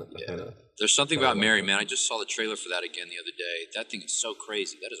kind of. There's Something About Mary, man. I just saw the trailer for that again the other day. That thing is so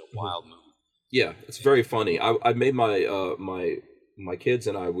crazy. That is a wild movie. Yeah, it's very funny. I made my my kids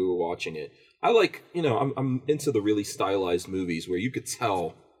and we were watching it. I like, I'm into the really stylized movies where you could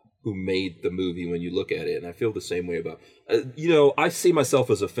tell who made the movie when you look at it, and I feel the same way about. I see myself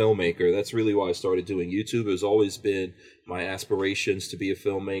as a filmmaker. That's really why I started doing YouTube. It has always been my aspirations to be a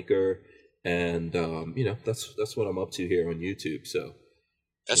filmmaker, and that's what I'm up to here on YouTube. So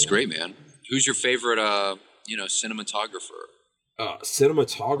that's great, man. Who's your favorite cinematographer?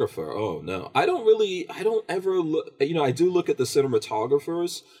 Cinematographer. Oh no, I don't ever look. I do look at the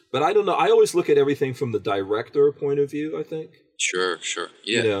cinematographers, but I don't know. I always look at everything from the director point of view, I think. Sure.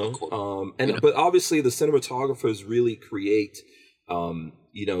 Yeah. Of course. But obviously the cinematographers really create,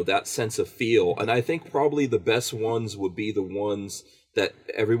 that sense of feel. And I think probably the best ones would be the ones that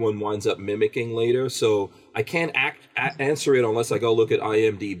everyone winds up mimicking later. So I can't answer it unless I go look at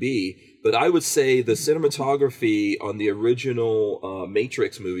IMDb. But I would say the cinematography on the original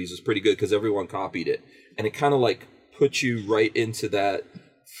Matrix movies is pretty good because everyone copied it. And it kind of like puts you right into that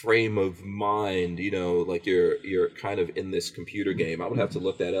frame of mind, like you're kind of in this computer game. I would have to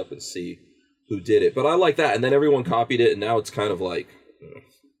look that up and see who did it. But I like that. And then everyone copied it, and now it's kind of like,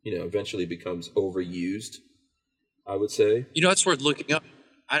 eventually becomes overused, I would say. That's worth looking up.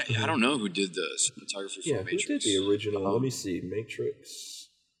 I don't know who did the cinematography for Matrix. Who did the original? Let me see. Matrix.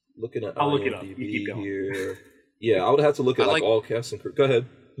 Looking at I'll look it up. IMDb here. Yeah, I would have to look at all cast and crew. Go ahead.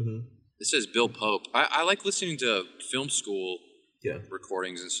 Mm-hmm. It says Bill Pope. I like listening to film school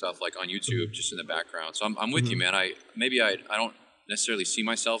recordings and stuff like on YouTube just in the background. So I'm with you, man. I don't necessarily see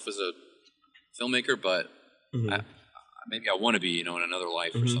myself as a filmmaker, but maybe I want to be, in another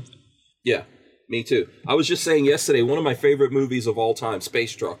life or something. Yeah, me too. I was just saying yesterday, one of my favorite movies of all time,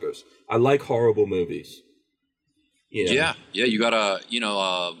 Space Truckers. I like horrible movies. Yeah. You got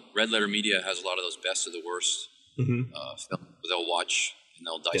Red Letter Media has a lot of those best of the worst films. They'll watch and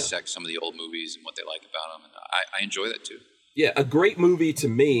they'll dissect some of the old movies and what they like about them, and I enjoy that too. Yeah, a great movie to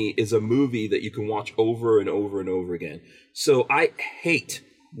me is a movie that you can watch over and over and over again. So I hate,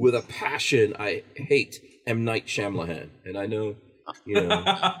 with a passion, M. Night Shyamalan, and I know,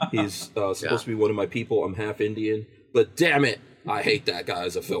 he's supposed to be one of my people. I'm half Indian, but damn it, I hate that guy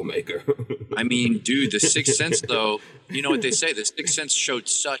as a filmmaker. I mean, dude, The Sixth Sense, though, you know what they say? The Sixth Sense showed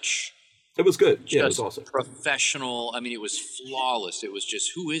such... It was good. Yeah, it was awesome. Professional. I mean, it was flawless. It was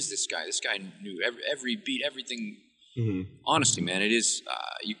just, who is this guy? This guy knew every beat, everything. Honestly, man, it is...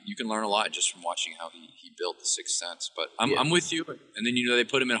 you can learn a lot just from watching how he built The Sixth Sense. But I'm with you. And then, they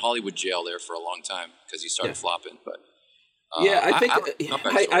put him in Hollywood jail there for a long time because he started flopping. But... I think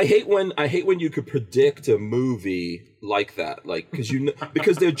I hate when you could predict a movie like that,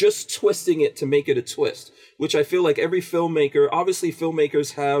 because they're just twisting it to make it a twist, which I feel like every filmmaker, obviously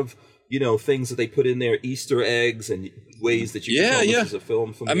filmmakers have, things that they put in there, Easter eggs and ways that you can tell this is a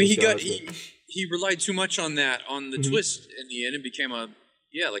film from he relied too much on the twist in the end. It became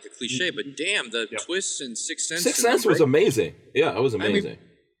like a cliche, but damn, the twists in Sixth Sense. Sixth Sense was amazing. Yeah, it was amazing.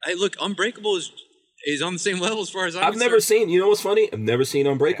 Look, Unbreakable is on the same level as far as I've never seen. You know what's funny? I've never seen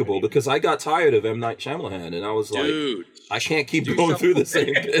Unbreakable because I got tired of M. Night Shyamalan, and I was like, I can't keep going through the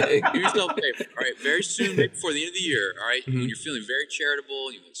same thing. Do yourself a favor. All right, very soon, maybe before the end of the year. All right, when you're feeling very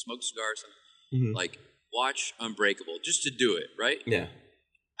charitable, you can smoke a cigar or something. Watch Unbreakable just to do it. Right? Yeah,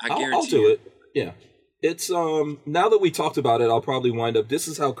 I guarantee I'll do it. Yeah. It's now that we talked about it, I'll probably wind up. This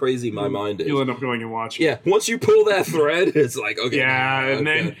is how crazy my mind is. You'll end up going and watching. Yeah, once you pull that thread, it's like okay. Yeah, and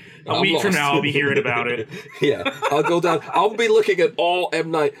then a I'm week from lost. now, I'll be hearing about it. Yeah, I'll go down. I'll be looking at all M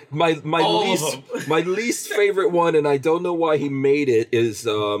Night. My All of least my least favorite one, and I don't know why he made it. Is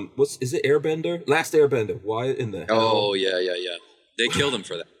is it Airbender? Last Airbender. Why in the hell? Oh yeah. They killed him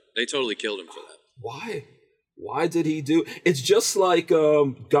for that. They totally killed him for that. Why? Why did he do? It's just like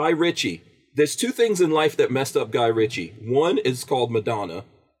Guy Ritchie. There's two things in life that messed up Guy Ritchie. One is called Madonna.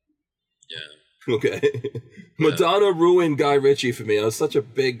 Yeah. Okay. Madonna ruined Guy Ritchie for me. I was such a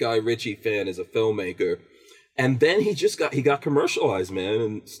big Guy Ritchie fan as a filmmaker. And then he got commercialized, man,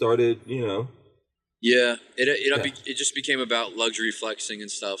 and started, Yeah, it just became about luxury flexing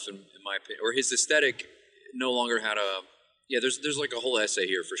and stuff, in my opinion. Or his aesthetic no longer had a... Yeah, there's like a whole essay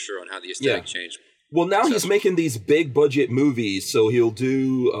here for sure on how the aesthetic changed. Well, now he's making these big budget movies, so he'll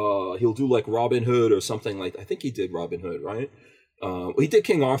do like Robin Hood or something like. I think he did Robin Hood, right? He did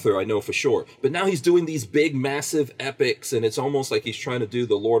King Arthur, I know for sure. But now he's doing these big, massive epics, and it's almost like he's trying to do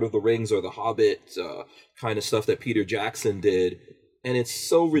the Lord of the Rings or the Hobbit kind of stuff that Peter Jackson did. And it's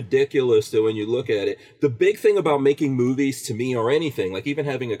so ridiculous that when you look at it, the big thing about making movies to me or anything, like even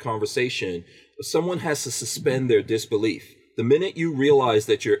having a conversation, someone has to suspend their disbelief. The minute you realize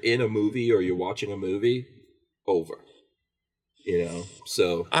that you're in a movie or you're watching a movie, over.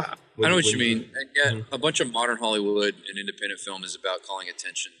 So I know what you mean. And yeah, a bunch of modern Hollywood and independent film is about calling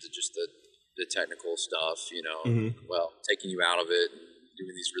attention to just the technical stuff, well, taking you out of it and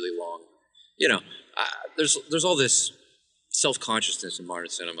doing these really long, there's all this self-consciousness in modern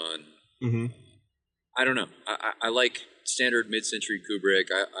cinema, and I don't know. I like standard mid-century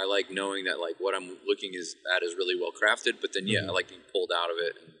Kubrick. I like knowing that like what I'm looking at is really well crafted, but then I like being pulled out of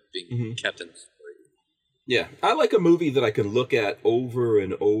it and being kept in the story. Yeah, I like a movie that I can look at over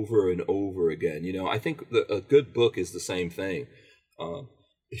and over and over again. I think a good book is the same thing.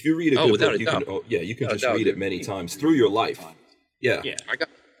 If you read a good book, you can just read it many times through your life. Yeah.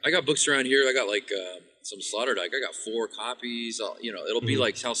 I got books around here. I got like some Sloterdijk. I got 4 copies. It'll be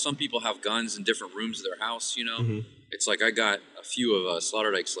like how some people have guns in different rooms of their house. It's like I got a few of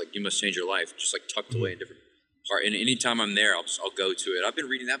Sloterdijk's like You Must Change Your Life, just like tucked away in different parts. And anytime I'm there, I'll go to it. I've been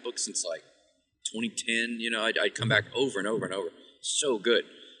reading that book since like 2010. I'd come back over and over and over. So good.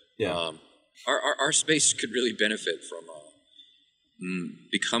 Yeah. Our space could really benefit from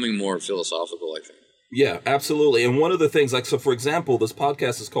becoming more philosophical, I think. Yeah, absolutely. And one of the things, like, so for example, this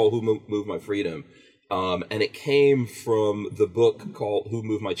podcast is called Who Moved My Freedom. And it came from the book called Who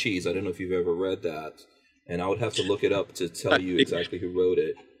Moved My Cheese. I don't know if you've ever read that. And I would have to look it up to tell you exactly who wrote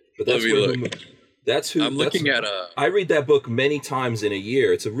it. But that's I'm looking at I read that book many times in a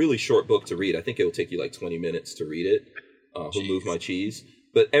year. It's a really short book to read. I think it'll take you like 20 minutes to read it. Who Moved My Cheese?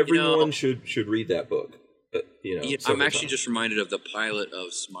 But everyone should read that book. I'm actually just reminded of the pilot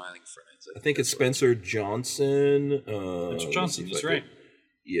of Smiling Friends. I think it's Spencer Johnson. Spencer Johnson, that's right.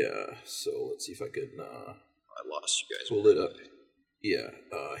 Yeah, so let's see if I can I lost you guys. pull it up. Yeah,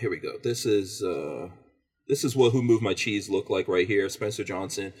 here we go. This is what Who Moved My Cheese looked like right here. Spencer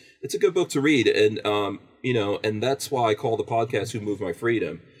Johnson. It's a good book to read, and and that's why I call the podcast Who Moved My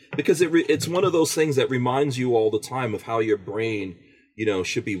Freedom, because it's one of those things that reminds you all the time of how your brain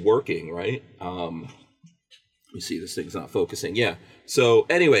should be working, right? Let me see, this thing's not focusing. Yeah. So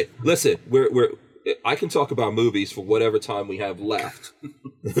anyway, listen, I can talk about movies for whatever time we have left.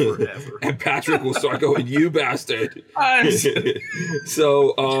 Forever. And Patrick will start going, "You bastard."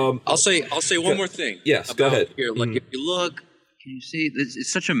 So I'll say one more thing. Yes, go ahead. Here, like if you look, can you see?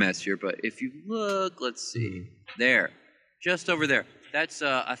 It's such a mess here, but if you look, let's see, there, just over there. That's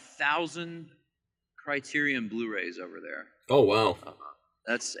 1,000 Criterion Blu-rays over there. Oh wow.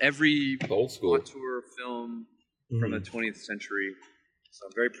 That's every Old school auteur film from the 20th century. So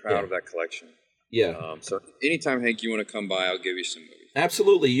I'm very proud of that collection. Yeah. So anytime, Hank, you want to come by, I'll give you some movies.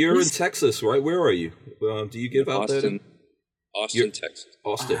 Absolutely. You're in Texas, right? Where are you? Do you give out there? Austin, Texas.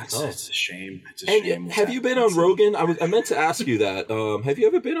 Austin. It's a shame. It's a shame. Have you been on Rogan? I meant to ask you that. Have you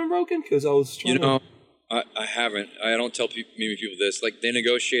ever been on Rogan? Because I was trying I haven't. I don't tell many people this. Like, they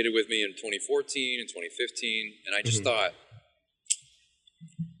negotiated with me in 2014 and 2015, and I just thought,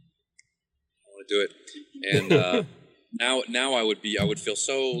 I want to do it. And now I would feel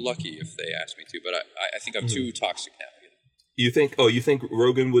so lucky if they asked me to, but I think I'm too toxic now. You think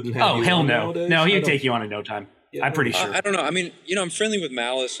Rogan wouldn't have you hell on no. nowadays? No, he would take you on in no time. Yeah, I'm pretty sure. I don't know. I mean, I'm friendly with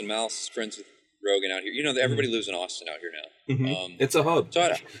Malice, and Malice is friends with Rogan out here. Everybody lives in Austin out here now. It's a hub. So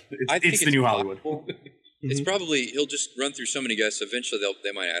I think it's the new Hollywood. It's probably, he'll just run through so many guests. Eventually,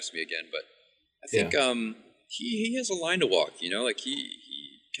 they might ask me again. But I think he has a line to walk. Like he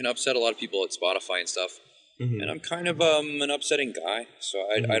can upset a lot of people at Spotify and stuff. Mm-hmm. And I'm kind of an upsetting guy, so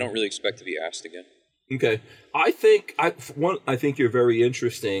I don't really expect to be asked again. Okay, I think you're very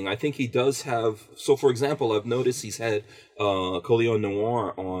interesting. I think he does have. So, for example, I've noticed he's had Coleon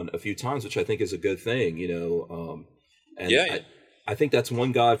Noir on a few times, which I think is a good thing. And Yeah. I think that's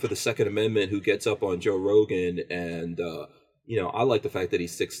one guy for the Second Amendment who gets up on Joe Rogan, and I like the fact that he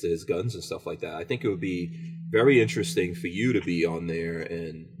sticks to his guns and stuff like that. I think it would be very interesting for you to be on there,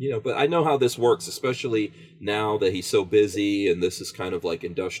 and but I know how this works, especially now that he's so busy and this is kind of like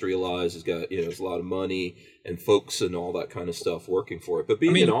industrialized. He's got there's a lot of money and folks and all that kind of stuff working for it. But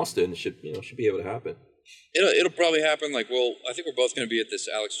being in Austin should be able to happen. It'll probably happen. I think we're both going to be at this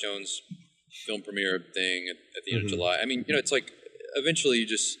Alex Jones film premiere thing at the end of July. I mean, it's like eventually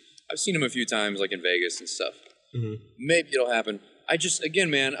I've seen him a few times, like in Vegas and stuff. Maybe it'll happen. Again,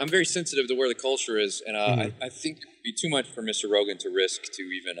 man, I'm very sensitive to where the culture is, and I think it would be too much for Mr. Rogan to risk to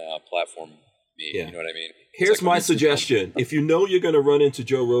even platform me. Yeah. You know what I mean? Here's my suggestion. If you know you're going to run into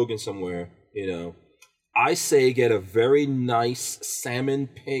Joe Rogan somewhere, I say get a very nice salmon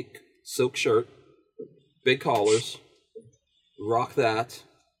pink silk shirt, big collars, rock that.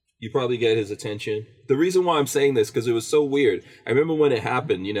 You probably get his attention. The reason why I'm saying this, because it was so weird. I remember when it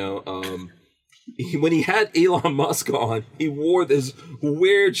happened, when he had Elon Musk on, he wore this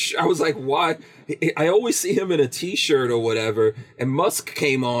weird I was like, why? I always see him in a t-shirt or whatever, and Musk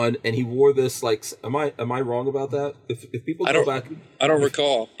came on and he wore this, like, am I wrong about that? If people go back, I don't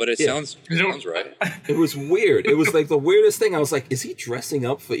recall, but it sounds right. It was weird. It was like the weirdest thing. I was like, is he dressing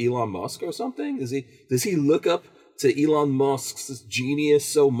up for Elon Musk or something? Does he look up to Elon Musk's genius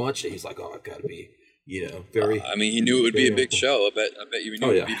so much that he's like, oh, I've got to be, very. He knew it would be a big show. I bet you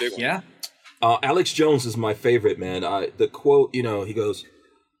knew it would be a big one. Yeah. Alex Jones is my favorite, man. The quote, he goes,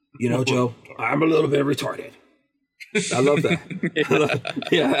 Joe, I'm a little bit retarded. I love that.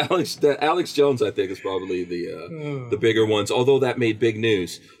 Yeah, Alex Jones, I think, is probably the bigger ones, although that made big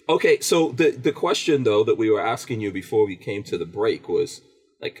news. Okay, so the question, though, that we were asking you before we came to the break was,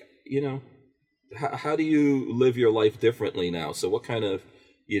 like, how do you live your life differently now? So what kind of,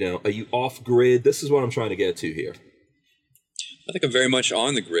 are you off grid? This is what I'm trying to get to here. I think I'm very much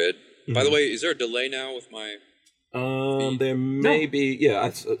on the grid. By the way, is there a delay now with my feed? There may be. Yeah,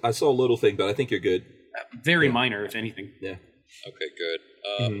 I saw a little thing, but I think you're good. Very minor, if anything. Yeah. Okay, good.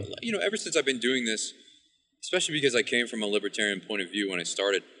 Ever since I've been doing this, especially because I came from a libertarian point of view when I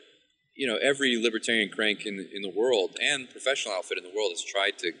started, every libertarian crank in the world and professional outfit in the world has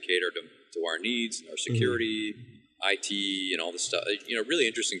tried to cater to our needs, our security, IT, and all this stuff. Really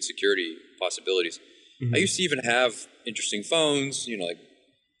interesting security possibilities. I used to even have interesting phones, like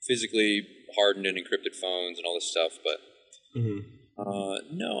physically hardened and encrypted phones and all this stuff, but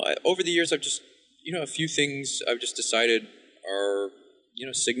no. Over the years, I've just a few things I've just decided are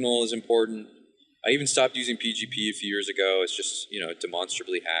Signal is important. I even stopped using PGP a few years ago. It's just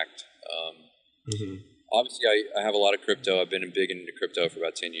demonstrably hacked. Obviously, I have a lot of crypto. I've been big into crypto for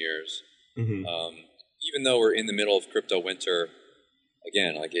about 10 years. Even though we're in the middle of crypto winter,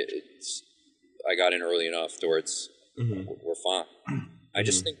 again, like it's I got in early enough to where it's we're fine. I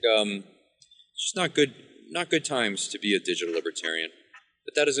just think it's just not good times to be a digital libertarian.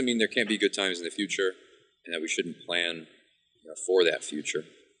 But that doesn't mean there can't be good times in the future, and that we shouldn't plan for that future.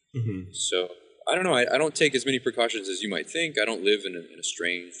 So I don't know. I don't take as many precautions as you might think. I don't live in a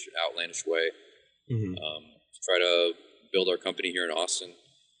strange, outlandish way. Try to build our company here in Austin,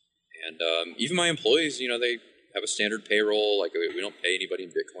 and even my employees, they have a standard payroll. Like we don't pay anybody in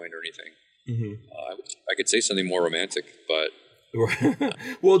Bitcoin or anything. I could say something more romantic, but.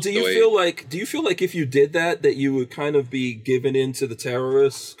 Well, do you feel like if you did that you would kind of be given into the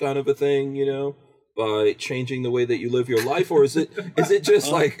terrorists kind of a thing, by changing the way that you live your life, or is it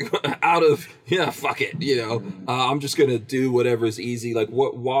just like out of fuck it, I'm just gonna do whatever's easy? Like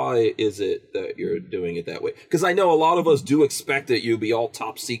why is it that you're doing it that way? Because I know a lot of us do expect that you'll be all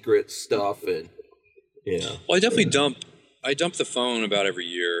top secret stuff, and Well, I dump the phone about every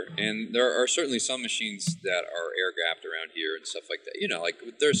year, and there are certainly some machines that are air gapped around here and stuff like that. Like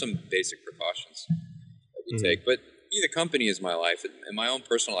there's some basic precautions that we take, but the company is my life, and my own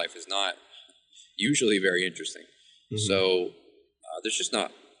personal life is not usually very interesting. So there's just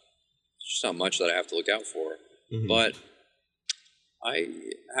not much that I have to look out for. But I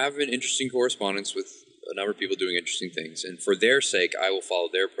have an interesting correspondence with a number of people doing interesting things, and for their sake, I will follow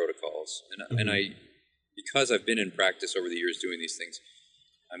their protocols, and I. Because I've been in practice over the years doing these things,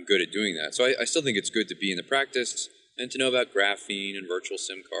 I'm good at doing that. So I still think it's good to be in the practice and to know about graphene and virtual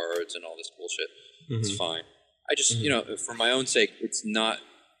SIM cards and all this bullshit. It's fine. I just, for my own sake, it's not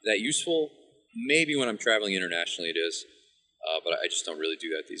that useful. Maybe when I'm traveling internationally it is. but I just don't really do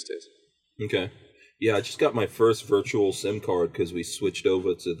that these days. Okay. Yeah, I just got my first virtual SIM card because we switched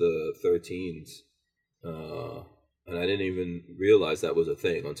over to the 13s. And I didn't even realize that was a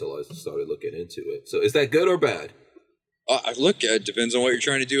thing until I started looking into it. So is that good or bad? Look, it depends on what you're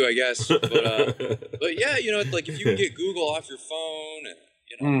trying to do, I guess. But yeah, like if you can get Google off your phone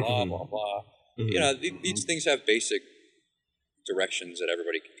and, blah, blah, blah. These things have basic directions that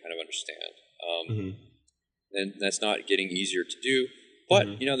everybody can kind of understand. And that's not getting easier to do. But,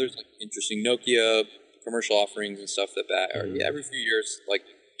 there's like interesting Nokia commercial offerings and stuff every few years, like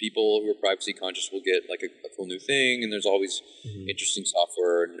people who are privacy conscious will get like a cool new thing. And there's always interesting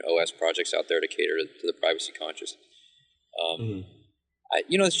software and OS projects out there to cater to the privacy conscious.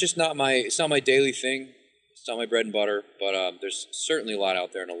 It's just not my daily thing. It's not my bread and butter, but there's certainly a lot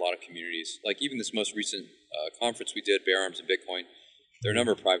out there in a lot of communities. Like even this most recent conference we did, Bear Arms and Bitcoin, there are a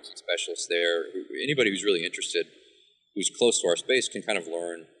number of privacy specialists there. Anybody who's really interested, who's close to our space, can kind of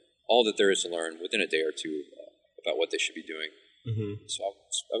learn all that there is to learn within a day or two about what they should be doing. So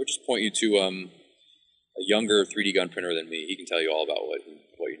I would just point you to a younger 3D gun printer than me. He can tell you all about what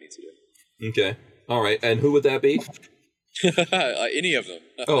you need to do. Okay. All right. And who would that be? Any of them.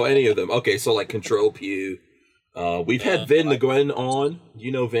 Oh, any of them. Okay, so like Control Pew. We've had Vin the Gwen on.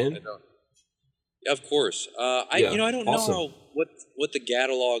 You know Vin? Yeah, of course. I don't know what the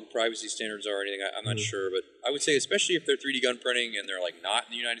catalog privacy standards are or anything. I'm not sure, but I would say especially if they're 3D gun printing and they're like not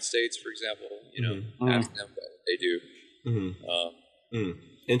in the United States, for example, ask them what they do.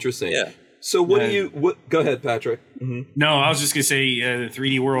 Interesting. Yeah. So go ahead, Patrick. No, I was just gonna say the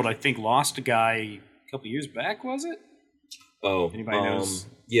 3D World I think lost a guy a couple years back, was it? Oh, anybody knows?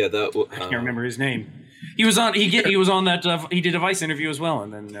 Yeah, that I can't remember his name. He was on. He was on that. He did a Vice interview as well,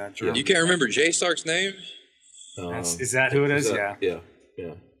 and then you can't remember Jay Stark's name? Is that who it is? Yeah.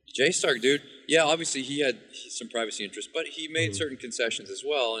 Jay Stark, dude. Yeah, obviously he had some privacy interests, but he made certain concessions as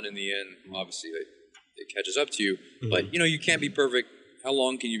well, and in the end, obviously it catches up to you. But you can't be perfect. How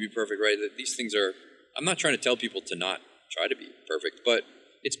long can you be perfect, right? These things are. I'm not trying to tell people to not try to be perfect, but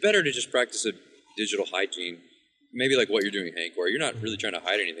it's better to just practice a digital hygiene. Maybe like what you're doing, Hank, where you're not really trying to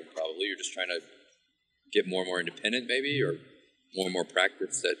hide anything, probably. You're just trying to get more and more independent, maybe, or more and more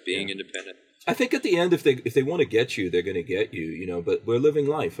practice at being independent. I think at the end, if they want to get you, they're going to get you, but we're living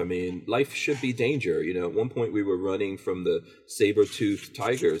life. I mean, life should be danger. At one point we were running from the saber-toothed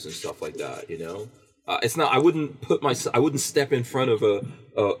tigers and stuff like that, It's not, I wouldn't step in front of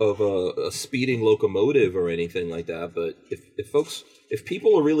a speeding locomotive or anything like that. But if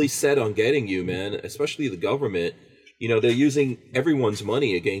people are really set on getting you, man, especially the government, they're using everyone's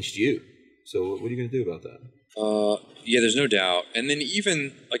money against you. So what are you going to do about that? Yeah, there's no doubt. And then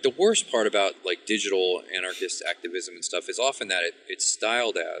even like the worst part about like digital anarchist activism and stuff is often that it's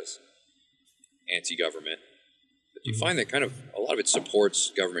styled as anti-government. But you find that kind of a lot of it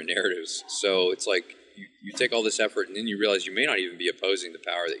supports government narratives. So it's like you take all this effort and then you realize you may not even be opposing the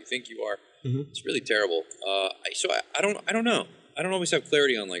power that you think you are. It's really terrible. I don't know. I don't always have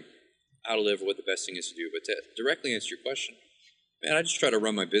clarity on like how to live or what the best thing is to do. But to directly answer your question, man, I just try to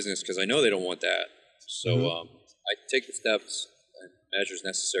run my business because I know they don't want that. So I take the steps and measures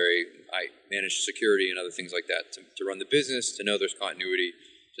necessary. I manage security and other things like that to run the business, to know there's continuity,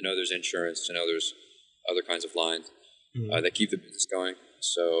 to know there's insurance, to know there's other kinds of lines that keep the business going.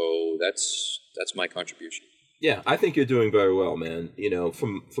 So that's my contribution. Yeah, I think you're doing very well, man.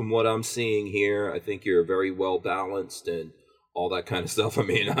 From what I'm seeing here, I think you're very well balanced and all that kind of stuff. I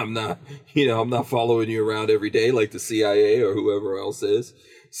mean, I'm not following you around every day like the CIA or whoever else is.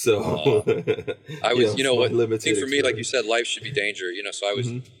 So I was, what thing for me, like you said, life should be danger. So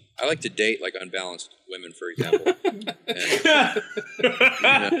I like to date like unbalanced women, for example.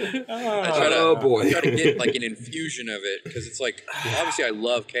 Oh boy, I try to get like an infusion of it because it's like obviously I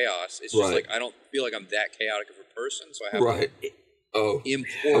love chaos. It's just like I don't feel like I'm that chaotic of a person, so I have to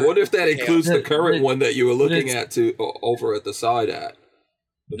import. I wonder if that includes chaos. the current one that you were looking at over at the side at.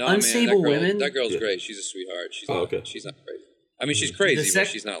 No, unstable women. That girl's great. She's a sweetheart. She's not crazy. I mean, she's crazy, but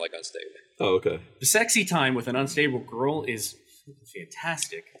she's not like unstable. Oh, okay. The sexy time with an unstable girl is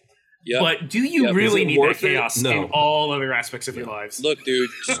fantastic. Yeah. But do you really need that chaos No. in all other aspects of your lives? Look, dude,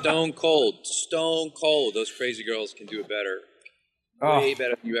 stone cold. Those crazy girls can do it better. Way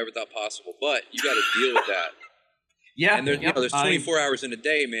better than you ever thought possible. But you got to deal with that. Yeah. And there's 24 hours in a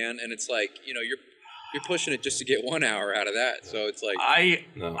day, man. And it's like, you're pushing it just to get 1 hour out of that. So it's like... I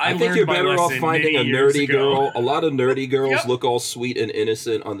think you're better off finding a nerdy girl. A lot of nerdy girls look all sweet and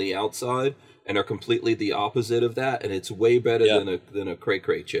innocent on the outside and are completely the opposite of that. And it's way better than a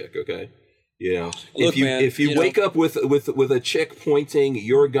cray-cray chick, okay? Look, if you wake up with a chick pointing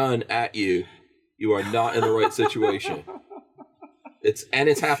your gun at you, you are not in the right situation.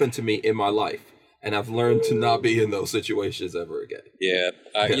 It's happened to me in my life, and I've learned to not be in those situations ever again. Yeah,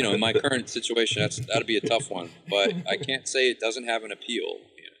 in my current situation, that'd be a tough one. But I can't say it doesn't have an appeal.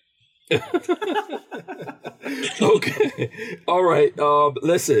 Okay, all right.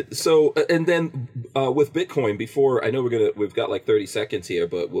 Listen. So, and then with Bitcoin, before I know we've got like 30 seconds here,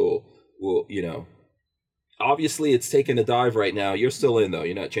 but we'll obviously it's taking a dive right now. You're still in though.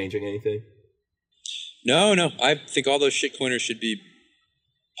 You're not changing anything. No. I think all those shitcoiners should be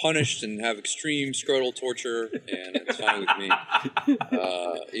punished and have extreme scrotal torture, and it's fine with me.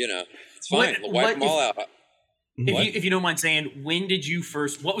 It's fine. Wipe them all out. If you don't mind saying,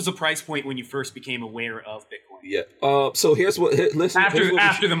 what was the price point when you first became aware of Bitcoin? Yeah. So here's what. Here's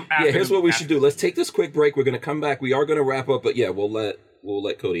what we should do. Let's take this quick break. We're going to come back. We are going to wrap up, but yeah, we'll let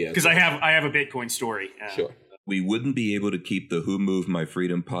Cody answer. Because I have a Bitcoin story. Sure. We wouldn't be able to keep the Who Moved My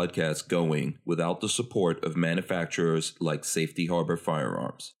Freedom podcast going without the support of manufacturers like Safety Harbor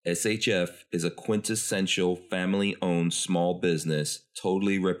Firearms. SHF is a quintessential family-owned small business,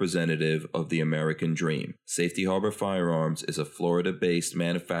 totally representative of the American dream. Safety Harbor Firearms is a Florida-based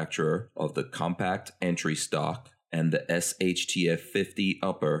manufacturer of the compact entry stock and the SHTF 50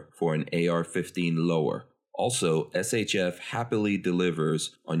 upper for an AR-15 lower. Also, SHF happily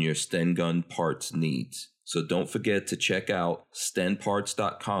delivers on your Sten gun parts needs. So don't forget to check out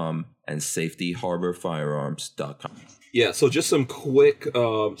stenparts.com and safetyharborfirearms.com. Yeah, so just some quick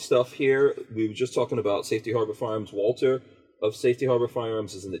stuff here. We were just talking about Safety Harbor Firearms. Walter of Safety Harbor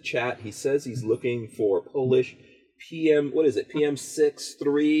Firearms is in the chat. He says he's looking for a Polish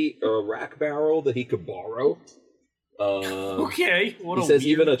PM6.3 rack barrel that he could borrow. Okay. He says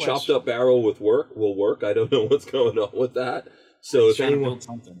even a chopped up barrel will work. I don't know what's going on with that. So if anyone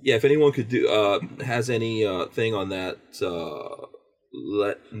could do has any thing on that,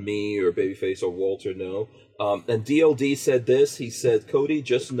 let me or Babyface or Walter know. And DLD said this. He said, Cody,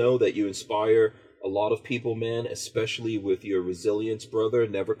 just know that you inspire a lot of people, man, especially with your resilience, brother.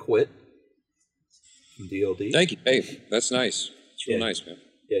 Never quit. From DLD. Thank you. Hey, that's nice. It's real nice, man.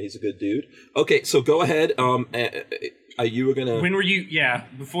 Yeah, he's a good dude. Okay, so go ahead. You were gonna. When were you? Yeah,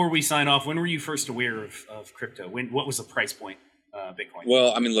 before we sign off, when were you first aware of crypto? What was the price point? Bitcoin.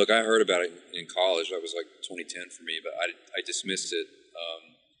 Well, I mean, look, I heard about it in college. That was like 2010 for me, but I dismissed it.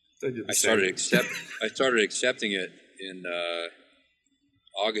 I started accepting it in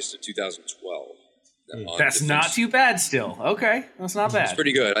August of 2012. That's not too bad. Still, okay, that's not bad. It's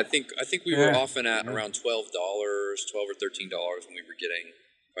pretty good. I think we were often at around $12, $12 or $13 when we were getting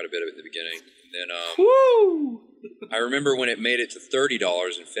quite a bit of it in the beginning. And then I remember when it made it to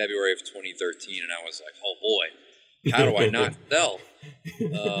 $30 in February of 2013, and I was like, oh boy. How do I not sell?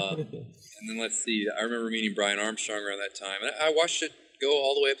 And then let's see. I remember meeting Brian Armstrong around that time, and I watched it go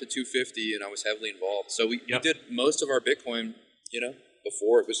all the way up to 250, and I was heavily involved. So we did most of our Bitcoin,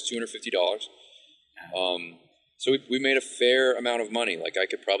 before it was $250. So we made a fair amount of money. Like I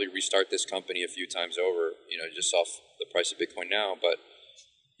could probably restart this company a few times over, just off the price of Bitcoin now. But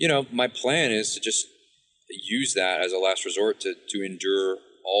my plan is to just use that as a last resort to endure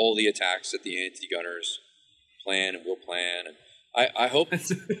all the attacks that the anti-gunners plan and will plan, and I hope I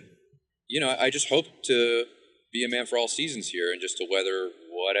just hope to be a man for all seasons here and just to weather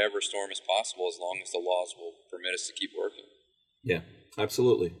whatever storm is possible as long as the laws will permit us to keep working. Yeah,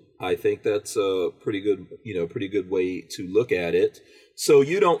 absolutely. I think that's a pretty good way to look at it. So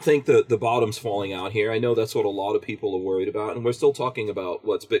you don't think that the bottom's falling out here? I know that's what a lot of people are worried about, and we're still talking about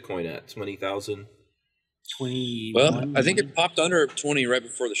what's Bitcoin at 20,000. 20. Well, I think it popped under 20 right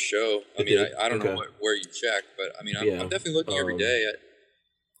before the show. I don't know where you check, but I'm definitely looking every day at.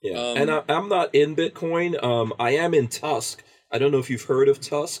 And I'm not in Bitcoin. I am in Tusk. I don't know if you've heard of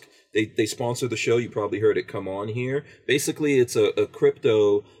Tusk. They sponsor the show. You probably heard it come on here. Basically, it's a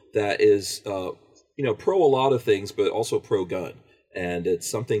crypto that is pro a lot of things, but also pro gun, and it's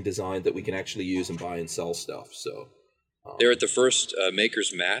something designed that we can actually use and buy and sell stuff. So they're at the first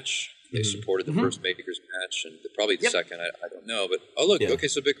Makers Match. They supported the first Makers Match, and probably the second. I don't know, but okay,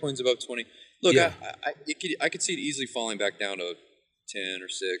 so Bitcoin's above 20. Look, I could see it easily falling back down to 10 or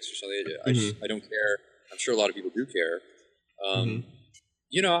 6 or something. I don't care. I'm sure a lot of people do care.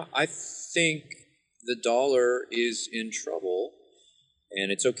 I think the dollar is in trouble,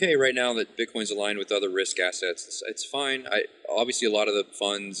 and it's okay right now that Bitcoin's aligned with other risk assets. It's fine. Obviously, a lot of the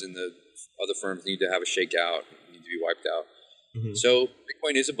funds and the other firms need to have a shakeout, need to be wiped out. So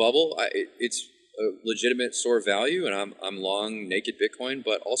Bitcoin is a bubble. It's a legitimate store of value, and I'm long naked Bitcoin,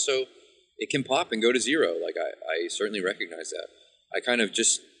 but also it can pop and go to zero. Like I certainly recognize that. I kind of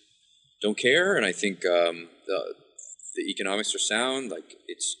just don't care, and I think the economics are sound. Like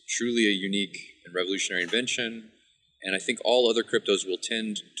it's truly a unique and revolutionary invention, And I think all other cryptos will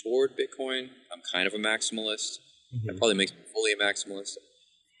tend toward Bitcoin. I'm kind of a maximalist. That probably makes me fully a maximalist.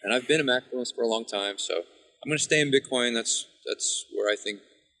 And I've been a maximalist for a long time, so I'm going to stay in Bitcoin. That's where I think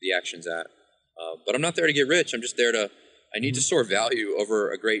the action's at. But I'm not there to get rich. I'm just there to, I need to store value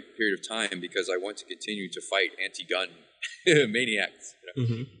over a great period of time because I want to continue to fight anti-gun maniacs. You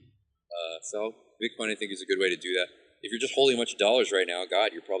know? So Bitcoin, I think, is a good way to do that. If you're just holding a bunch of dollars right now,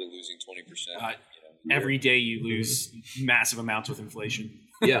 God, you're probably losing 20%. Every day you lose massive amounts with inflation.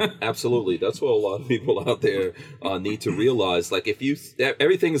 Yeah, absolutely. That's what a lot of people out there need to realize. Like,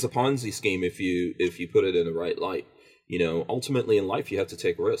 everything is a Ponzi scheme if you put it in the right light. You know, ultimately in life you have to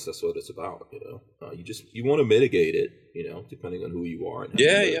take risks. That's what it's about. You know, you want to mitigate it. You know, depending on who you are. And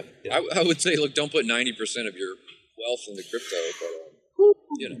yeah. I would say, look, don't put 90% of your wealth into crypto, but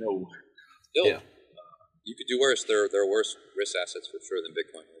you know, still, you could do worse. There are worse risk assets for sure than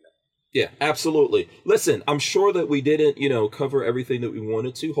Bitcoin. Yeah, absolutely. Listen, I'm sure that we didn't, cover everything that we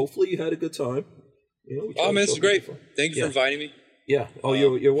wanted to. Hopefully you had a good time. Man, this is great. Thank you for inviting me. Yeah. Oh,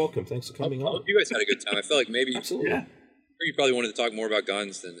 you're welcome. Thanks for coming on. I hope you guys had a good time. I felt like maybe absolutely. Yeah. You probably wanted to talk more about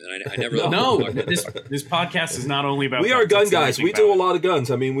guns, and I never. No, this podcast is not only about. We are gun guys. We do a lot of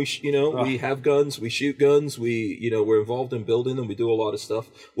guns. I mean, we have guns. We shoot guns. We're involved in building them. We do a lot of stuff.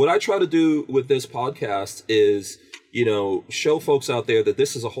 What I try to do with this podcast is, show folks out there that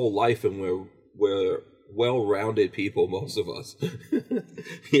this is a whole life, and we're well-rounded people, most of us.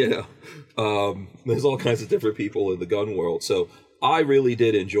 There's all kinds of different people in the gun world, so I really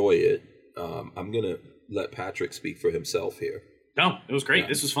did enjoy it. I'm gonna let Patrick speak for himself here. No, it was great.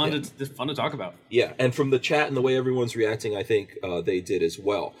 This was fun to talk about. Yeah, and from the chat and the way everyone's reacting, I think they did as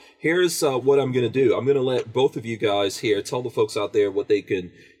well. Here's what I'm going to do. I'm going to let both of you guys here tell the folks out there what they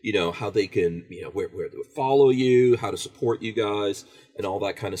can, how they can, where to follow you, how to support you guys, and all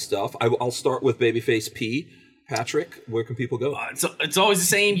that kind of stuff. I'll start with Babyface P. Patrick, where can people go? It's always the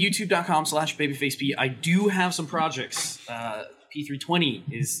same, youtube.com/babyfaceP. I do have some projects.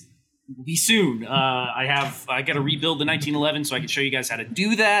 P320 will be soon. I got to rebuild the 1911 so I can show you guys how to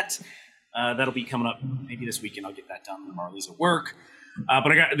do that. That'll be coming up maybe this weekend. I'll get that done when Marley's at work.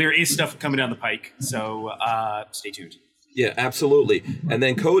 But there is stuff coming down the pike, so stay tuned. Yeah, absolutely. And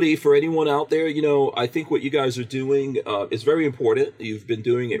then Cody, for anyone out there, I think what you guys are doing is very important. You've been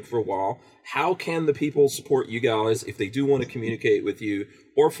doing it for a while. How can the people support you guys if they do want to communicate with you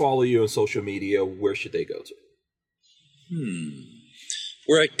or follow you on social media? Where should they go to?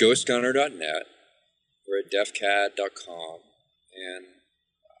 We're at ghostgunner.net. We're at defcad.com. And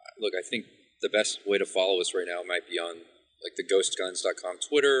look, I think the best way to follow us right now might be on like the ghostguns.com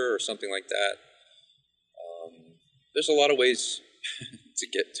Twitter or something like that. There's a lot of ways to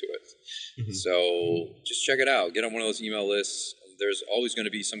get to it. So just check it out. Get on one of those email lists. There's always going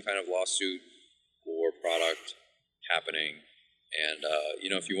to be some kind of lawsuit or product happening. And,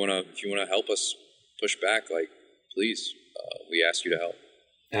 if you want to help us push back, please, we ask you to help.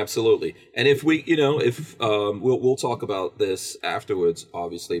 Absolutely. And if we'll talk about this afterwards,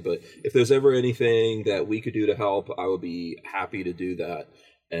 obviously, but if there's ever anything that we could do to help, I would be happy to do that.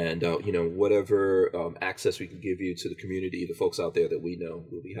 And, whatever access we can give you to the community, the folks out there that we know,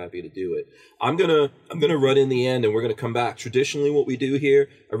 we'll be happy to do it. I'm going to run in the end and we're going to come back. Traditionally, what we do here,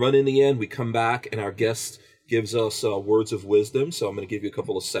 I run in the end, we come back and our guest gives us words of wisdom. So I'm going to give you a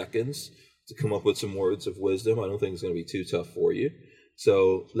couple of seconds to come up with some words of wisdom. I don't think it's going to be too tough for you.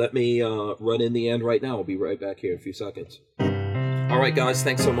 So let me run in the end right now. I'll be right back here in a few seconds. All right, guys,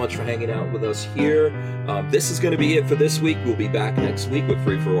 thanks so much for hanging out with us here. This is going to be it for this week. We'll be back next week with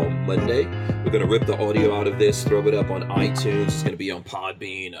Free For All Monday. We're going to rip the audio out of this, throw it up on iTunes. It's going to be on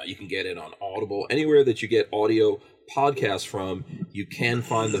Podbean. You can get it on Audible. Anywhere that you get audio podcasts from, you can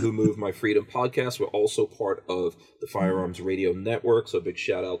find the Who Moved My Freedom podcast. We're also part of the Firearms Radio Network, so a big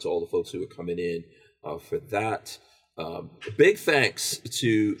shout out to all the folks who are coming in for that. Big thanks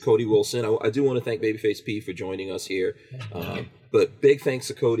to Cody Wilson. I do want to thank Babyface P for joining us here. But big thanks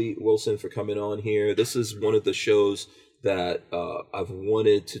to Cody Wilson for coming on here. This is one of the shows that I've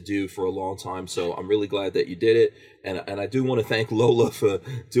wanted to do for a long time, so I'm really glad that you did it. And I do want to thank Lola for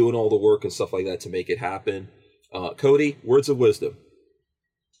doing all the work and stuff like that to make it happen. Cody, words of wisdom.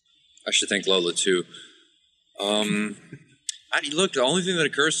 I should thank Lola too. Look, the only thing that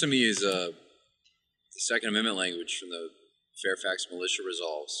occurs to me is the Second Amendment language from the Fairfax Militia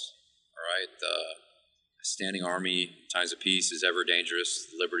Resolves. All right, the standing army, times of peace, is ever dangerous.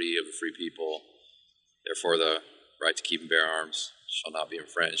 The liberty of a free people, therefore the right to keep and bear arms shall not be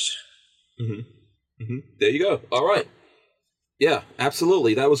infringed. There you go. All right. Yeah,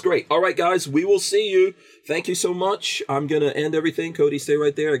 absolutely. That was great. All right, guys, we will see you. Thank you so much. I'm going to end everything. Cody, stay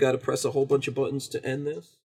right there. I got to press a whole bunch of buttons to end this.